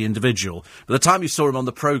spotty individual. By the time you saw him on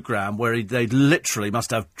the programme, where they literally must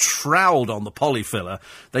have troweled on the polyfiller,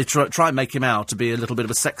 they try and make him out to be a little bit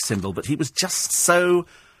of a sex symbol, but he was just so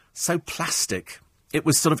plastic. It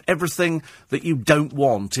was sort of everything that you don't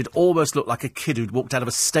want. It almost looked like a kid who'd walked out of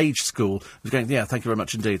a stage school. He was going, yeah, thank you very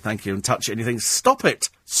much indeed, thank you, and touch it, and you think, stop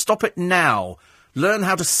it now. Learn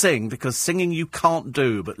how to sing, because singing you can't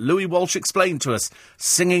do. But Louis Walsh explained to us,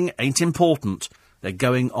 singing ain't important. They're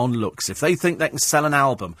going on looks. If they think they can sell an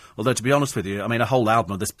album, although, to be honest with you, I mean, a whole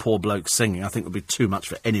album of this poor bloke singing, I think would be too much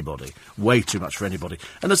for anybody. Way too much for anybody.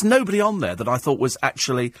 And there's nobody on there that I thought was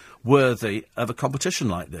actually worthy of a competition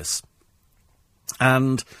like this.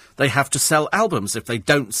 And they have to sell albums. If they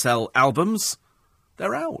don't sell albums,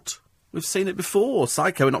 they're out. We've seen it before.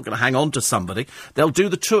 Psycho are not going to hang on to somebody. They'll do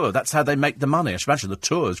the tour. That's how they make the money. I should imagine the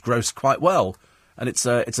tours gross quite well. And it's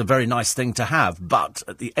a very nice thing to have. But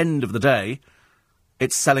at the end of the day,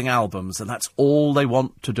 it's selling albums, and that's all they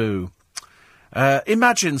want to do.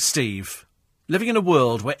 Imagine, Steve, living in a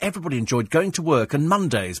world where everybody enjoyed going to work and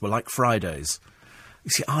Mondays were like Fridays. You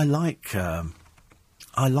see, I like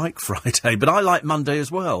Friday, but I like Monday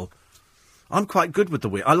as well. I'm quite good with the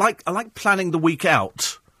week. I like planning the week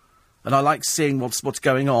out, and I like seeing what's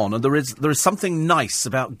going on. And there is something nice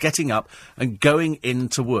about getting up and going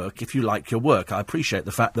into work if you like your work. I appreciate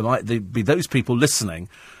the fact there might be those people listening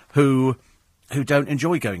who don't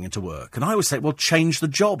enjoy going into work. And I always say, well, change the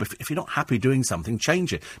job. If you're not happy doing something,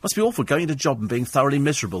 change it. It must be awful going into a job and being thoroughly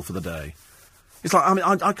miserable for the day. It's like, I mean,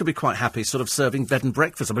 I could be quite happy sort of serving bed and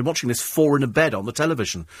breakfast. I've been watching this 4 in a bed on the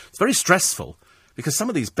television. It's very stressful, because some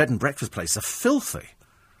of these bed and breakfast places are filthy.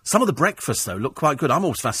 Some of the breakfasts, though, look quite good. I'm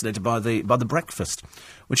always fascinated by the breakfast,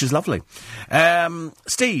 which is lovely.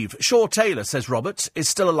 Steve, Shaw Taylor, says Robert, is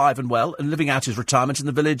still alive and well and living out his retirement in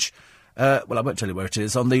the village, well, I won't tell you where it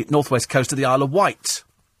is, on the northwest coast of the Isle of Wight.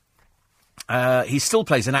 He still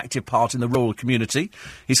plays an active part in the rural community.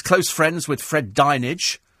 He's close friends with Fred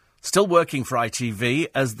Dinage, still working for ITV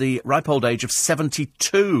as the ripe old age of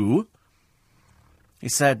 72. He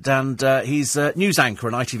said, and he's news anchor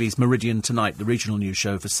on ITV's Meridian Tonight, the regional news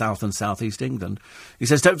show for South and South East England. He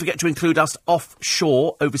says, don't forget to include us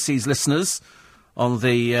offshore overseas listeners on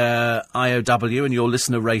the IOW and your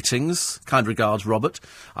listener ratings. Kind regards, Robert.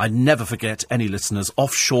 I never forget any listeners,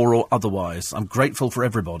 offshore or otherwise. I'm grateful for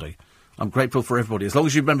everybody. As long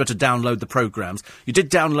as you remember to download the programmes. You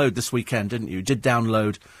did download this weekend, didn't you? You did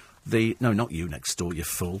download no, not you next door, you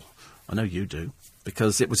fool. I know you do.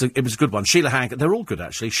 Because it was a good one. Sheila Hancock, they're all good,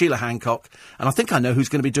 actually. Sheila Hancock, and I think I know who's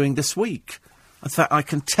going to be doing this week. In fact, I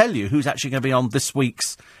can tell you who's actually going to be on this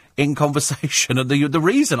week's In Conversation. And the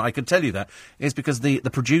reason I can tell you that is because the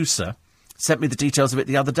producer sent me the details of it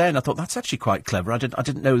the other day, and I thought, that's actually quite clever. I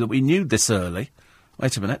didn't know that we knew this early.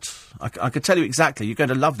 Wait a minute. I could tell you exactly. You're going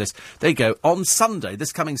to love this. There you go. On Sunday,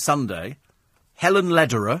 this coming Sunday, Helen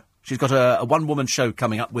Lederer. She's got a one-woman show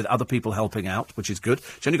coming up with other people helping out, which is good.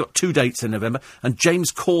 She's only got 2 dates in November. And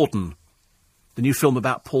James Corden, the new film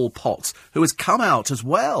about Paul Potts, who has come out as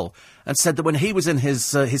well and said that when he was in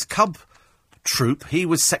his Cub troupe, he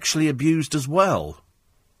was sexually abused as well.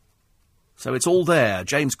 So it's all there.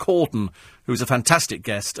 James Corden, who was a fantastic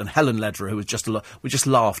guest, and Helen Lederer, who was just a lot. We just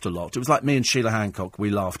laughed a lot. It was like me and Sheila Hancock. We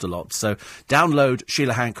laughed a lot. So download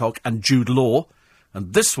Sheila Hancock and Jude Law.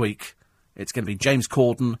 And this week, it's going to be James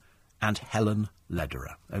Corden and Helen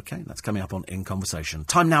Lederer. OK, that's coming up on In Conversation.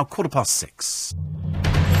 Time now, 6:15.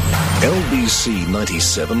 LBC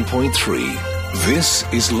 97.3.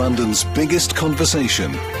 This is London's biggest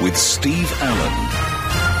conversation with Steve Allen.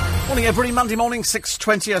 Morning, everybody. Monday morning,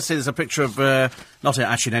 6:20. I see there's a picture of, not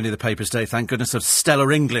actually in any of the papers today, thank goodness, of Stella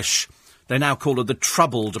English. They now call her the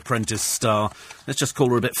Troubled Apprentice star. Let's just call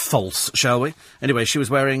her a bit false, shall we? Anyway, she was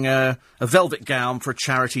wearing a velvet gown for a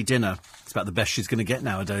charity dinner. It's about the best she's going to get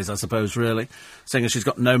nowadays, I suppose, really. Saying as she's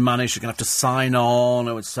got no money, she's going to have to sign on.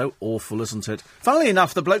 Oh, it's so awful, isn't it? Funnily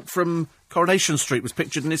enough, the bloke from Coronation Street was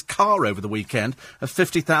pictured in his car over the weekend, a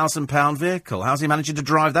 £50,000 vehicle. How's he managing to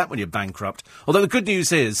drive that when you're bankrupt? Although the good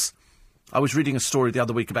news is, I was reading a story the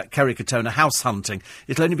other week about Kerry Katona house hunting.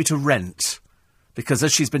 It'll only be to rent. Because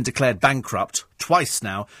as she's been declared bankrupt twice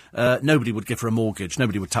now, nobody would give her a mortgage.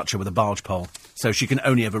 Nobody would touch her with a barge pole. So she can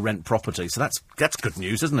only ever rent property. So that's good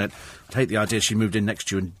news, isn't it? I'd hate the idea she moved in next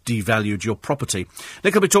to you and devalued your property.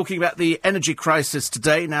 Nick will be talking about the energy crisis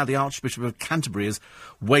today. Now the Archbishop of Canterbury has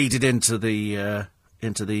waded into the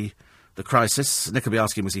crisis. Nick will be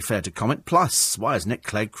asking, was he fair to comment? Plus, why has Nick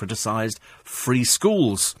Clegg criticised free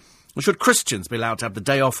schools? Well, should Christians be allowed to have the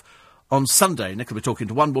day off on Sunday? Nick will be talking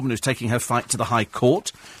to one woman who's taking her fight to the High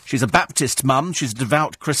Court. She's a Baptist mum. She's a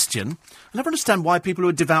devout Christian. I never understand why people who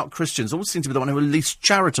are devout Christians always seem to be the one who are least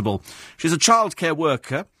charitable. She's a childcare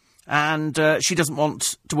worker, and she doesn't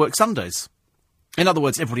want to work Sundays. In other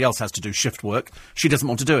words, everybody else has to do shift work. She doesn't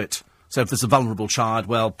want to do it. So if there's a vulnerable child,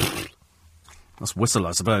 well, that's whistle,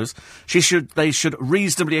 I suppose. They should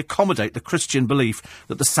reasonably accommodate the Christian belief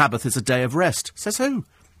that the Sabbath is a day of rest. Says who?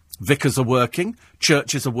 Vicars are working,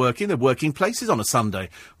 churches are working, they're working places on a Sunday.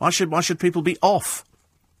 Why should people be off?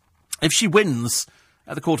 If she wins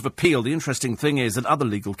at the Court of Appeal, the interesting thing is that other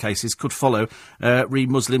legal cases could follow, re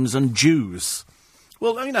Muslims and Jews.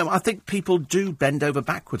 Well, you know, I think people do bend over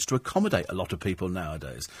backwards to accommodate a lot of people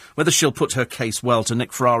nowadays. Whether she'll put her case well to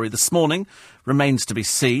Nick Ferrari this morning remains to be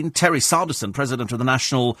seen. Terry Sanderson, president of the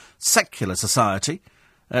National Secular Society,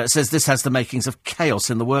 says this has the makings of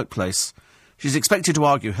chaos in the workplace. She's expected to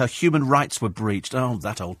argue her human rights were breached. Oh,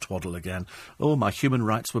 that old twaddle again. Oh, my human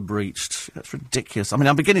rights were breached. That's ridiculous. I mean,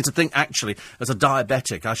 I'm beginning to think, actually, as a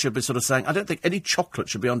diabetic, I should be sort of saying, I don't think any chocolate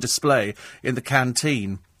should be on display in the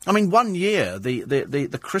canteen. I mean, 1 year,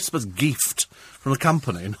 the Christmas gift from the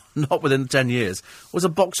company, not within 10 years, was a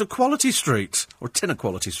box of Quality Street, or a tin of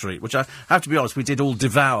Quality Street, which I have to be honest, we did all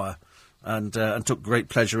devour. And took great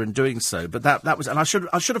pleasure in doing so. But that was, and I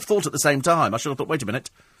should have thought at the same time, I should have thought, wait a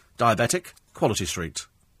minute, diabetic, Quality Street.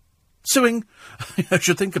 Suing. I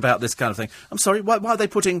should think about this kind of thing. I'm sorry, why are they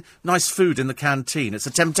putting nice food in the canteen? It's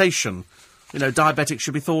a temptation. You know, diabetics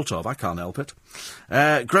should be thought of. I can't help it.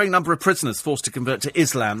 Growing number of prisoners forced to convert to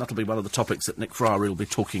Islam. That'll be one of the topics that Nick Ferrari will be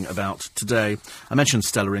talking about today. I mentioned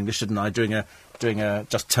Stella English, didn't I?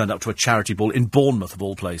 Just turned up to a charity ball in Bournemouth, of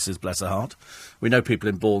all places, bless her heart. We know people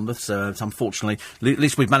in Bournemouth, so unfortunately, at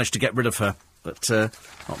least we've managed to get rid of her. But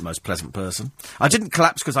not the most pleasant person. I didn't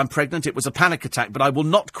collapse because I'm pregnant. It was a panic attack, but I will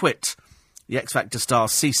not quit. The X Factor star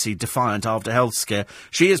Cece defiant after health scare.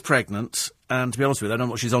 She is pregnant, and to be honest with you, I don't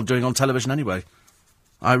know what she's doing on television anyway.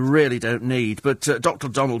 I really don't need. But Dr.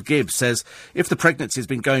 Donald Gibbs says if the pregnancy's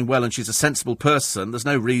been going well and she's a sensible person, there's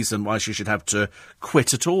no reason why she should have to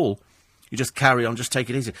quit at all. You just carry on, just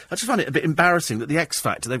take it easy. I just find it a bit embarrassing that the X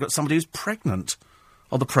Factor, they've got somebody who's pregnant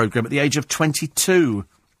on the programme at the age of 22.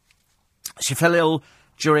 She fell ill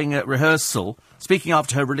during rehearsal. Speaking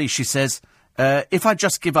after her release, she says, if I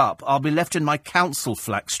just give up, I'll be left in my council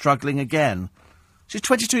flat struggling again. She's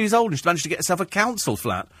 22 years old and she's managed to get herself a council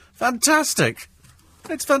flat. Fantastic.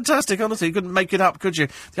 It's fantastic, honestly. You couldn't make it up, could you?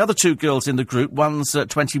 The other two girls in the group, one's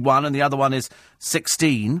 21 and the other one is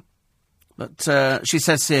 16. But she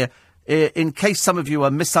says here, in case some of you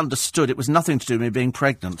are misunderstood, it was nothing to do with me being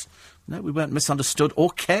pregnant. No, we weren't misunderstood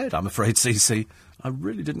or cared, I'm afraid, Cece. I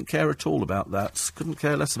really didn't care at all about that. Couldn't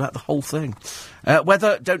care less about the whole thing.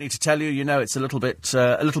 Weather, don't need to tell you. You know it's a little bit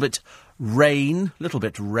rain,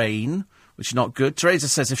 which is not good. Teresa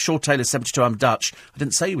says, if Shaw Taylor's 72, I'm Dutch. I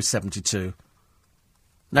didn't say he was 72.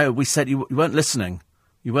 No, we said you weren't listening.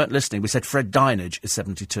 You weren't listening. We said Fred Dinage is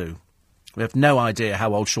 72. We have no idea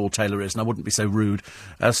how old Shaw Taylor is, and I wouldn't be so rude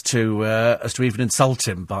as to even insult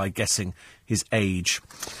him by guessing his age.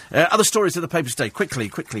 Other stories of the papers today.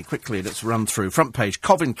 Quickly, let's run through. Front page,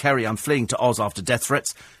 Covin Kerry, I'm fleeing to Oz after death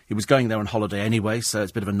threats. He was going there on holiday anyway, so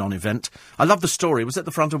it's a bit of a non-event. I love the story. It was at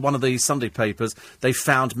the front of one of the Sunday papers. They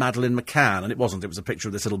found Madeleine McCann, and it wasn't. It was a picture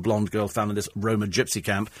of this little blonde girl found in this Roma gypsy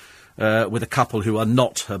camp with a couple who are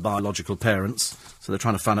not her biological parents. So they're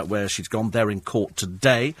trying to find out where she's gone. They're in court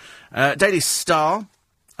today. Daily Star,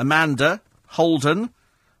 Amanda Holden,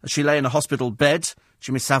 as she lay in a hospital bed,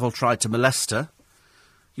 Jimmy Savile tried to molest her.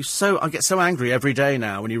 I get so angry every day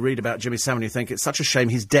now when you read about Jimmy Savile and you think it's such a shame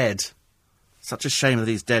he's dead. Such a shame that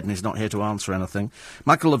he's dead and he's not here to answer anything.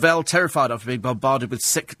 Michael Lavelle, terrified after being bombarded with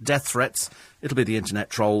sick death threats. It'll be the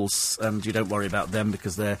internet trolls, and you don't worry about them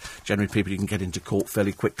because they're generally people you can get into court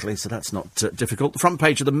fairly quickly, so that's not difficult. The front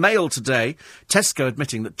page of the Mail today, Tesco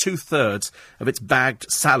admitting that 2/3 of its bagged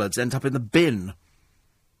salads end up in the bin.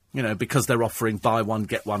 You know, because they're offering buy one,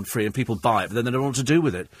 get one free, and people buy it, but then they don't know what to do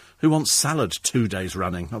with it. Who wants salad 2 days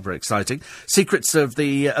running? Not very exciting. Secrets of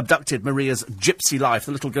the abducted Maria's gypsy life.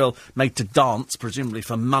 The little girl made to dance, presumably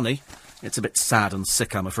for money. It's a bit sad and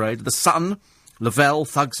sick, I'm afraid. The Sun, Lavelle,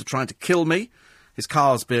 thugs are trying to kill me. His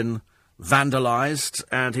car's been vandalised,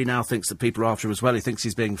 and he now thinks that people are after him as well. He thinks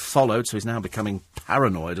he's being followed, so he's now becoming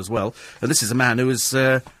paranoid as well. And this is a man who was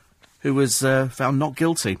found not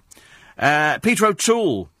guilty. Peter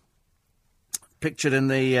O'Toole, pictured in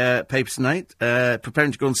the papers tonight,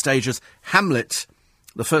 preparing to go on stage as Hamlet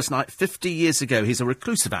the first night 50 years ago. He's a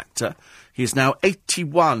reclusive actor. He is now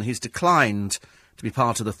 81. He's declined to be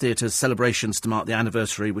part of the theatre's celebrations to mark the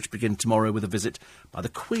anniversary, which begin tomorrow with a visit by the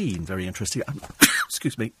Queen. Very interesting.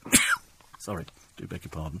 Excuse me. Sorry, do beg your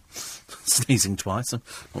pardon. Sneezing twice. I'm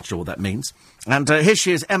not sure what that means. And here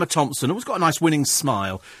she is, Emma Thompson, who's got a nice winning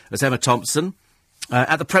smile as Emma Thompson.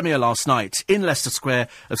 At the premiere last night in Leicester Square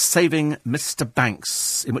of Saving Mr.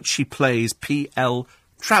 Banks, in which she plays P.L.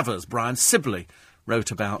 Travers. Brian Sibley wrote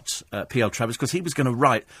about P.L. Travers because he was going to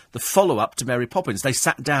write the follow-up to Mary Poppins. They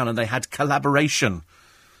sat down and they had collaboration.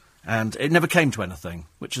 And it never came to anything,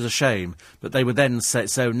 which is a shame. But they would then say,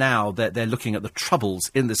 so now they're looking at the troubles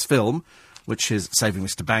in this film, which is Saving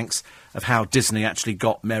Mr. Banks, of how Disney actually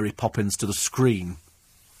got Mary Poppins to the screen.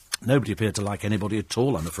 Nobody appeared to like anybody at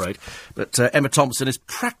all, I'm afraid. But Emma Thompson is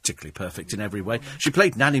practically perfect in every way. She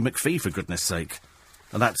played Nanny McPhee, for goodness sake.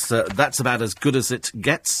 And that's about as good as it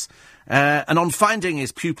gets. And on finding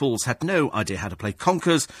his pupils had no idea how to play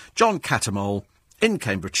conkers, John Cattermole, in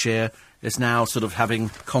Cambridgeshire, is now sort of having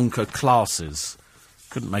conker classes.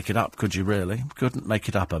 Couldn't make it up, could you, really? Couldn't make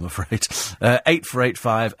it up, I'm afraid.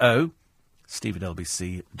 84850.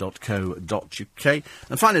 steve@lbc.co.uk.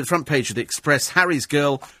 And finally, the front page of the Express, Harry's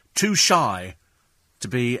girl too shy to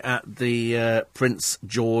be at the Prince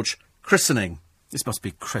George christening. This must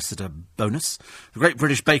be Cressida bonus. The Great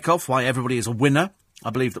British Bake Off, why everybody is a winner. I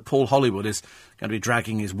believe that Paul Hollywood is going to be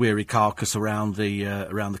dragging his weary carcass around the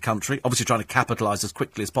country, obviously trying to capitalise as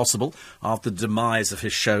quickly as possible after the demise of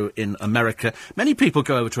his show in America. Many people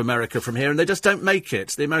go over to America from here and they just don't make it.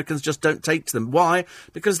 The Americans just don't take to them. Why?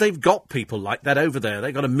 Because they've got people like that over there.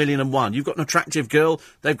 They've got 1,000,001. You've got an attractive girl,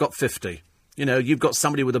 they've got 50. You know, you've got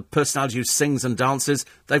somebody with a personality who sings and dances,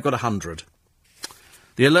 they've got 100.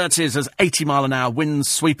 The alert is as 80-mile-an-hour winds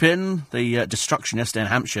sweep in. The destruction yesterday in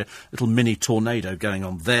Hampshire, little mini tornado going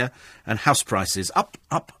on there. And house prices up,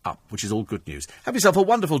 which is all good news. Have yourself a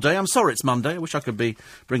wonderful day. I'm sorry it's Monday. I wish I could be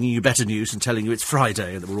bringing you better news and telling you it's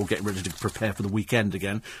Friday and that we're all getting ready to prepare for the weekend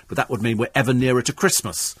again. But that would mean we're ever nearer to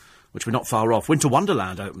Christmas, which we're not far off. Winter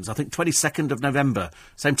Wonderland opens, I think, 22nd of November,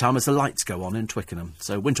 same time as the lights go on in Twickenham.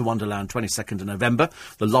 So Winter Wonderland, 22nd of November.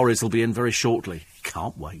 The lorries will be in very shortly.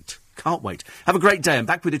 Can't wait. Can't wait. Have a great day. I'm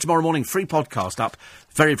back with you tomorrow morning. Free podcast up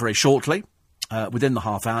very, very shortly, within the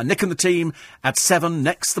half hour. Nick and the team at 7.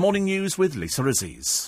 Next, the morning news with Lisa Aziz.